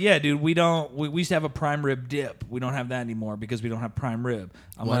 But like, yeah, dude, we used to have a prime rib dip. We don't have that anymore because we don't have prime rib.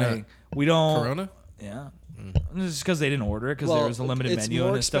 I'm Why like, not? we don't. Corona? Yeah. It's just because they didn't order it because Well, there was a limited it's menu more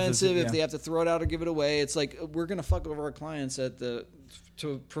and this stuff is- expensive if yeah. they have to throw it out or give it away. It's like we're gonna fuck over our clients to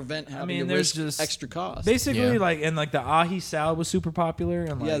prevent having to there's risk just extra costs. Basically, Yeah. like the ahi salad was super popular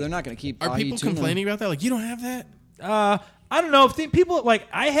and like, yeah, they're not gonna keep. Are ahi people tuna. complaining about that? Like, you don't have that? I don't know if people like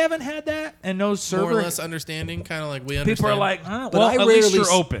I haven't had that and no server. More or less understanding, kind of like we understand. people are like, huh? But well, I at rarely least you're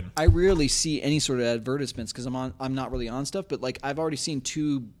s- open. I rarely see any sort of advertisements because I'm not really on stuff. But like I've already seen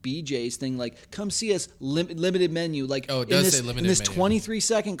two BJ's thing like come see us limited menu like Oh, it in does this say limited in this menu.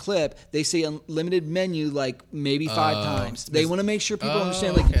 23-second clip they say a limited menu like maybe 5 times. They want to make sure people Oh,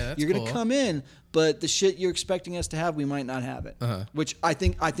 understand like okay, that's you're gonna cool. come in. But the shit you're expecting us to have, we might not have it, which I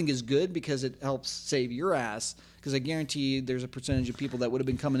think is good because it helps save your ass. Because I guarantee you, there's a percentage of people that would have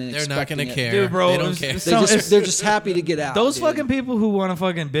been coming in. They're not expecting gonna it. care. Dude, bro, They don't it's- care. it's- They're just happy to get out. Those dude. fucking people who want to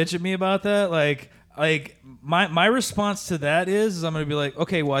fucking bitch at me about that, like my response to that is I'm gonna be like,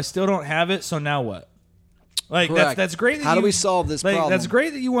 okay, well I still don't have it, so now what? Like Correct. that's great. That How do you- we solve this like, problem? That's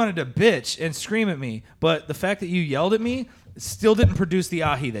great that you wanted to bitch and scream at me, but the fact that you yelled at me still didn't produce the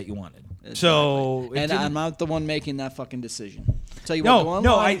ahi that you wanted. So it And didn't- I'm not the one making that fucking decision. Tell you what, go no, online,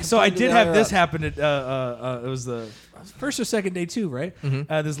 no. I complain to did the have higher this ups. happen. At, it was the first or second day too, right?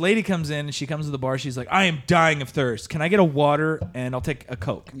 This lady comes in and she comes to the bar. She's like, "I am dying of thirst. Can I get a water and I'll take a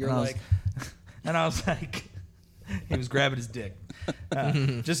Coke?" You're and like, and I was like, he was grabbing his dick.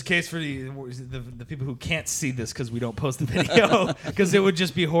 Just in case for the people who can't see this because we don't post the video, because it would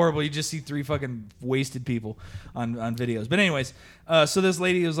just be horrible. You just see 3 fucking wasted people on videos. But anyways, so this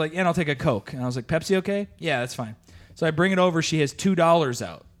lady was like, "Yeah, and I'll take a Coke." And I was like, "Pepsi, okay?" "Yeah, that's fine." So I bring it over. She has $2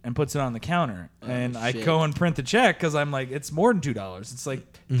 out and puts it on the counter. And I shit. go and print the check because I'm like, it's more than $2. It's like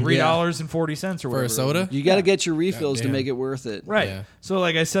 $3.40 or whatever. For a soda? You got to get your refills to Goddamn. make it worth it. Right. Yeah. So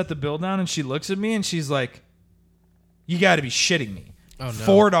like I set the bill down and she looks at me and she's like, "You got to be shitting me." Oh, no.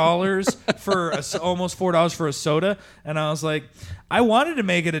 $4 for almost $4 for a soda. And I was like, I wanted to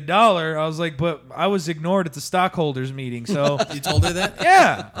make it $1. I was like, but I was ignored at the stockholders meeting. So You told her that?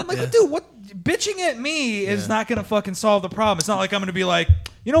 yeah, I'm like, dude, what? Bitching at me is not gonna fucking solve the problem. It's not like I'm gonna be like,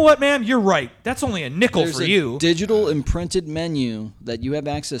 you know what, man, you're right. That's only a nickel There's for a you. digital imprinted menu that you have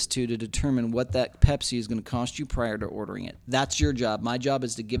access to determine what that Pepsi is going to cost you prior to ordering it. That's your job. My job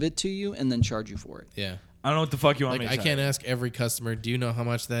is to give it to you and then charge you for it. Yeah. I don't know what the fuck you want Like, me I to can't say. ask every customer, do you know how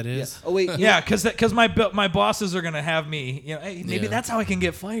much that is? Oh wait, Yeah, because my bosses are gonna have me. You know, hey, maybe Yeah. that's how I can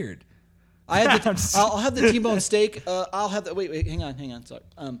get fired. I had I'm the, just- I'll have the T-bone steak. I'll have the wait, hang on. Sorry.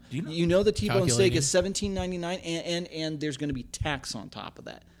 You know the T-bone steak Calculating. is $17.99, and there's going to be tax on top of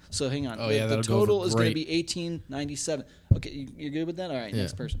that. So hang on. Oh, yeah, the that'll go total for is going to great. be $18.97. Okay, you're good with that? All right,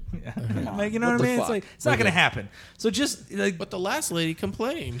 next person. I'm like, you know what I the mean? It's fuck? like it's not gonna happen. So just like, But the last lady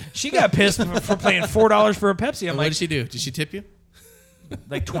complained. she got pissed for paying $4 for a Pepsi. I'm And what like, did she do? Did she tip you?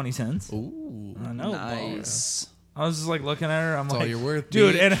 like 20 cents. Ooh. I know. Nice. I was just like looking at her. I'm That's all like, you're worth,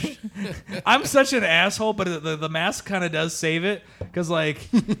 dude. bitch. And I'm such an asshole, but the mask kind of does save it because like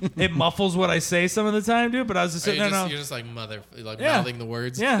it muffles what I say some of the time, dude. But I was just Are sitting you there. just, now. you're just like like Yeah. mouthing the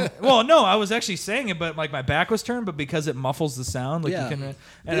words. Yeah. Well, no, I was actually saying it, but like my back was turned, but because it muffles the sound, like Yeah. you can.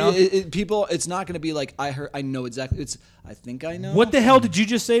 And People, it's not going to be like I know exactly. It's I think I know. what the hell did you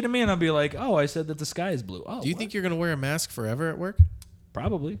just say to me? And I'll be like, oh, I said that the sky is blue. Oh, Do you what? think you're going to wear a mask forever at work?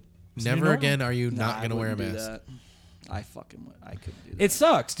 Probably. It's Never normal. again are you Nah, not I going to wear a wouldn't do mask. that. I fucking would. I couldn't do that. It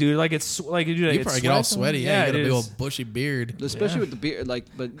sucks, dude. Like it's like dude, You it probably get all sweats. sweaty. Yeah, you got it a big is. old bushy beard. Especially with the beard, like,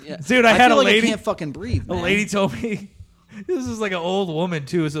 but yeah. Dude, I had feel a like lady- I can't fucking breathe. A Man. lady told me this is like an old woman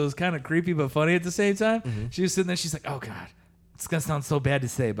too, so it was kind of creepy but funny at the same time. She was sitting there, she's like, "Oh God, it's gonna sound so bad to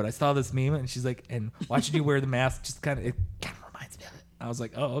say, but I saw this meme," and she's like, "And watching you wear the mask just kind of reminds me of it." I was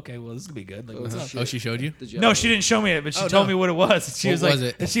like, "Oh, okay, well this is gonna be good." Like, what's up? Oh, she showed you? Did you No, ever- she didn't show me it, but she Oh, told no. me what it was. She What was like, was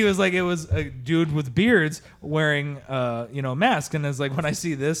it? and she was like, it was a dude with beards wearing, a mask, and it's like when I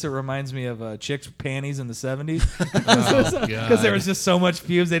see this, it reminds me of chicks' panties in the '70s because there was just so much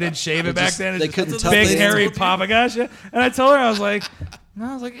pubes they didn't shave it back just- then. It's they just couldn't big tuck it in. hairy papagasha, and I told her I was like,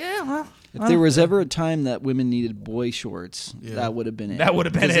 yeah, well. If there was ever a time that women needed boy shorts, that would have been it. That would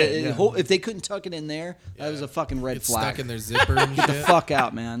have been 'Cause it, yeah. If they couldn't tuck it in there, that was a fucking red It's flag. stuck in their zipper and Get the shit. fuck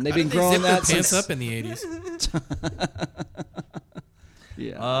out, man. They've How been did they growing zip their that pants since. up in the 80s.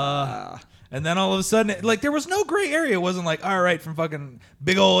 Yeah. And then all of a sudden, like there was no gray area. It wasn't like, all right, from fucking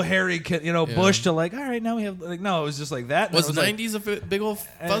big old hairy, bush to like, all right, now we have like, no, it was just like that. And Was it the like, 90s a big old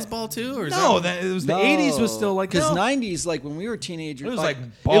fuzzball too? Or is no, that, it was the 80s was still like because no. 90s, like when we were teenagers, It was like like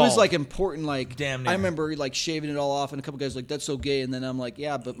it was bald. like important. Like Damn near. I remember like shaving it all off, and a couple guys were like that's so gay, and then I'm like,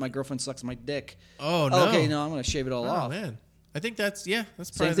 yeah, but my girlfriend sucks my dick. Oh, no. Okay, no, I'm gonna shave it all Oh, off. man. I think that's Same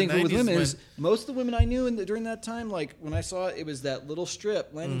probably thing the 90s with women. when- Is most of the women I knew during that time, like when I saw it, it was that little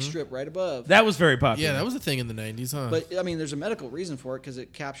landing strip right above. That was very popular. yeah, that was a thing in the 90s, huh? But I mean, there's a medical reason for it because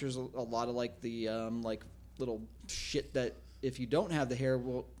it captures a lot of like the like little shit that if you don't have the hair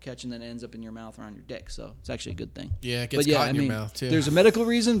will catch and then ends up in your mouth or on your dick. So it's actually a good thing. Yeah, it gets But caught I in your mean, mouth, too. There's a medical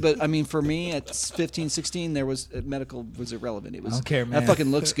reason, but I mean, for me at 15, 16, there was medical was irrelevant. It was I don't care, man. That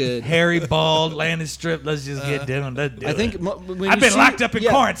fucking looks good. hairy, bald, landing strip. Let's just get down. Let's do I think it. when I've you been see- locked up in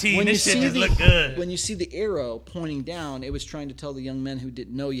quarantine. when This you shit see just the- look good. When you see the arrow pointing down, it was trying to tell the young men who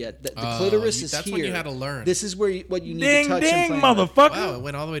didn't know yet that the Oh, clitoris is that's here. when you had to learn. This is where what you need Ding to touch ding, and play with. motherfucker. Wow, it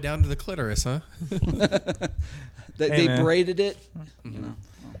went all the way down to the clitoris, huh? They man. braided it.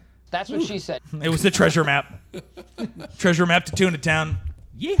 That's what she said. It was the treasure map. Treasure map to Tuna Town.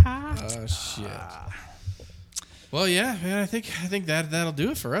 Yeehaw. Oh, shit. Well, yeah, man, I think that'll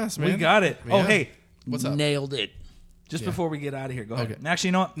do it for us, man. We got it. Oh, Yeah. hey. What's up? Nailed it. Just Yeah. before we get out of here, go ahead. Okay. Actually,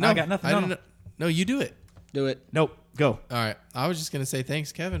 you know what? No, I got nothing. I No, didn't. No, you do it. Do it. Nope. Go. All right. I was just gonna say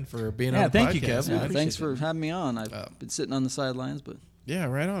thanks, Kevin, for being on the thank podcast. you, Kevin. Yeah, man. thanks for having me on. I've been sitting on the sidelines, but Yeah,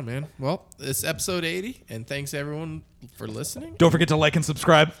 right on, man. Well, it's episode 80, and thanks everyone for listening. Don't forget to like and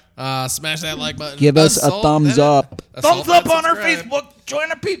subscribe. Smash that like button. give us a Assault thumbs that- up. assault Thumbs up that on our subscribe. Facebook. Join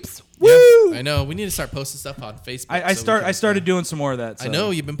our peeps. Yeah, Woo! I know. We need to start posting stuff on Facebook. I started doing some more of that. So. I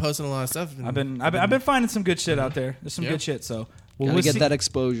know you've been posting a lot of stuff. I've been finding some good shit out there. There's some good shit. So Gotta we'll get see- that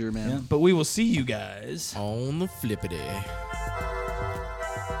exposure, man. Yeah, but we will see you guys on the flippity.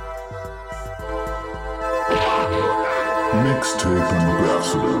 Mixtape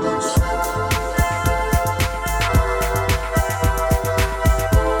Ambassadors.